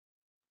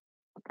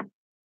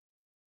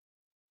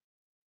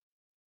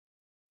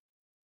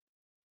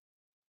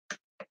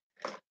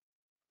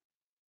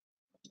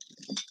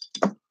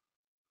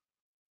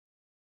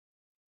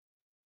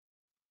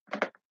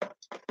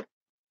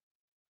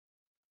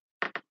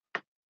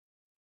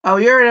 Oh,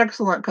 you're an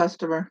excellent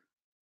customer.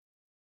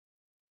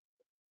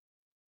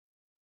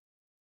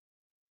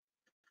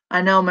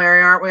 I know,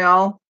 Mary, aren't we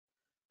all?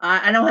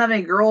 I don't have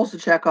any girls to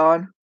check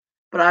on,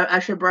 but I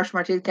should brush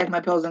my teeth, take my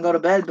pills, and go to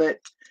bed. But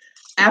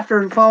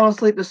after falling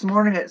asleep this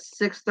morning at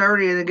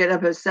 6:30 and then get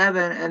up at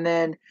 7, and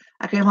then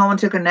I came home and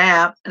took a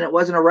nap, and it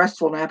wasn't a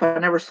restful nap. I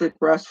never sleep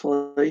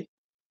restfully.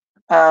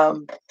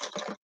 I'm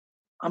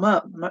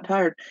up. I'm not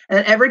tired. And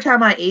then every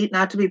time I eat,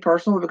 not to be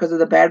personal, because of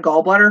the bad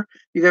gallbladder, if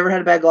you've ever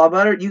had a bad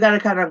gallbladder, you got to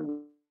kind of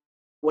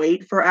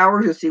wait for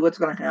hours to see what's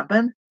going to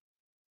happen.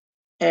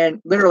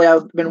 And literally,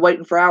 I've been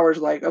waiting for hours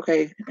like,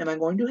 okay, am I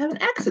going to have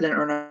an accident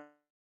or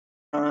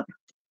not?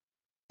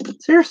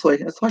 Seriously,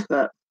 it's like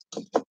that.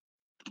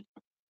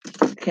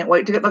 Can't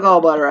wait to get my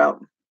gallbladder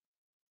out.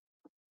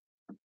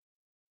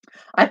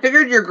 I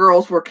figured your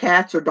girls were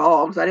cats or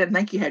dogs. I didn't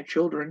think you had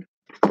children.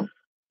 I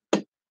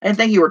didn't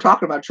think you were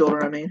talking about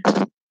children, I mean.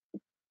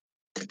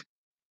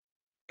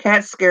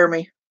 Cats scare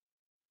me.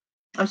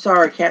 I'm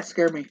sorry, cats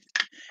scare me.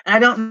 And I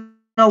don't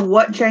know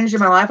what changed in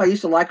my life. I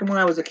used to like them when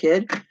I was a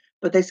kid,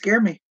 but they scare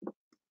me.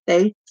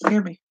 They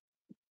scare me.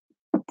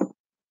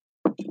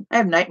 I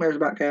have nightmares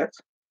about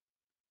cats.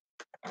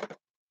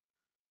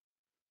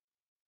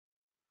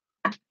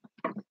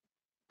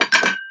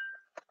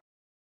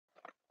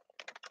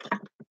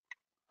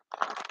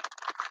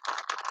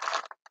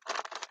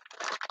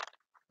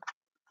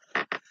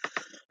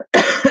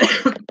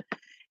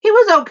 He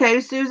was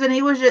okay, Susan.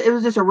 It was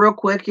just a real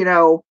quick,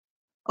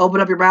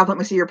 open up your mouth, let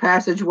me see your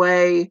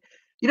passageway.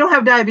 You don't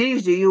have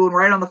diabetes, do you? And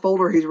right on the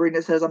folder he's reading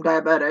it says I'm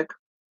diabetic.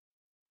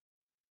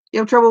 You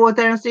have trouble with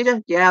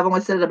anesthesia? Yeah, I've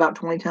only said it about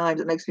 20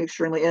 times. It makes me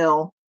extremely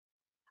ill.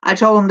 I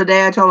told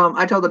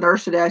the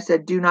nurse today, I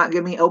said, do not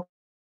give me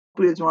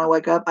opiates when I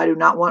wake up. I do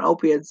not want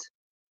opiates.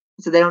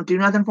 So they don't do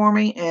nothing for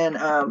me, and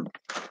I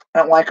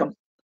don't like them.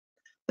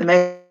 They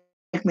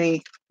make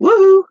me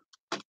woohoo.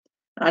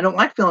 I don't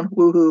like feeling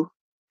woohoo.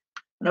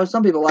 I know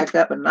some people like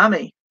that, but not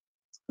me.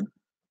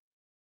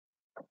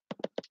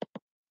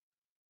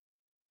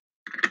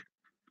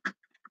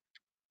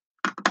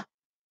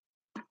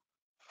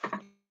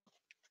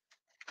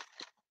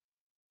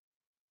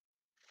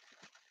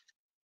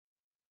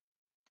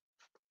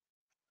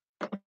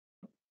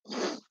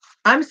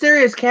 I'm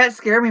serious. Cats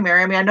scare me,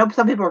 Mary. I mean, I know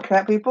some people are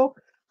cat people,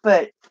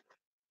 but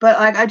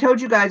like I told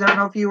you guys, I don't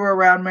know if you were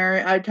around,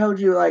 Mary. I told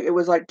you like it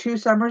was like 2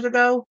 summers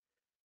ago.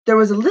 There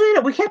was a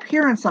little. We kept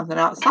hearing something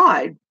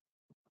outside,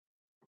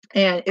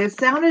 and it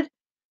sounded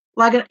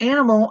like an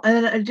animal,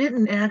 and then it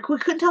didn't, and we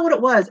couldn't tell what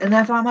it was. And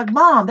then I'm like,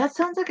 Mom, that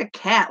sounds like a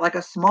cat, like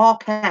a small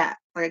cat,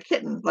 like a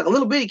kitten, like a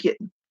little bitty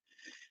kitten.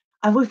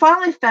 And we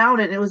finally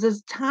found it. And it was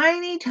this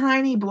tiny,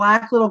 tiny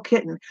black little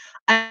kitten.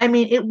 I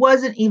mean, it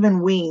wasn't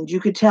even weaned. You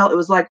could tell it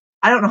was like,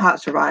 I don't know how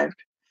it survived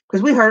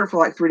because we heard it for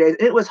like 3 days.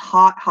 It was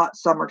hot, hot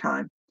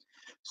summertime.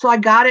 So I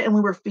got it and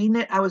we were feeding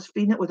it. I was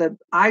feeding it with an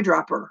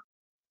eyedropper.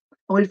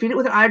 And we'd feed it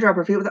with an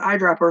eyedropper, feed it with an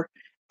eyedropper.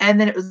 And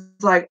then it was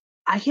like,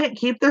 I can't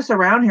keep this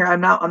around here.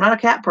 I'm not a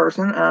cat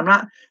person. And I'm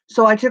not.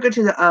 So I took it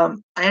to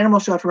the animal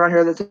shelter around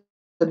here. That's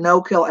the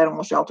no-kill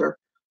animal shelter.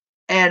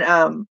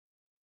 And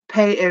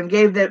pay and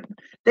gave them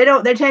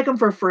they take them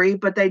for free,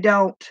 but they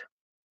don't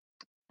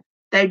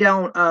they're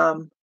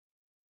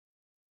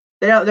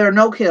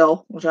no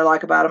kill, which I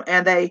like about them,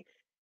 and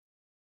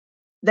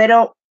they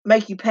don't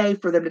make you pay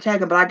for them to take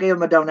them, but I gave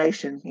them a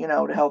donation,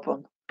 to help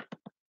them.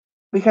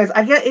 Because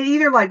I get it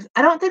either like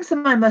I don't think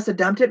somebody must have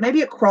dumped it. Maybe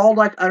it crawled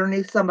like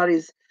underneath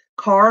somebody's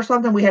car or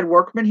something. We had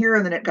workmen here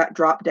and then it got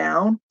dropped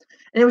down.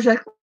 And it was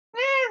like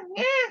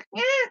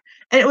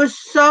and it was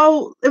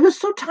so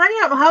tiny, I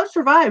don't know how it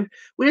survived.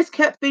 We just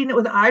kept feeding it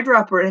with an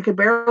eyedropper and it could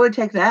barely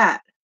take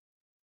that.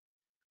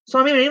 So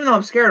I mean, even though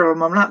I'm scared of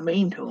them, I'm not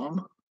mean to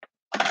them.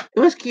 It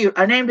was cute.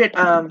 I named it.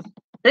 I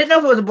didn't know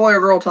if it was a boy or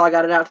girl till I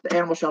got it out to the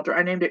animal shelter.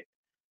 I named it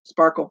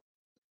Sparkle.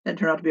 Then it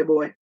turned out to be a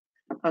boy.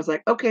 I was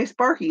like, okay,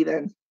 Sparky,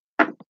 then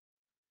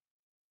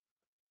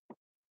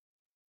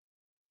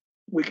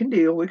we can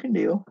deal. We can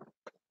deal.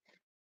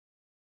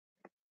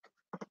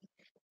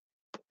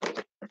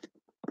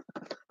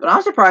 But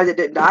I'm surprised it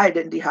didn't die. It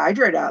didn't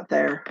dehydrate out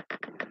there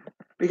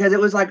because it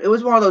was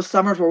one of those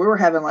summers where we were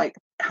having like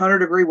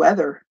 100-degree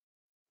weather.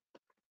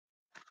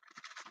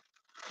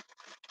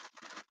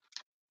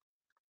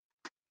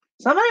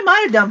 Somebody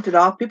might have dumped it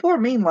off. People are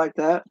mean like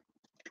that.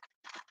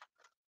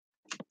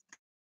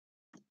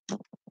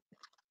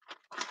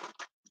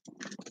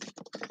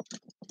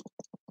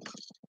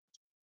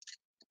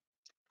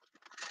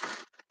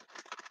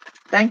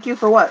 Thank you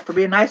for what? For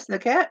being nice to the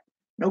cat?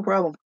 No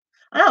problem.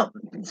 I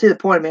don't see the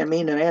point of being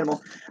mean to an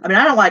animal. I mean,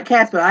 I don't like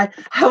cats, but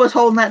I was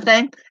holding that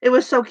thing. It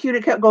was so cute.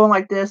 It kept going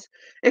like this.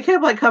 It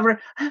kept like covering.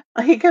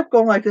 He kept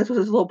going like this with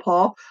his little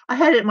paw. I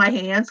had it in my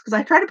hands because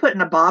I tried to put it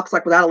in a box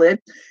like without a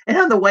lid. And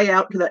on the way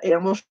out to the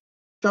animal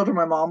shelter,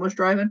 my mom was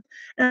driving,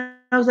 and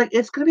I was like,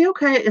 "It's gonna be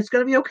okay. It's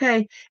gonna be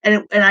okay."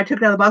 And I took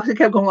it out of the box. It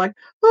kept going like,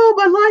 "Oh,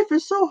 my life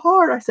is so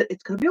hard." I said,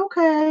 "It's gonna be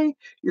okay.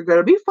 You're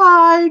gonna be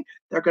fine.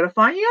 They're gonna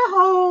find you a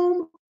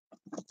home."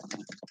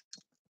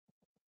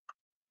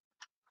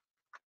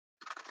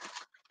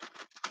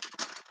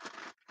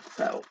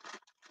 So,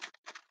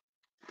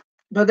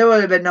 but there would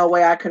have been no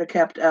way I could have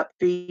kept up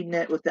feeding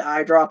it with the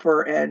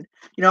eyedropper. And,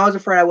 I was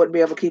afraid I wouldn't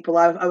be able to keep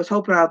alive. I was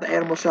hoping out at the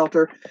animal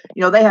shelter,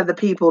 they have the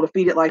people to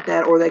feed it like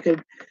that, or they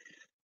could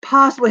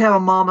possibly have a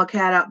mama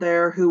cat out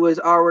there who was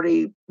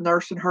already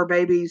nursing her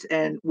babies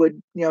and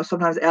would,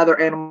 sometimes other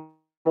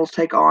animals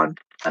take on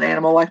an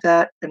animal like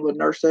that and would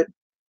nurse it.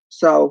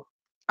 So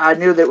I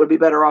knew that it would be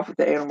better off at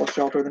the animal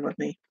shelter than with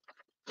me.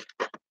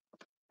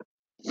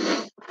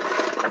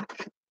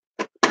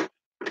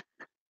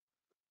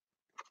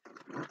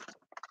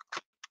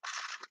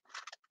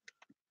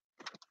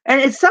 And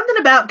it's something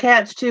about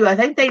cats too. I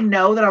think they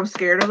know that I'm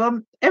scared of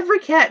them. Every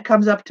cat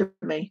comes up to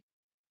me.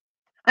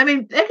 I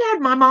mean, they had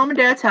my mom and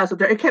dad's house up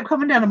there. It kept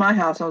coming down to my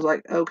house. I was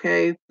like,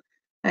 okay,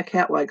 that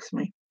cat likes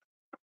me.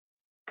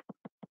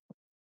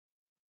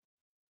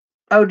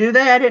 Oh, do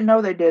they? I didn't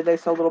know they did. They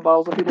sold little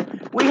bottles of people.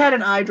 We had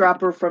an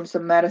eyedropper from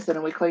some medicine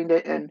and we cleaned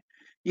it and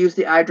used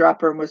the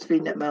eyedropper and was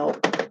feeding it milk.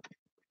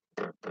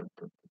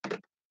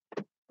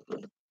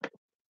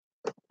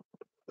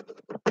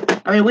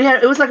 I mean,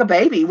 it was like a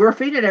baby. We were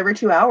feeding it every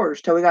 2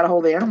 hours till we got a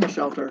hold of the animal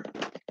shelter.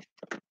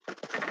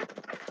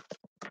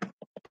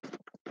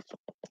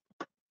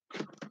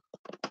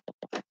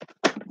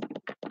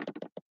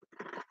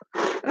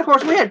 And of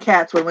course, we had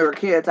cats when we were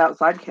kids,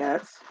 outside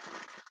cats.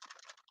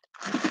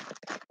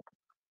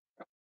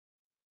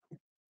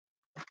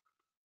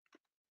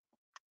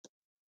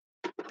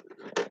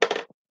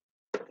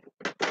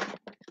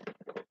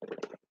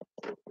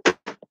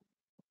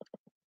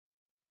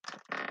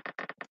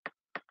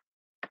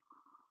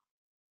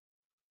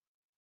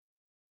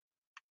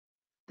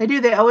 They do.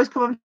 They always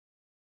come up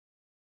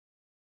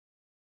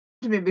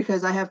to me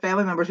because I have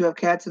family members who have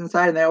cats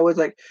inside, and they're always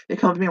like, they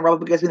come up to me and rub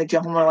up against me, they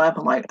jump on my lap.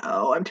 I'm like,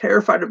 oh, I'm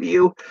terrified of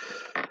you.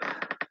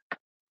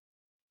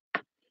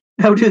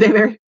 Oh, do they,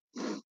 Mary?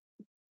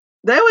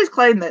 They always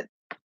claim that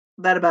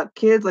about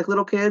kids, like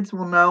little kids,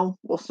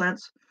 will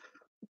sense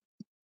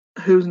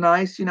who's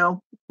nice,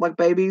 like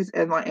babies,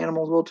 and like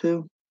animals will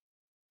too.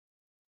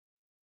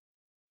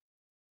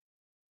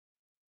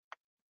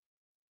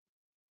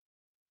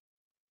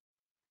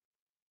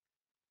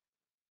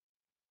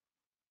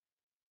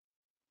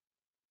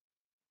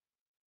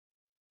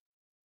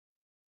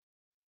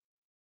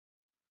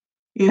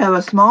 You have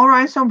a small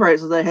rhinestone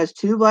bracelet that has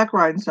two black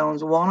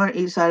rhinestones, one on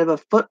each side of a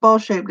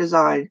football-shaped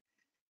design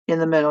in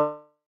the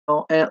middle,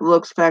 and it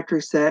looks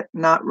factory set,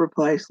 not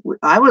replaced.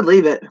 I would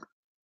leave it.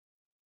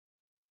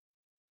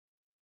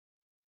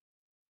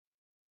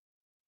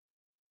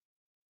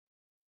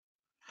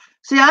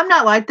 See, I'm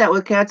not like that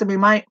with cats. I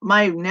mean, my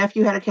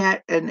nephew had a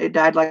cat and it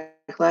died like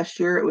last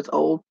year. It was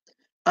old.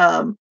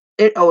 Um,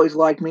 it always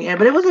liked me, and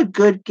but it was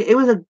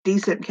a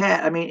decent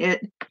cat. I mean,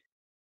 it'd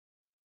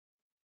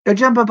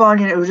jump up on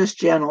you, and it was just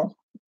gentle,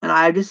 and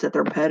I just sit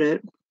there and pet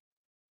it.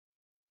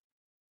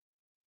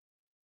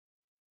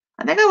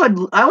 I think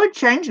I would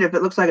change it if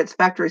it looks like it's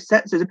factory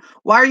set, Susan.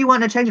 Why are you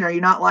wanting to change it? Are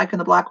you not liking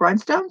the black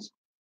rhinestones?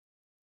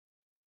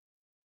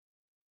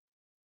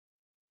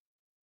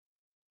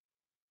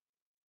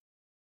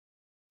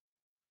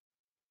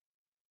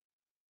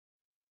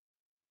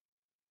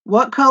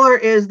 What color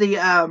is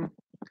the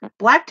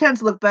black tends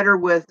to look better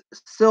with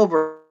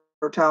silver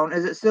tone.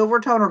 Is it silver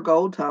tone or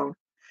gold tone?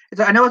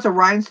 I know it's a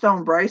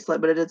rhinestone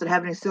bracelet, but does it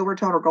have any silver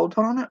tone or gold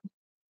tone on it?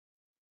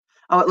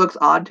 Oh, it looks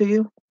odd to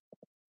you?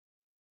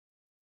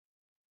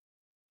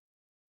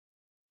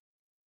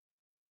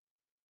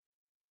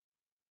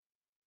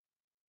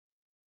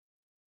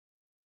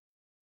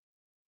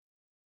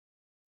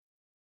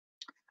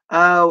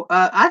 Oh,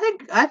 I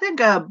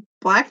think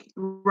black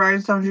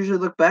rhinestones usually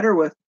look better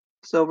with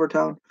silver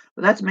tone,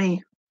 but that's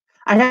me.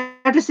 I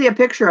have to see a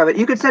picture of it.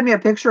 You could send me a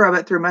picture of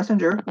it through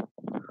Messenger.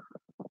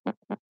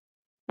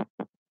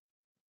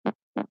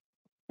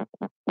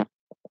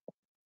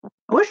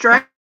 I wish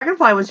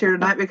Dragonfly was here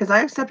tonight because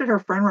I accepted her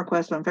friend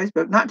request on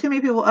Facebook. Not too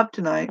many people up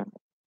tonight,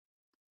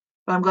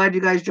 but I'm glad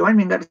you guys joined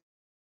me and got to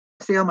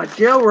see all my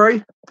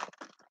jewelry.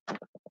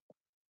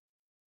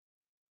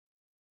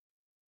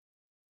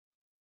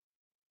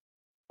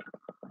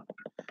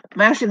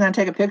 I'm actually going to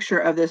take a picture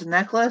of this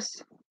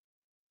necklace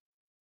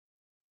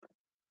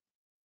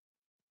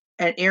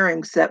and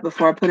earring set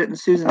before I put it in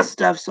Susan's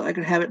stuff so I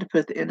can have it to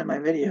put at the end of my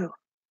video.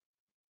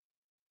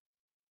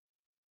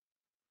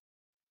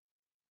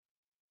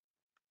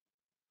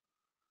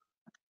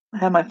 I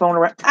have my phone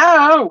around.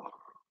 Ow!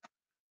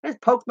 I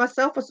just poked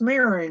myself with some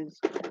earrings.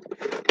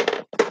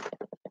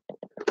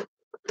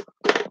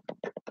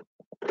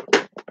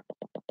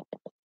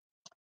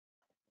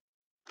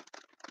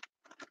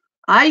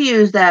 I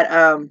use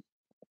that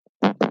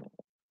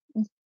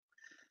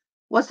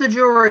what's the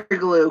jewelry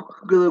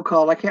glue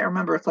called? I can't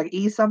remember. It's like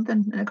E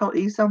something. Isn't it called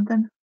E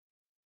something?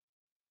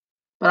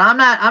 But I'm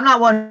not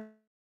one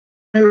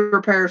who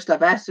repairs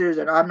stuff. Ask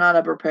Susan. I'm not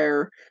a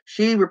repairer.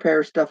 She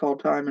repairs stuff all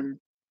the time and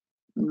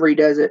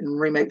redoes it and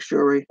remakes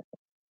jewelry.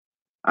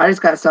 I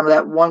just got some of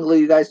that one glue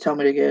you guys told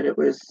me to get. It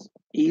was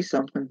E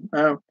something.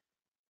 Oh,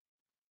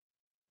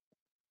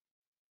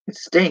 it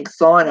stinks.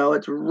 So I know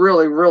it's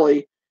really,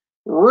 really,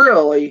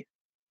 really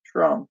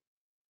strong.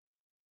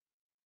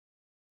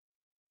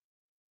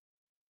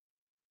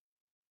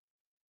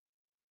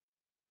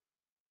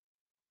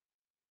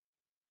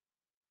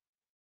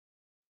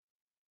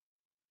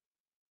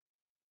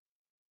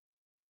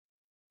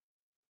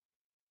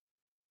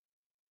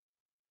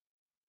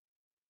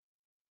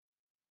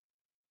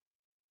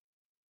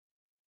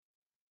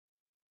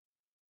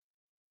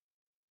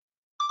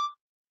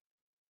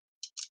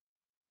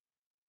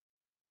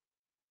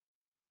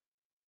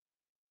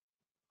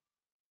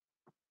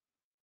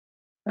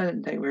 I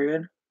didn't think very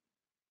good.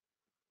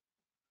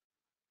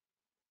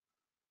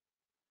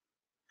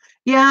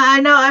 Yeah, I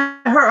know.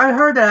 I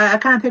heard that. I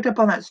kind of picked up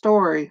on that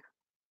story.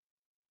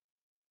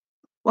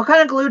 What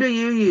kind of glue do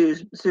you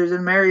use,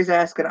 Susan? Mary's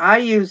asking. I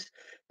use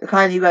the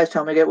kind you guys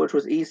told me to get, which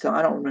was ESA.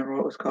 I don't remember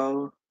what it was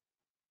called.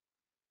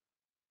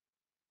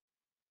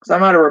 Because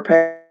I'm not a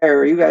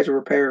repairer. You guys are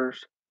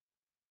repairers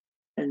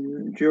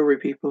and jewelry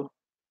people.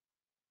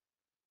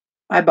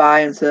 I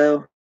buy and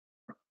sell.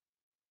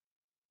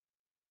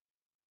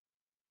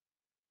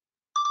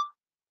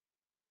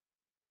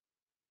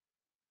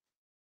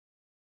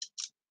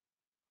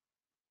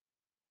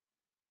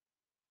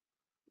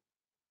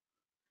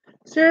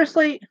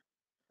 Seriously,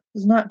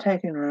 it's not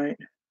taking right.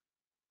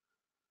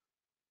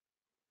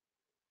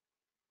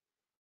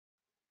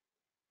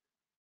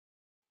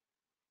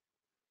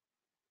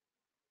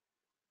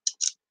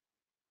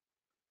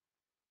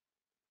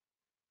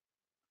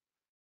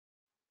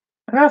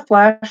 I got a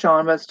flash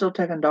on, but it's still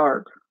taking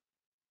dark.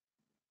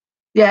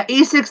 Yeah,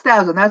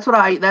 E6000. That's what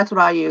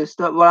I use.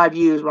 What I've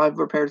used when I've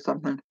repaired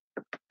something.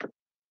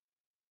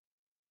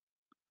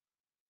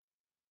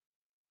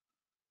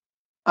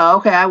 Oh,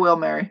 okay, I will,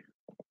 Mary.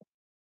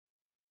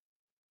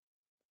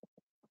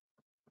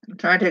 I'm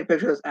trying to take a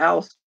picture of this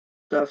owl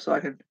stuff so I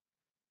can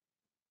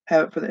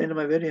have it for the end of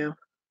my video.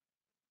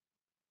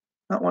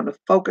 Not wanting to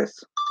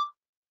focus.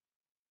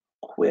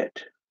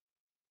 Quit.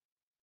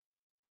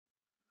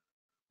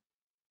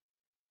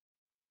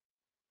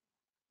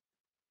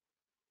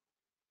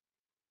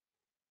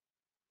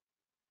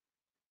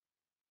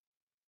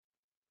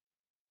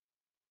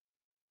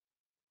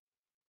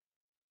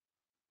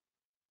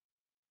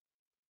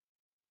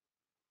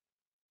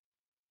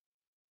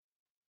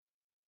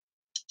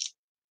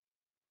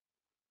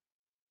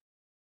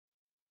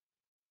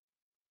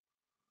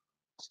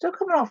 Still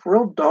coming off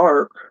real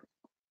dark.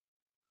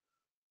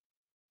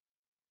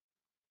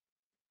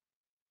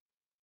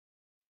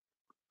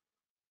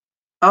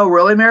 Oh,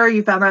 really, Mary?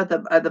 You found that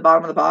at the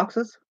bottom of the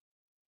boxes?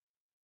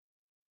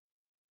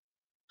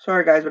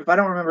 Sorry, guys, but if I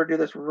don't remember to do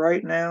this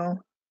right now.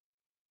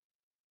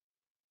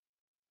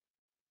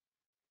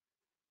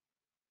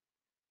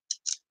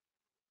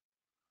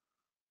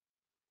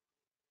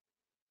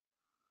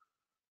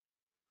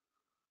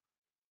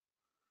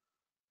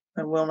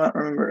 I will not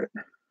remember it.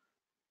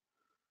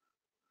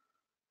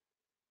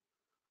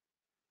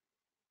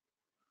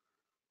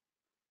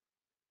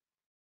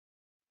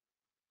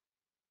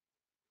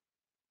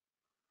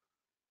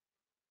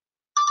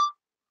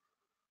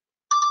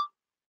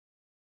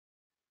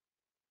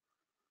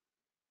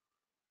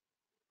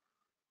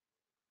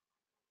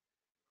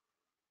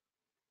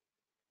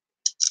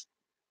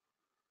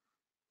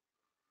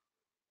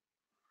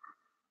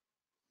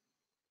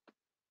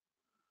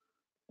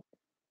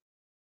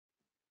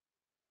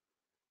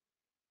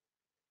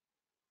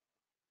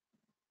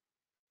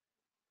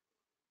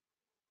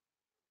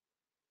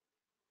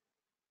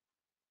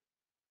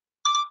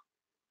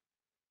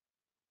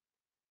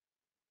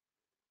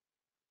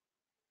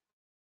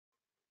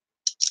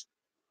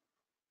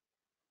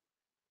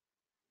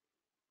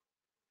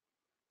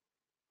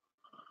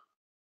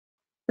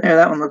 There,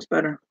 that one looks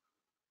better.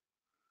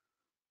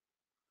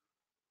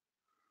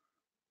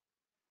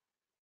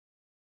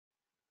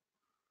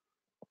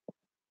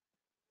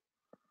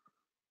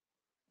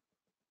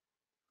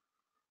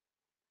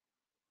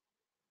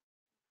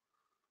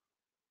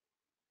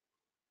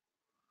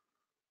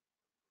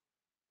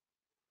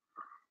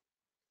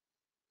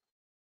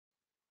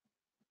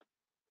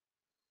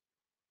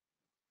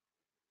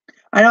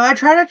 I know, I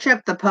try to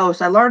check the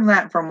posts. I learned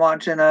that from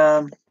watching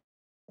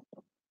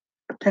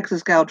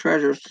Texas Gal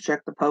Treasures, to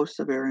check the post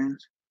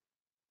severities.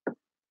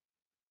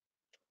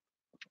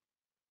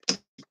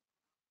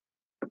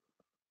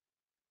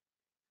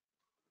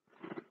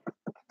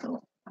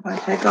 If I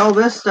take all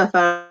this stuff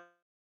out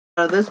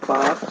of this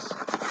box,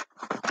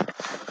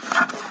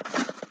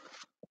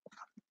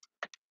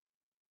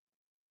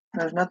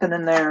 there's nothing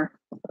in there.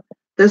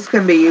 This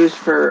can be used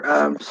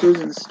for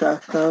Susan's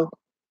stuff, though.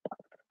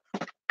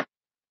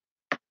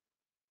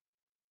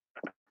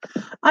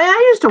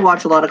 I used to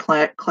watch a lot of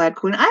Clad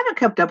Queen. I haven't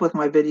kept up with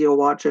my video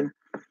watching.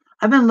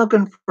 I've been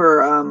looking for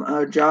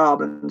a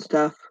job and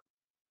stuff.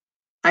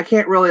 I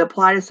can't really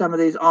apply to some of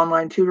these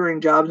online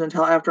tutoring jobs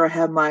until after I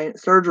have my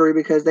surgery,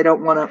 because they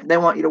don't want to. They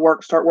want you to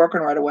start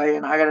working right away,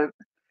 and I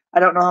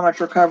don't know how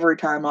much recovery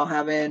time I'll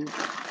have in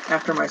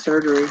after my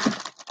surgery.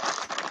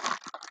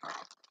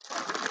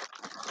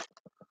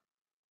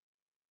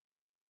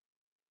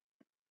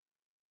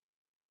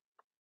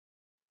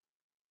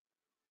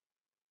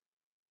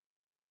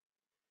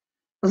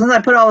 Well, since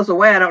I put all this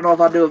away, I don't know if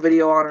I'll do a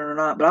video on it or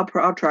not, but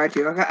I'll try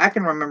to. I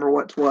can remember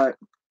what's what,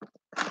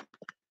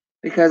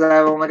 because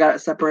I've only got it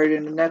separated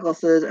into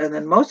necklaces, and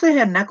then mostly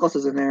had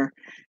necklaces in there,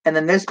 and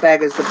then this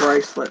bag is the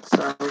bracelets.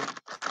 So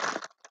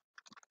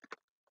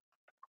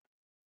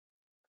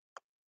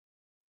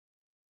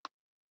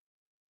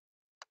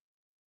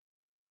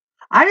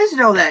I just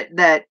know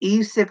that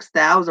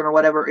E6000 or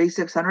whatever,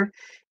 E600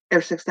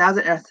 or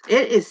 6000,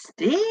 it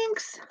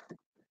stinks.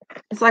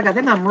 It's like I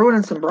think I'm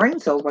ruining some brain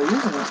cells by using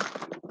it.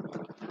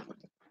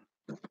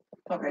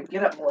 Okay,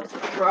 get up, Melissa.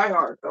 Try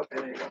hard. Okay,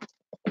 there you go.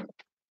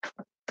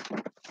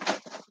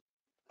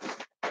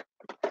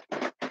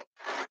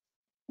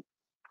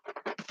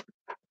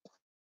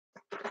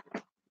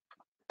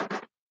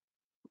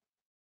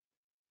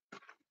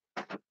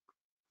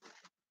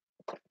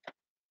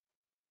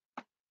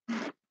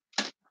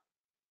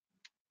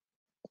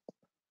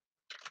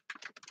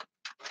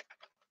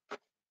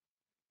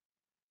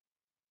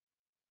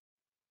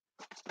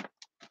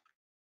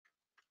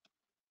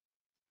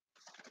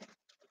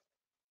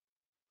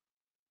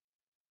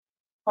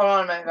 Hold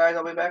on a minute, guys.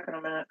 I'll be back in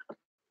a minute.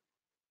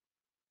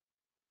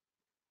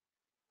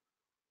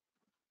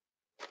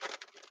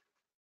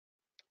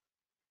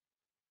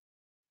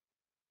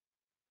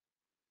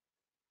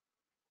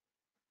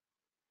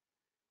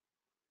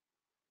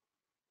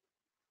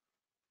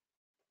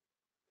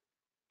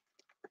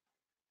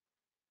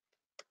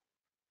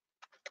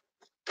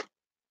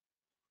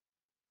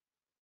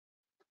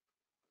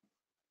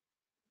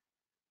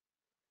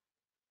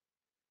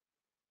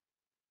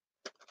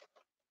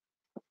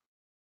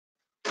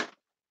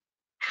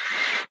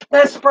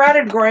 That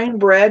sprouted grain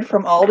bread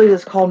from Aldi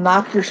is called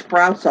Knock Your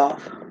Sprouts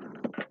Off.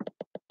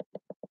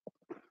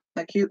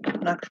 I cute?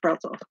 Knock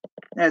sprouts off.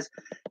 It has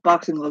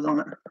boxing gloves on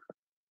it.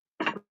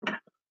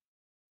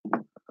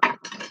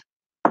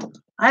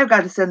 I've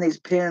got to send these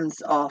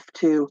pins off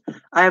too.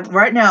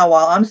 Right now,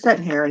 while I'm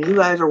sitting here and you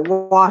guys are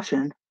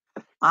watching,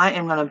 I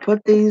am going to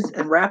put these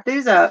and wrap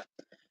these up.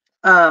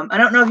 I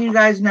don't know if you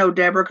guys know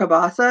Deborah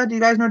Cabasa. Do you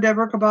guys know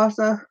Deborah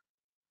Cabasa?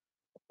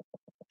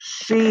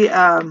 She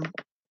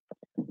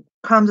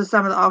comes to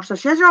some of the auctions.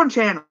 She has her own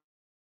channel,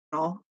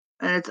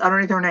 and it's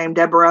underneath her name,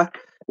 Deborah,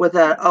 with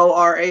a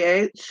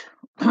O-R-A-H,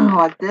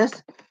 like this.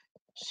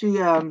 She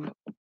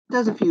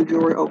does a few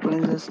jewelry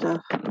openings and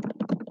stuff.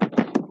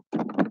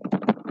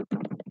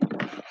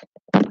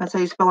 That's how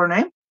you spell her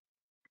name.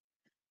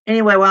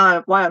 Anyway,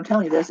 why I'm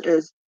telling you this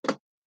is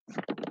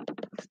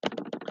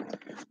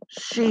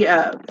she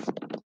has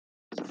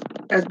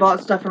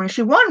bought stuff from me.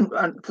 She won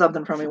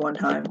something from me one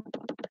time,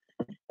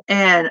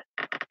 and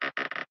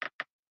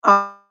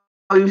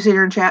you've seen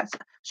her in chats.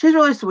 She's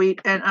really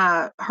sweet, and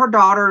her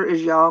daughter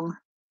is young,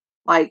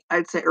 like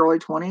I'd say early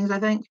 20s, I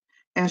think,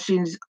 and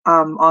she's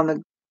on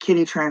the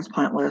kidney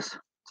transplant list.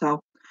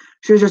 So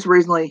she was just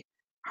recently,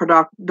 her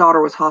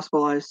daughter was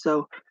hospitalized.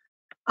 So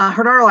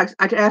her daughter likes,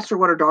 I asked her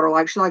what her daughter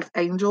likes. She likes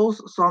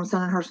angels, so I'm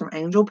sending her some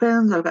angel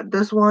pins. I've got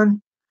this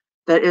one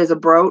that is a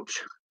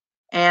brooch,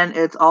 and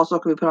it's also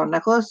can be put on a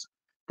necklace.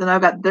 Then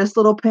I've got this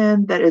little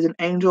pin that is an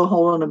angel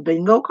holding a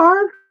bingo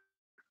card.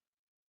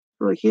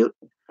 Really cute.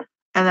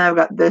 And then I've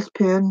got this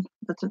pin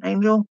that's an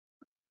angel.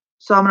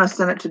 So I'm going to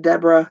send it to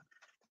Deborah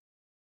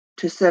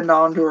to send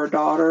on to her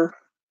daughter.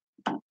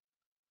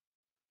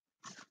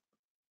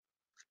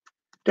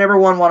 Deborah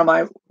won one of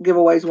my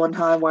giveaways one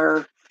time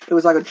where it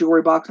was like a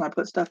jewelry box and I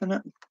put stuff in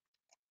it.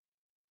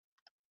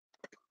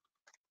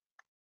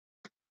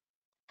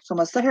 So I'm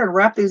going to sit here and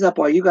wrap these up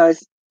while you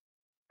guys,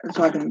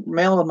 so I can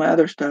mail them my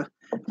other stuff.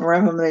 And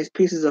wrap them in these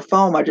pieces of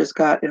foam I just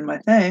got in my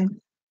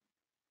thing.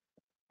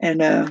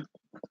 And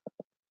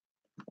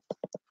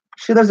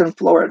she lives in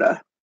Florida.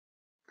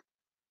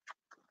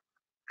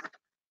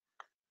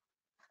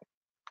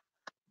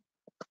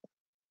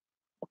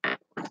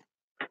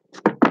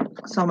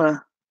 So I'm going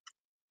to...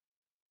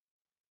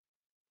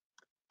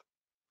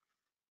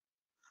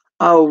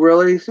 Oh,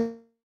 really,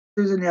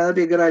 Susan? Yeah, that'd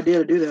be a good idea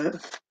to do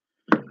that.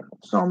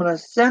 So I'm going to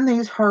send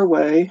these her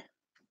way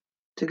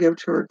to give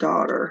to her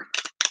daughter.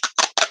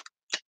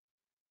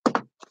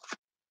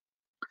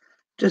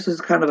 Just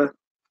as kind of a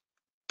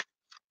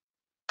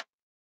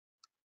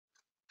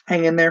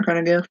hang in there kind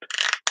of gift.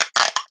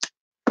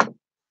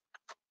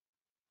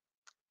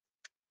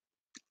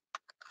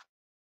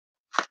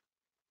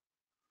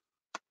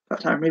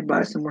 About time for me to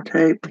buy some more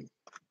tape.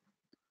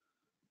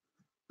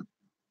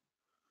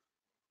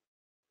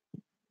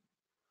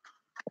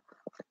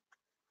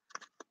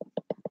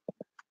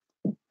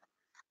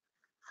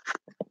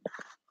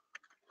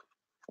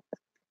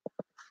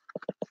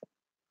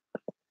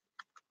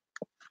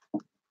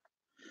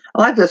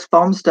 I like this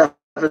foam stuff.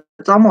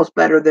 It's almost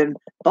better than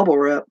bubble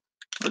wrap.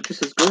 It's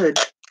just as good.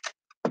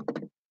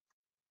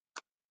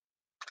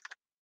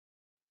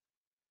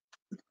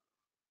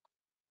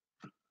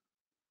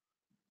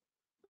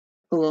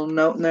 A little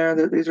note in there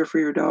that these are for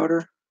your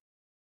daughter.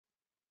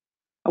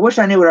 I wish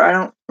I knew what I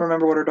don't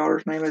remember what her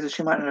daughter's name is, and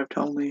she might not have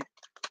told me.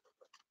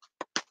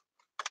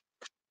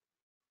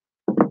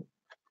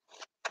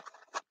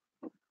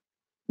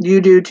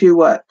 You do too,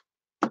 what?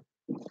 I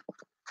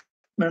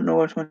don't know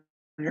which one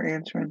you're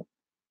answering.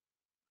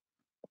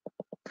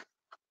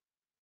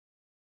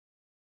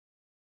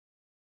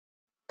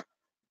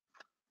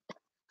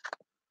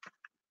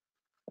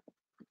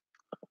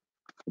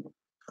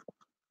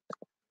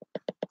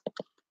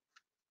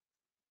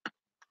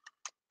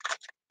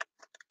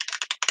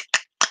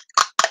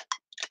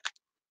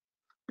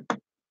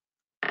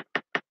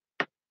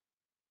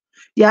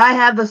 Yeah, I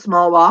have the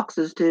small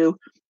boxes too.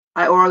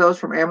 I order those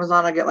from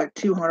Amazon. I get like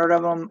 200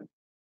 of them,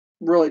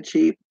 really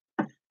cheap.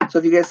 So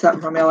if you get something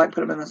from me, I like to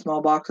put them in the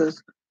small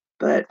boxes.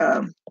 But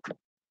and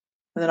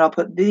then I'll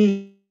put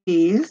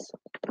these.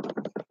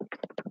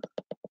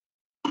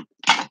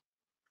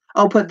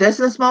 I'll put this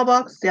in a small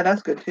box. Yeah,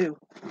 that's good too.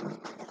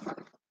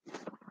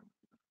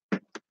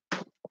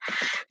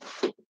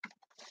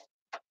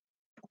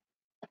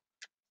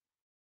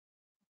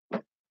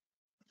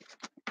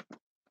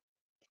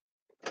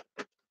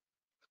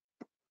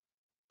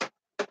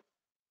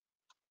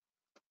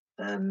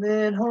 And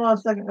then hold on a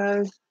second,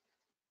 guys.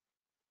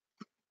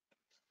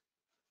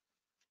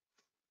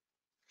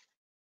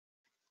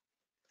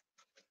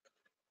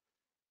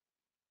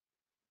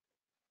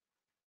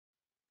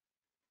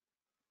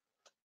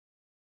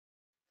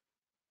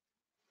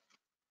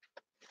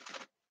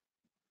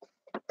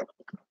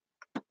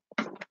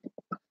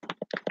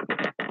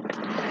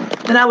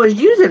 And I was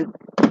using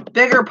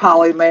bigger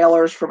poly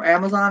mailers from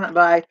Amazon,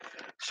 but I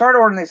started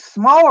ordering these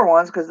smaller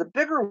ones because the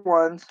bigger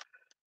ones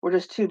were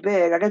just too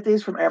big. I get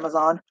these from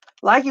Amazon.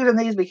 I like using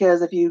these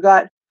because if you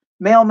got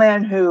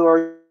mailmen who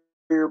or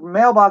your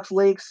mailbox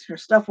leaks, your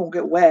stuff won't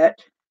get wet.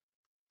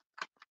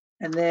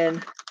 And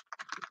then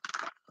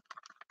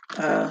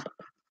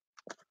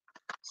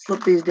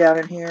slip these down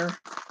in here.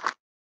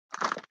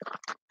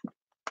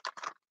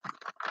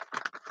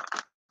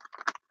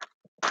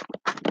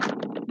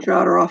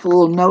 Jot her off a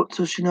little note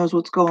so she knows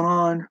what's going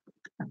on.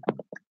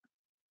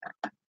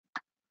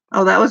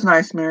 Oh, that was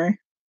nice, Mary.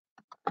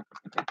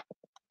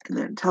 And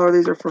then tell her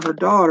these are for her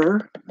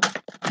daughter.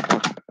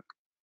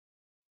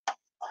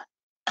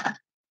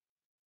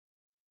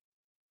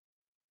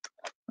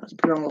 Let's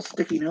put on a little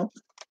sticky note.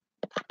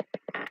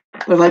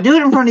 But if I do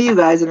it in front of you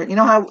guys, and you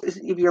know how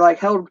if you're like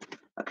held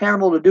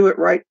accountable to do it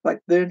right, like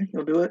then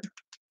you'll do it.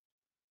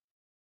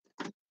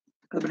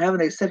 I've been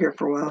having these sit here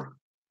for a while.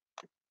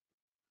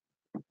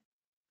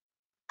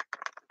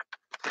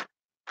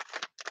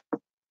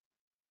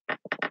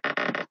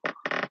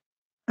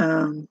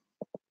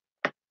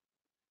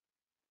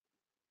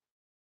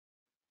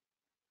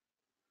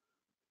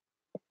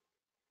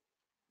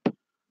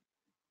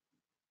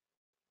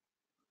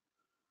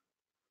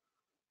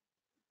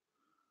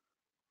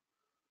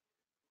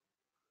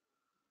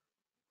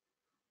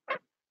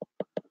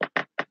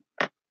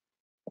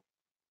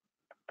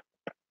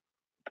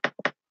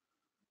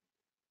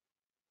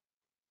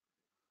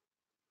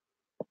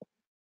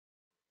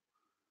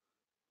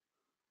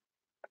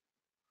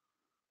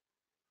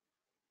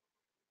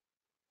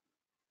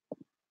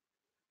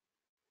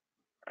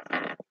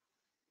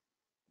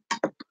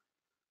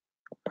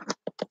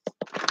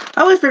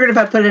 I always figured if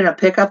I put it in a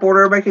pickup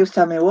order, everybody keeps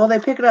telling me, well, they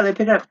pick it up, they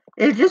pick it up.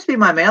 It'd just be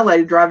my mail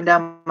lady driving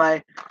down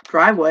my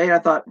driveway. And I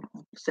thought,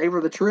 save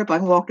her the trip. I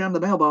can walk down to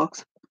the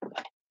mailbox.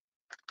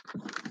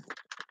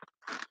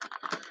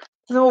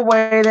 So we'll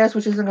weigh this,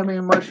 which isn't going to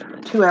be much.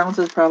 2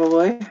 ounces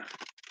probably.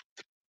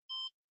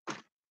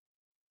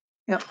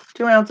 Yep,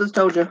 2 ounces,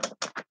 told you.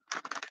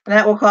 And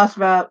that will cost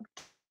about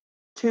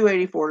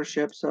 $2.84 to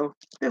ship. So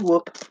big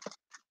whoop.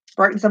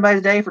 Brighten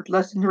somebody's day for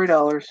less than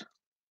 $3.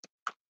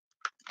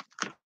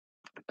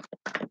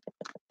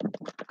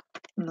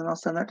 And then I'll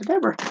send that to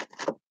Deborah.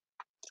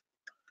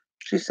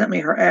 She sent me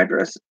her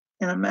address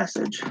in a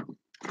message.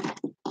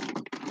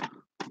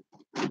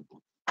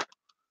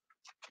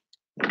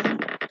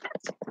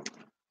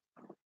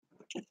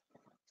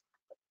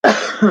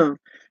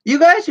 You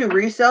guys who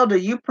resell, do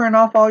you print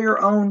off all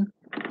your own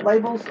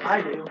labels?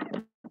 I do.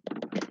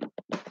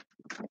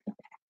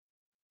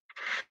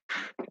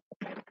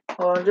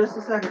 Hold on just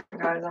a second,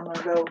 guys. I'm going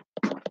to go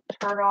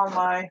turn on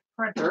my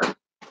printer.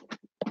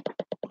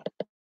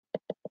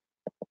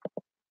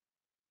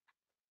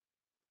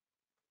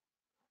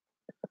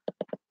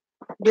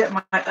 Get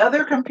my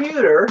other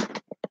computer.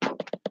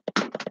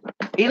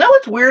 You know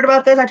what's weird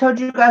about this? I told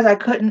you guys I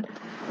couldn't.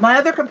 My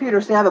other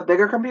computer, see, I have a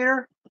bigger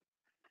computer.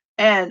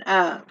 And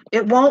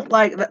it won't,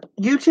 like,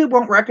 YouTube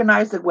won't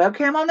recognize the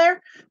webcam on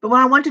there. But when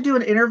I went to do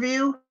an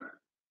interview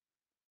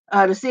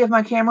to see if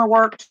my camera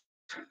worked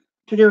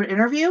to do an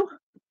interview,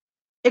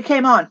 it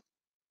came on.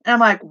 And I'm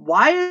like,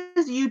 why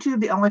is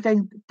YouTube the only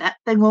thing that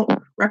thing won't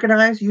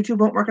recognize? YouTube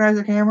won't recognize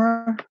the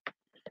camera?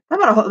 How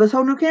about this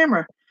whole new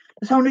camera?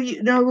 This whole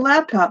new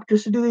laptop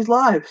just to do these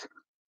lives?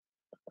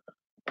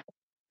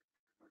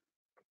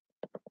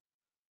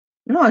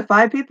 You know, like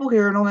 5 people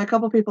here and only a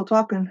couple people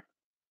talking.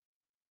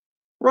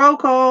 Roll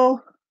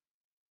call.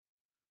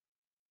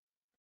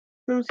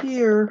 Who's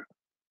here?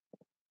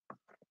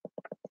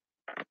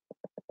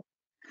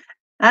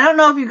 I don't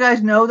know if you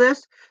guys know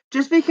this.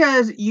 Just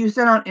because you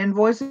send out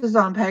invoices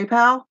on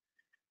PayPal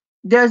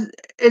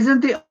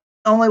isn't the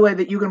only way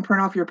that you can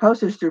print off your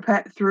postage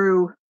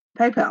through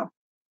PayPal.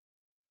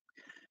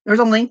 There's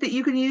a link that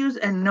you can use,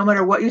 and no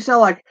matter what you sell,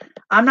 like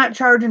I'm not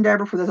charging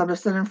Deborah for this. I'm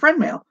just sending friend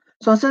mail.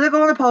 So instead of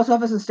going to the post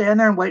office and standing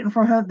there and waiting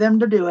for them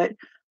to do it,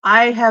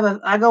 I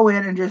go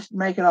in and just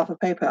make it off of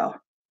PayPal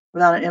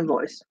without an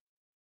invoice.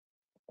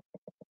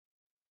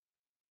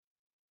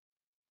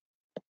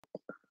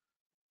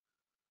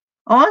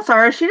 Oh, I'm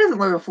sorry. She doesn't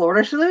live in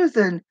Florida. She lives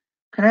in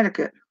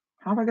Connecticut.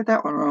 How did I get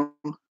that one wrong?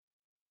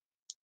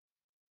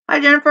 Hi,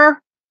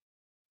 Jennifer.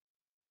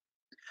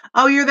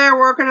 Oh, you're there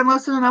working and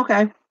listening?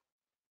 Okay.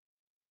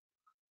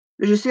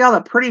 Did you see all the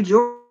pretty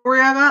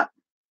jewelry I got?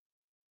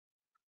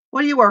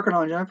 What are you working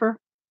on, Jennifer?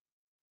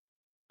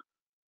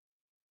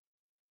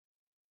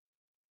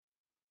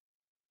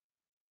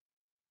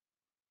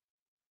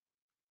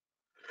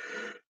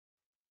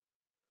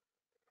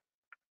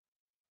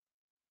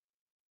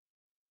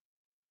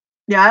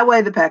 Yeah, I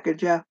weigh the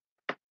package, yeah.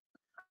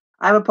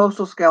 I have a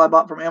postal scale I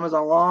bought from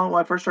Amazon long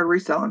when I first started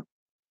reselling.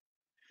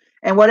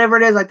 And whatever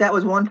it is, like that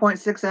was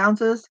 1.6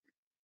 ounces.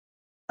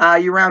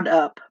 You round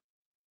up.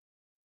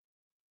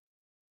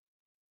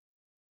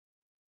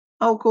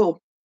 Oh,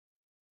 cool.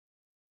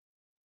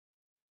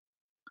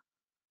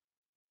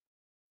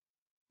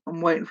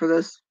 I'm waiting for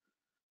this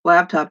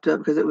laptop to,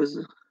 because it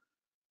was.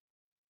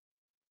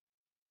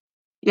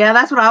 Yeah,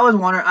 that's what I was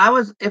wondering.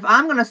 If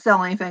I'm going to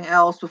sell anything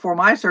else before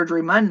my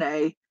surgery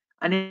Monday,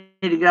 I need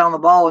to get on the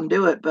ball and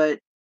do it. But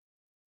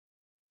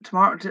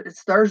tomorrow,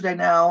 it's Thursday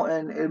now,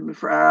 and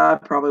I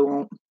probably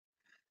won't,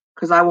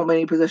 because I won't be in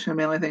any position to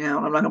mail anything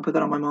out. I'm not going to put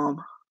that on my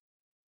mom.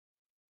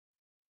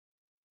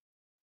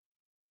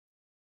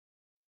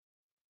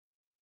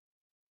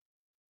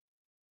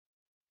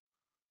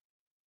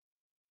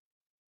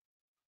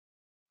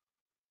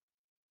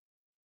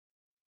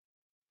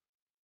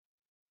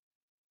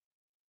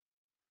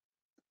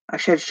 I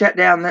should shut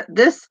down that.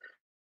 This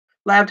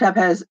laptop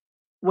has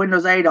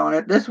Windows 8 on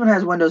it. This one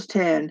has Windows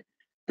 10.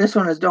 This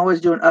one is always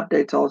doing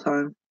updates all the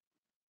time.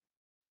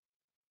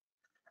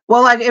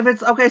 Well, like if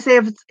it's okay, say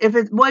if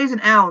it weighs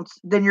an ounce,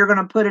 then you're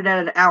gonna put it at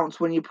an ounce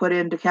when you put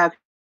in to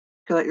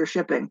calculate your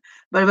shipping.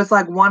 But if it's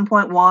like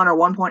 1.1 or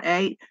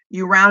 1.8,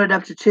 you round it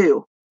up to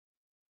 2,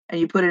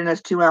 and you put it in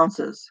as 2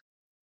 ounces.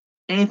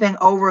 Anything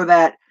over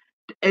that,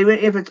 even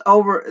if it's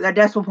over that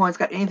decimal point's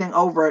got anything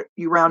over it,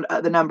 you round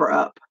the number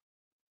up.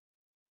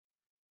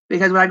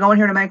 Because when I go in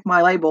here to make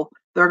my label,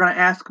 they're going to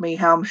ask me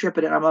how I'm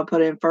shipping it. I'm going to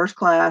put in first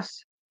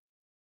class,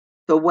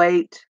 the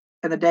weight,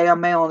 and the day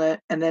I'm mailing it,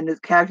 and then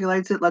it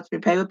calculates it, lets me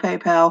pay with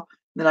PayPal,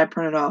 and then I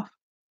print it off.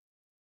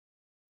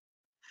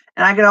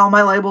 And I get all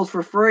my labels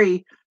for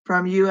free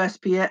from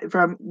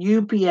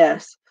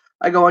UPS.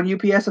 I go on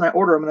UPS and I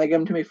order them, and they give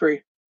them to me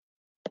free.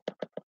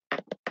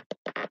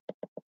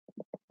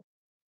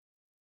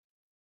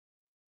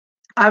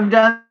 I've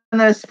done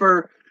this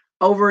for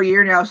over a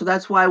year now, so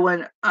that's why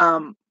when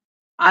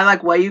I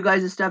like weigh you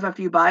guys' stuff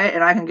after you buy it,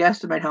 and I can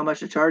guesstimate how much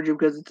to charge you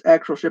because it's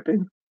actual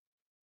shipping.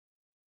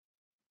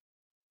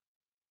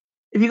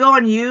 If you go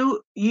on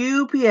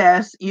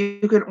UPS, you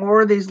can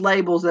order these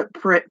labels that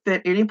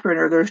fit any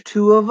printer. There's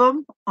 2 of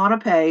them on a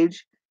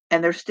page,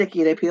 and they're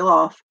sticky. They peel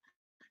off.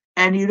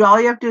 And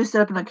all you have to do is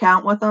set up an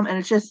account with them, and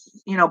it's just,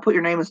 put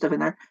your name and stuff in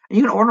there. And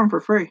you can order them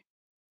for free.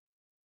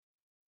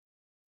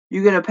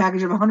 You get a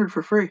package of 100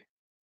 for free.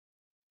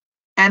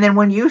 And then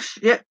when you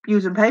ship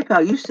using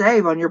PayPal, you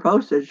save on your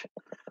postage.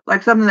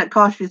 Like something that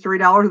costs you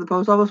 $3 at the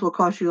post office will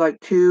cost you like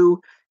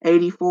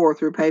 $2.84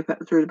 through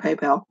the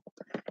PayPal.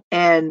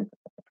 And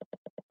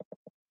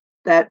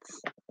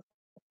that's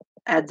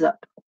adds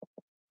up.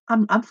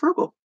 I'm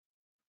frugal.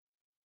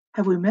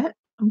 Have we met?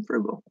 I'm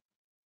frugal.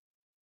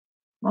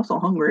 I'm also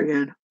hungry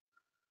again.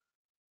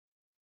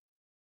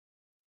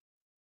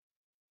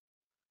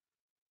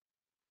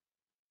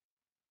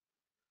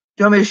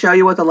 Do you want me to show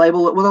you what the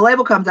label? When the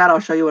label comes out, I'll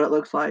show you what it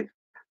looks like.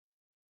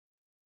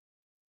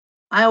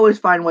 I always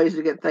find ways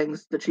to get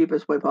things the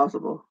cheapest way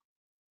possible.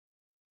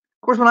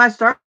 Of course, when I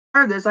started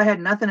this, I had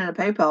nothing in a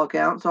PayPal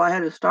account, so I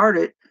had to start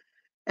it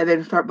and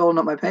then start building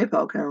up my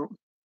PayPal account.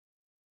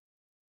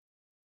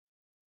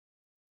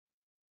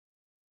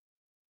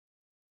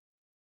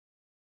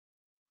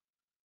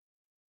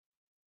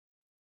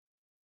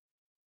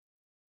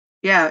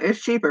 Yeah,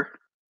 it's cheaper.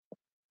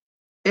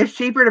 It's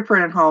cheaper to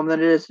print at home than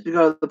it is to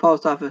go to the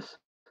post office.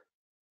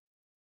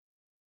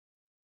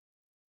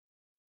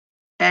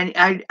 And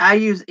I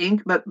use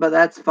ink, but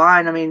that's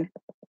fine. I mean,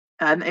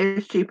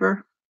 it's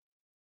cheaper.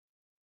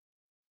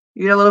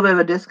 You get a little bit of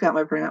a discount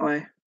by printing that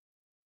way.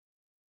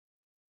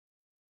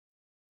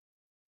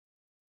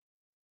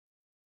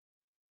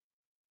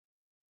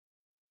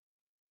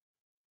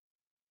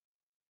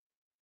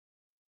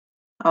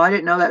 Oh, I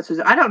didn't know that,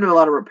 Susan. I don't do a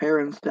lot of repair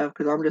and stuff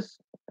because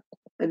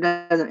it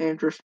doesn't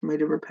interest me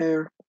to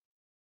repair.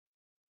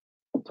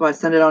 So I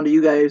send it on to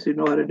you guys who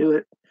know how to do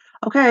it.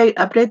 Okay,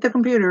 update the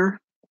computer.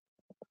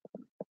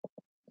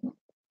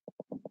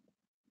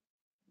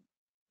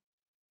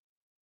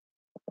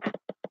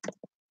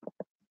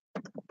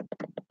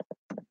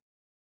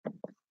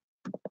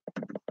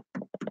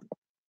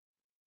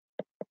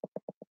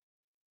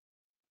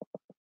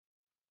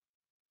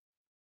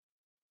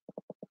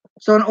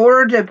 So in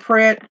order to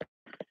print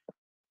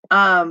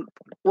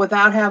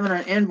without having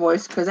an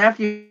invoice, because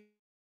after you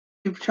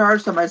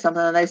charge somebody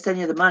something and they send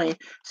you the money,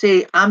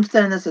 see, I'm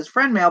sending this as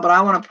friend mail, but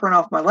I want to print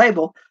off my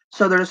label.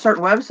 So there's a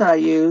certain website I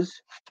use,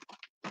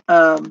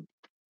 a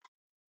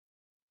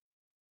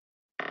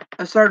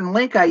certain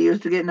link I use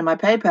to get into my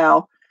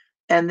PayPal,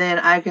 and then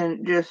I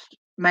can just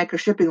make a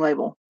shipping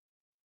label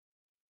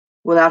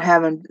without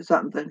having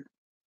something.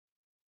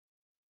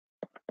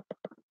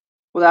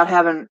 Without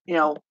having,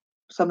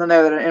 something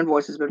there that an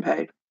invoice has been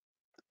paid.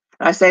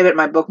 And I save it in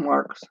my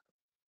bookmarks.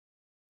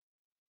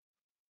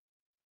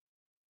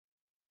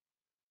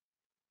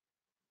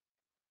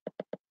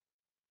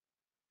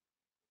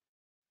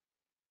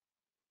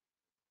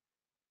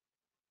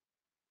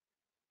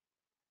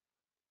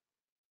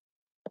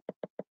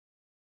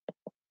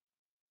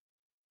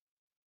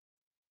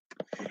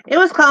 It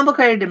was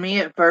complicated to me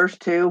at first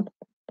too.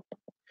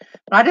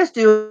 I just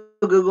do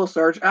a Google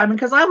search. I mean,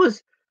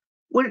 because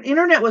when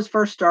internet was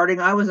first starting,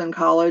 I was in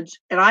college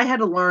and I had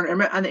to learn,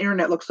 and the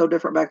internet looked so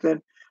different back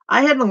then.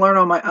 I had to learn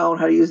on my own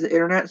how to use the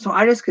internet. So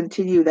I just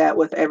continue that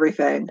with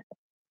everything.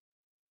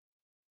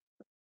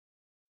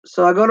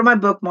 So I go to my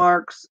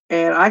bookmarks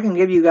and I can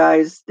give you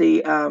guys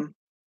this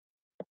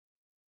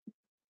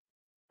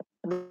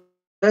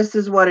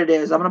is what it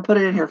is. I'm going to put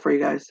it in here for you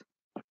guys.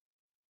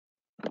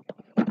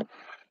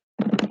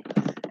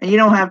 And you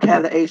don't have to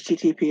have the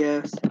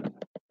HTTPS.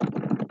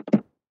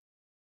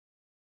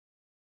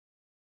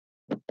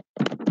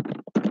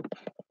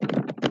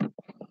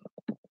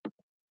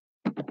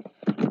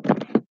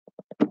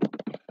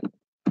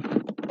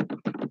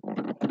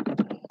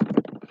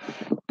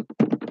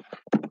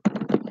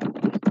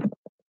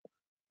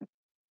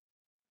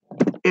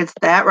 It's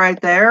that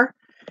right there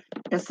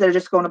instead of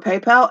just going to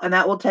PayPal, and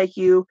that will take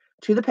you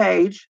to the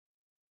page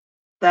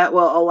that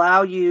will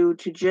allow you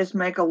to just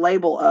make a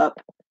label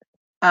up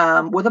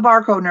with a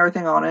barcode and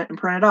everything on it and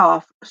print it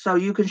off so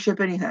you can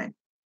ship anything.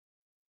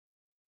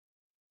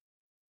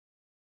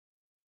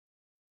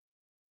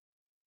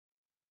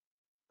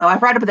 Oh, I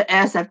forgot to put the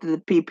S after the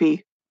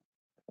PP.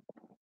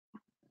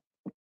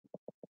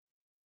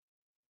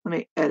 Let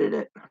me edit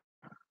it.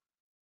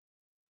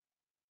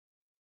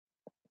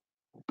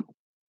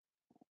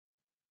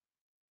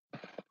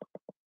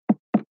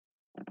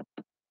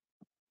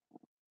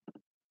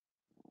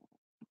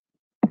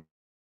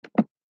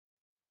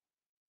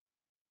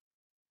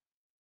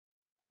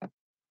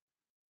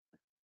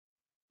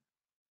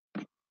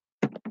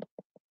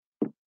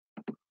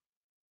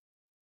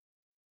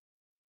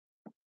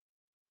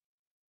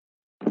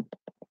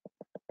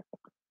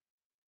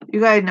 You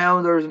guys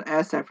know there's an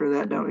S after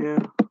that, don't you?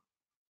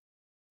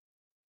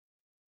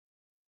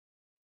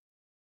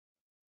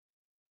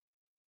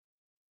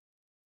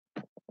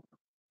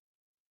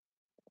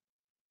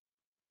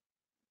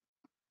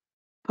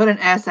 Put an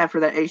S after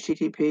that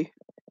HTTP.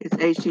 It's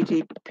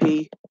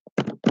HTTPS,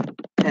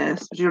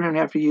 but you don't even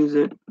have to use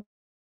it.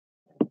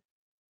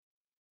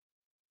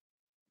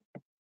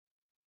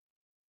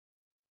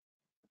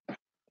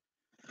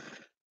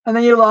 And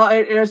then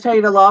it'll tell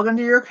you to log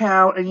into your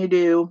account, and you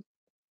do.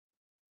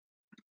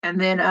 And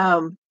then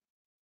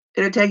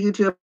it'll take you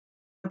to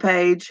a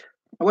page.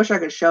 I wish I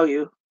could show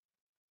you.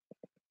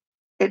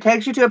 It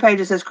takes you to a page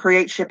that says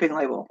create shipping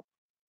label.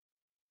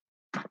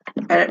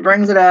 And it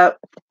brings it up.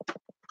 I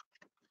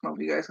don't know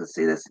if you guys can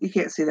see this. You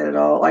can't see that at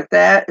all. Like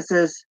that. It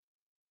says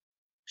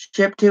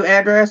ship to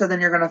address, and then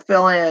you're going to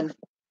fill in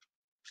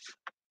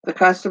the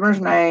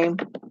customer's name,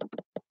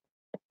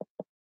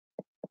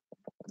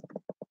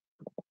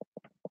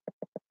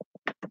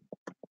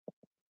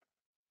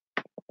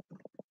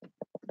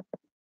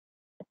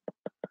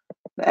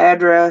 the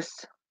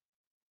address,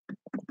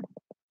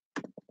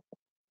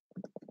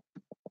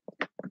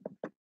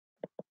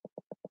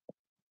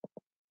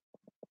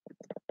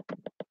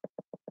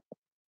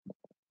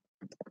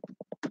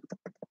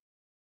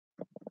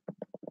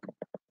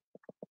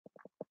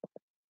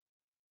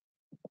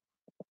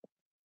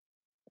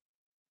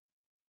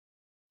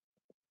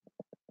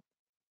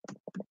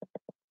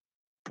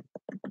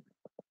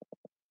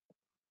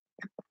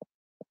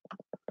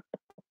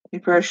 you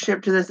press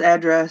ship to this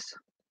address.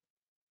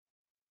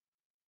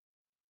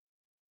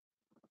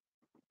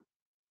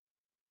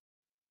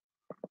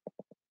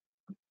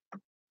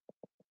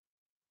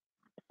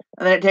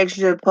 And then it takes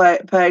you to a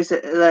place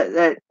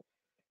that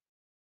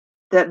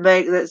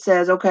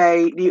says,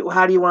 okay,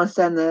 how do you want to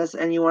send this?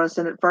 And you want to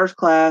send it first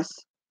class,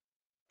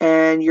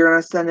 and you're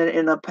going to send it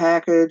in a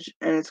package,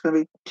 and it's going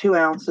to be 2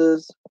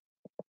 ounces.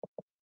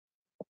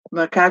 I'm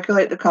going to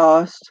calculate the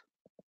cost.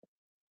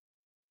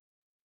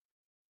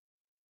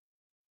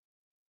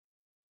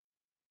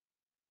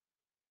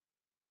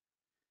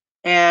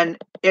 And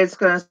it's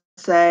going to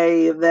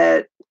say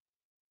that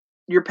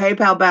your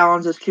PayPal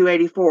balance is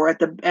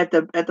 $284. At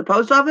the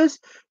post office,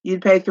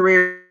 you'd pay 3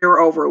 or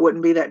over. It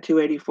wouldn't be that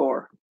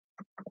 $284.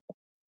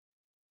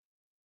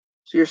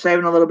 So you're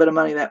saving a little bit of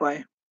money that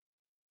way.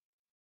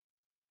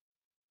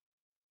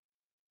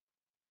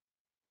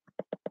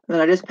 And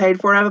then I just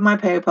paid for it out of my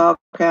PayPal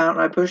account,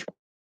 and I push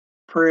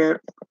print.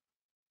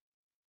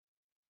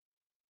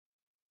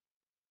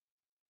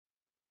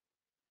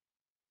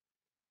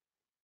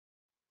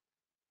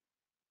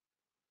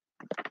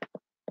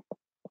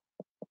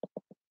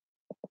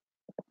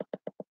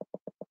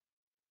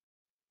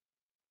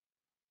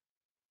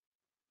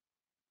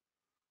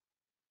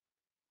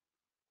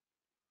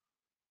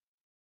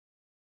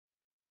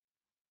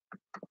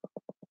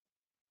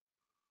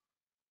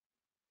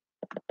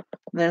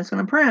 Then it's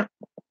going to print.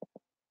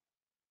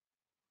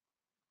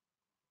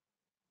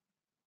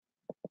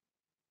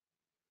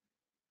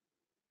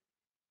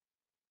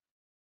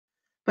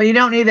 But you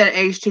don't need that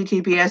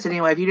HTTPS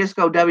anyway. If you just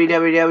go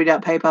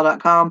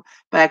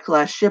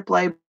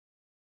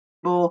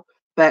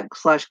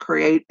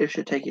www.paypal.com/shiplabel/create, it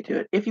should take you to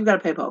it. If you've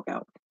got a PayPal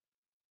account,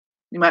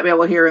 you might be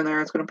able to hear in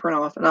there. It's going to print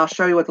off, and I'll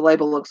show you what the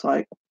label looks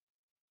like.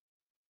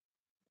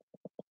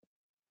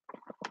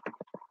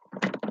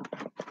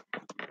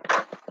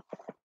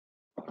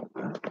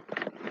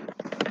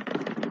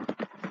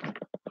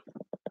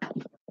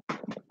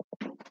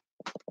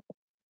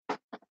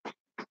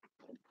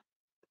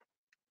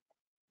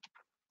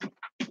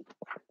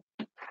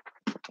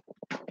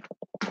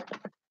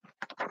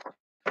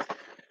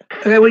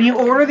 Okay, when you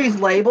order these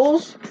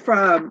labels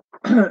from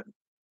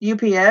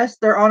UPS,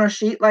 they're on a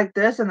sheet like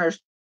this, and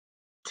there's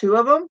 2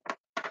 of them.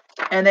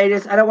 And I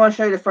don't want to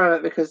show you the front of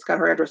it because it's got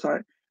her address on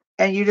it.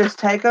 And you just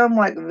take them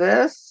like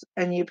this,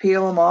 and you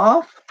peel them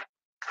off,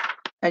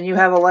 and you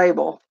have a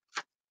label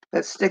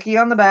that's sticky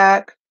on the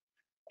back,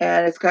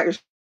 and it's got your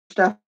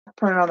stuff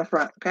printed on the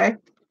front, okay?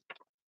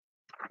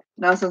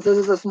 Now, since this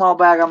is a small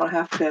bag, I'm gonna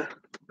have to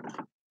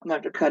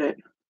cut it.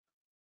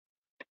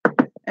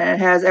 And it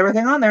has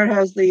everything on there. It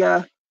has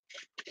the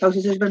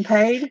postage has been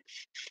paid,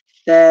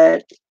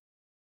 that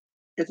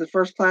it's a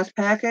first class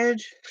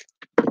package,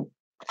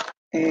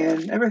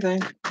 and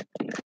everything.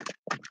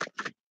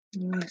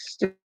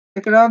 Stick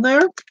it on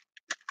there.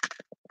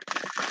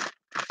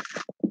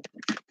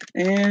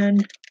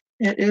 And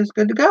it is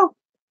good to go.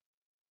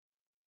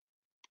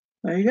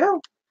 There you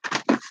go.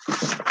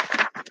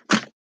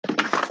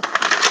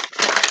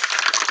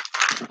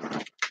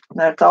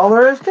 That's all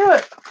there is to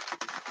it.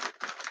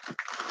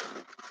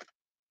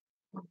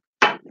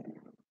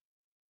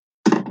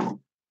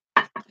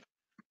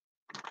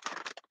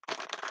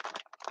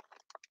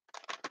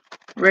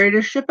 Ready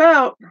to ship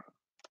out.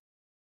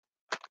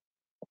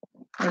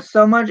 It's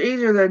so much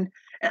easier than,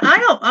 and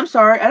I'm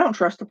sorry, I don't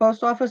trust the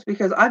post office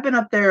because I've been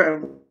up there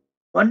and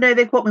one day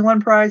they quote me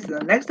one price and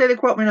the next day they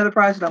quote me another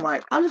price and I'm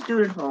like, I'll just do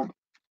it at home.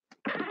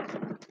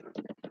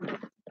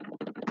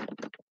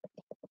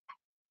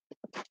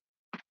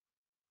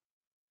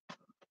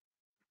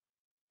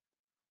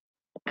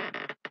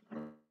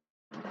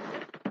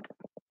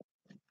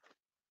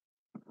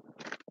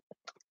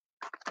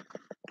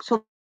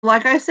 So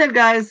like I said,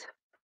 guys,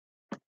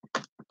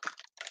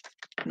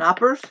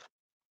 Knoppers,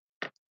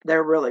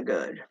 they're really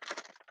good.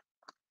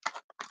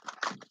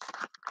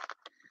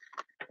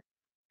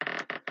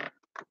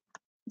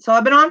 So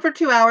I've been on for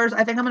 2 hours.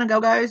 I think I'm going to go,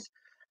 guys.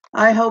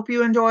 I hope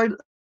you enjoyed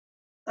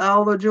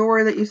all the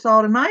jewelry that you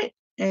saw tonight.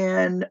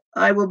 And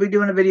I will be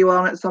doing a video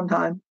on it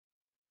sometime.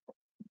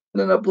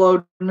 And then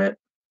uploading it.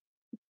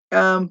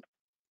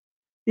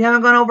 You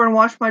haven't gone over and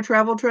watched my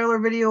travel trailer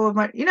video of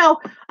my,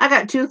 I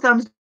got 2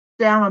 thumbs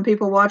down on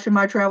people watching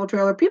my travel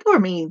trailer. People are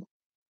mean.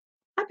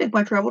 I think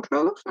my travel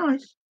trailer looks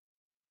nice.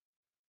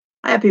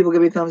 I have people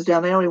give me thumbs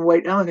down. They don't even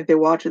wait. I don't think they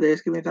watch it. They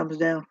just give me thumbs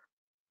down.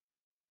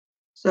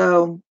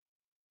 So,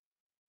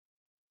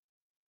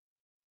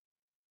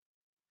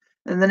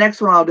 and the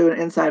next one I'll do an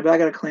inside, but I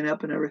got to clean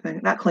up and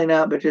everything. Not clean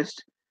up, but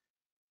just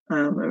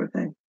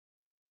everything.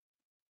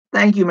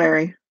 Thank you,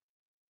 Mary.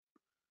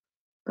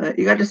 But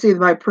you got to see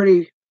my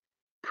pretty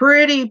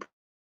place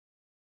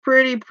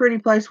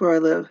where I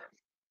live.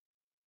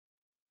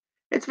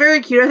 It's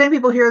very cute. I think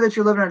people hear that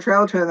you live in a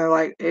travel trailer and they're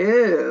like,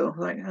 ew.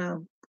 Like,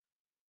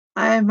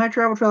 my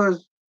travel trailer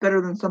is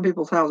better than some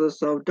people's houses,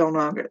 so don't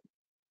knock it.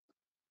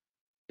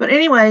 But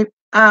anyway,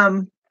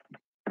 the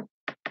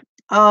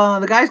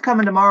guy's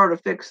coming tomorrow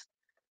to fix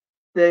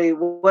the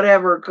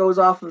whatever goes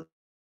off of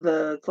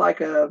it's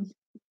like a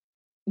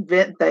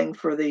vent thing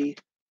for the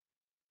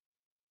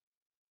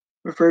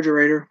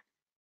refrigerator.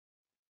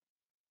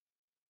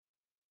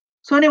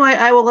 So anyway,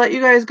 I will let you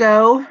guys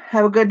go.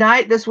 Have a good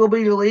night. This will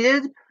be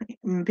deleted.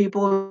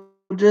 People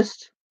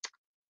just,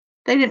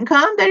 they didn't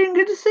come. They didn't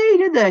get to see,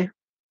 did they?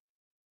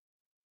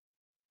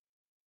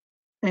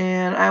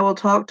 And I will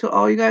talk to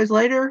all you guys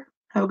later.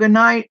 Have a good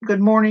night, good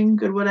morning,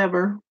 good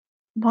whatever.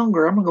 I'm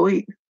hungry. I'm going to go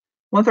eat.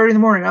 1:30 in the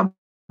morning. I'm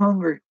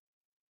hungry.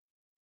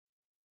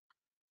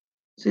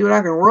 See what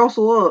I can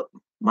rustle up.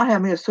 Might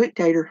have me a sweet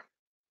tater.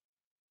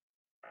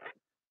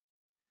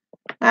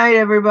 Night,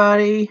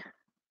 everybody.